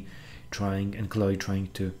me trying and Chloe trying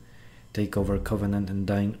to take over Covenant and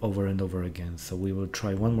dying over and over again. So we will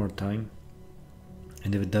try one more time,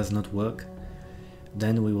 and if it does not work,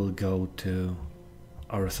 then we will go to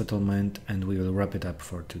our settlement and we will wrap it up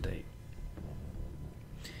for today.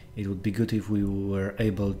 It would be good if we were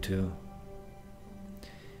able to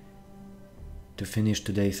finish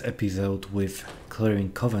today's episode with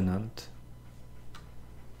clearing Covenant,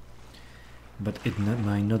 but it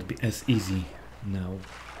might not be as easy now.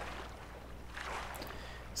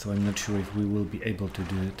 So I'm not sure if we will be able to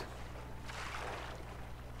do it.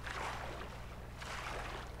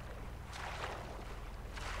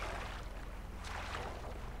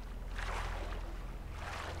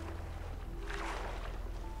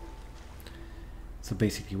 So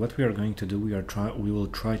basically what we are going to do, we will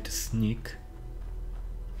try to sneak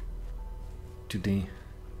to the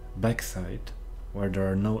backside where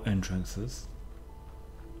there are no entrances.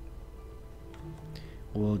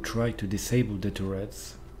 We'll try to disable the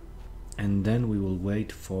turrets, and then we will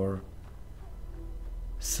wait for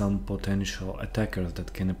some potential attackers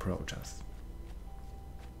that can approach us.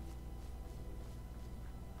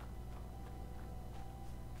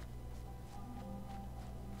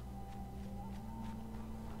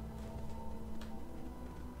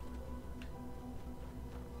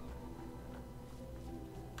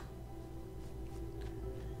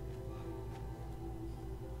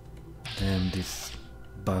 Damn these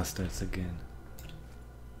bastards again.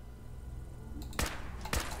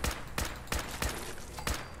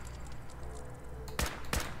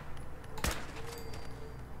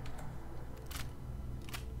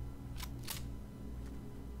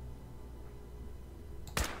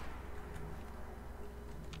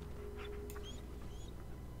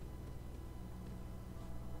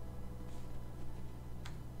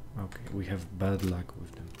 We have bad luck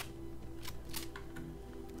with them.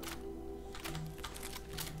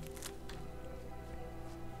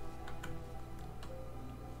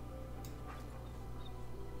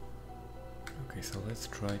 Okay, so let's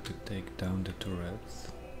try to take down the turrets.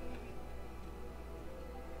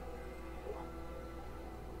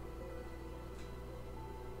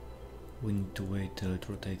 We need to wait till it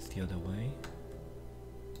rotates the other way.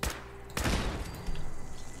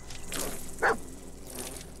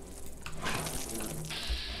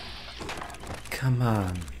 Come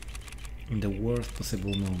on! In the worst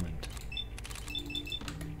possible moment.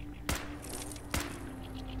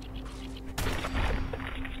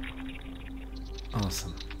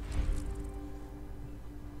 Awesome.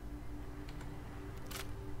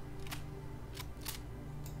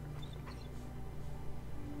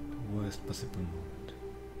 Worst possible moment.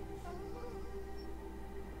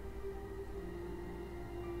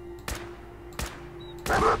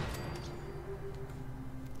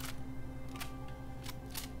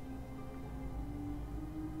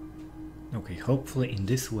 Okay, hopefully in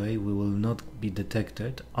this way we will not be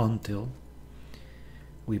detected until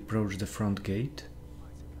we approach the front gate,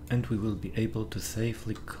 and we will be able to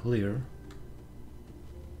safely clear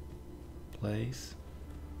place.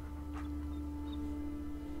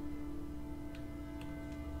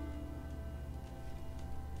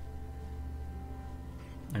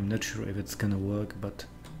 I'm not sure if it's gonna work, but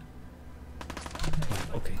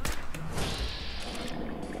oh, okay.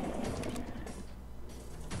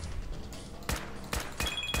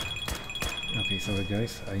 Okay, sorry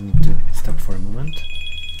guys, I need to stop for a moment.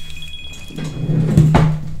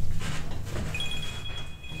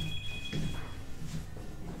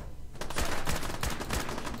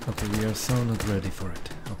 Okay, we are so not ready for it.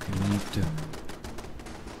 Okay,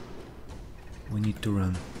 we need to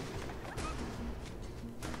run.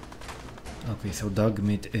 Okay, so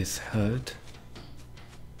Dogmeat is hurt,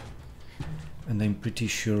 and I'm pretty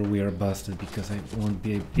sure we are busted because I won't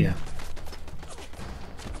be able. Yeah.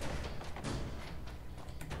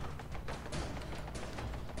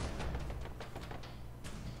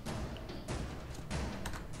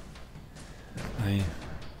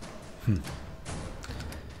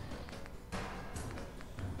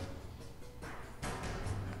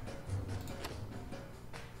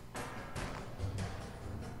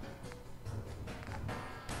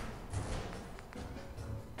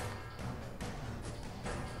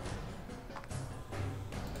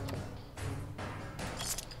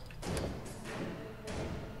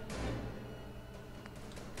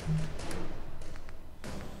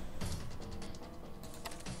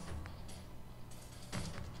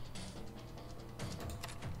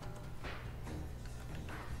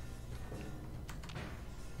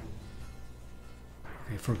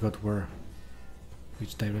 I forgot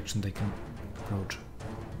which direction they can approach.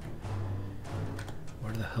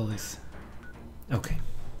 Where the hell is... Okay.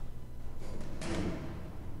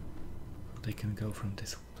 They can go from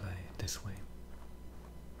this way.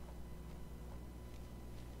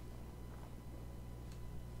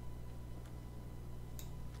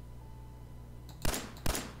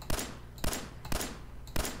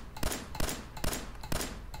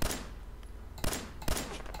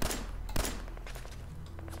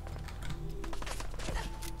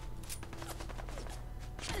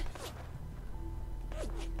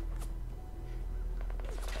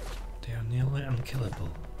 They are nearly unkillable.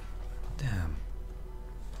 Damn.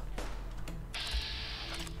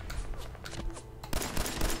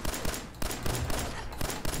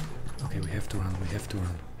 Okay, we have to run.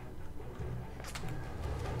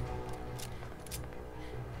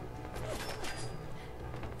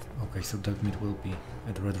 Okay, so Dogmeat will be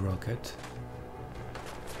at Red Rocket.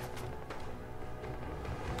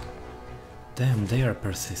 Damn, they are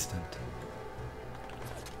persistent.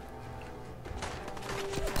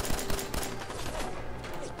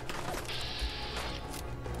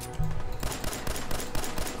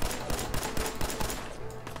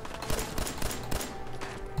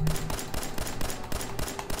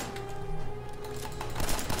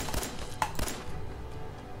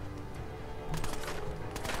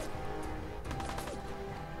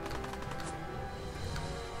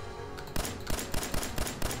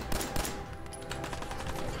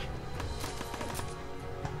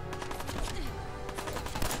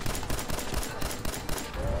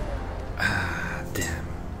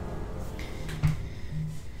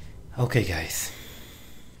 Okay guys,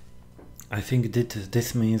 I think that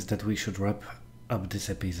this means that we should wrap up this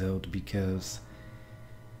episode, because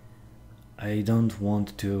I don't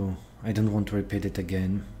want to repeat it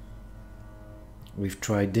again. We've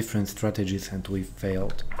tried different strategies and we've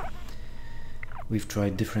failed. We've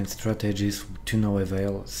tried different strategies to no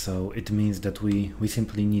avail, so it means that we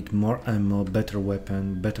simply need more ammo, better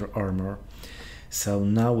weapon, better armor. So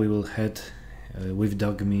now we will head with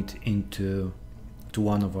Dogmeat into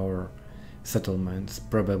one of our settlements,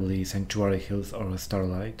 probably Sanctuary Hills or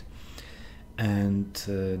Starlight, and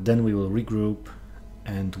then we will regroup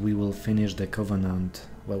and we will finish the Covenant.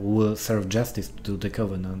 Well, we will serve justice to the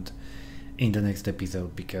Covenant in the next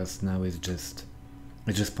episode, because now it's just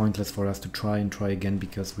pointless for us to try again,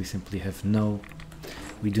 because we simply have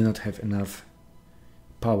we do not have enough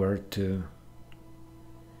power to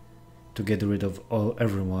get rid of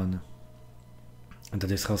everyone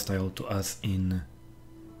that is hostile to us in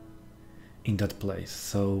that place.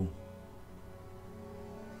 So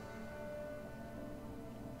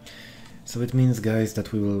it means, guys,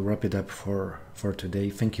 that we will wrap it up for today.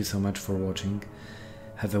 Thank you so much for watching.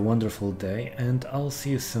 Have a wonderful day, and I'll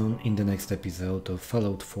see you soon in the next episode of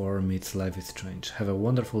Fallout 4 meets Life is Strange. Have a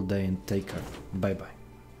wonderful day and take care. Bye bye.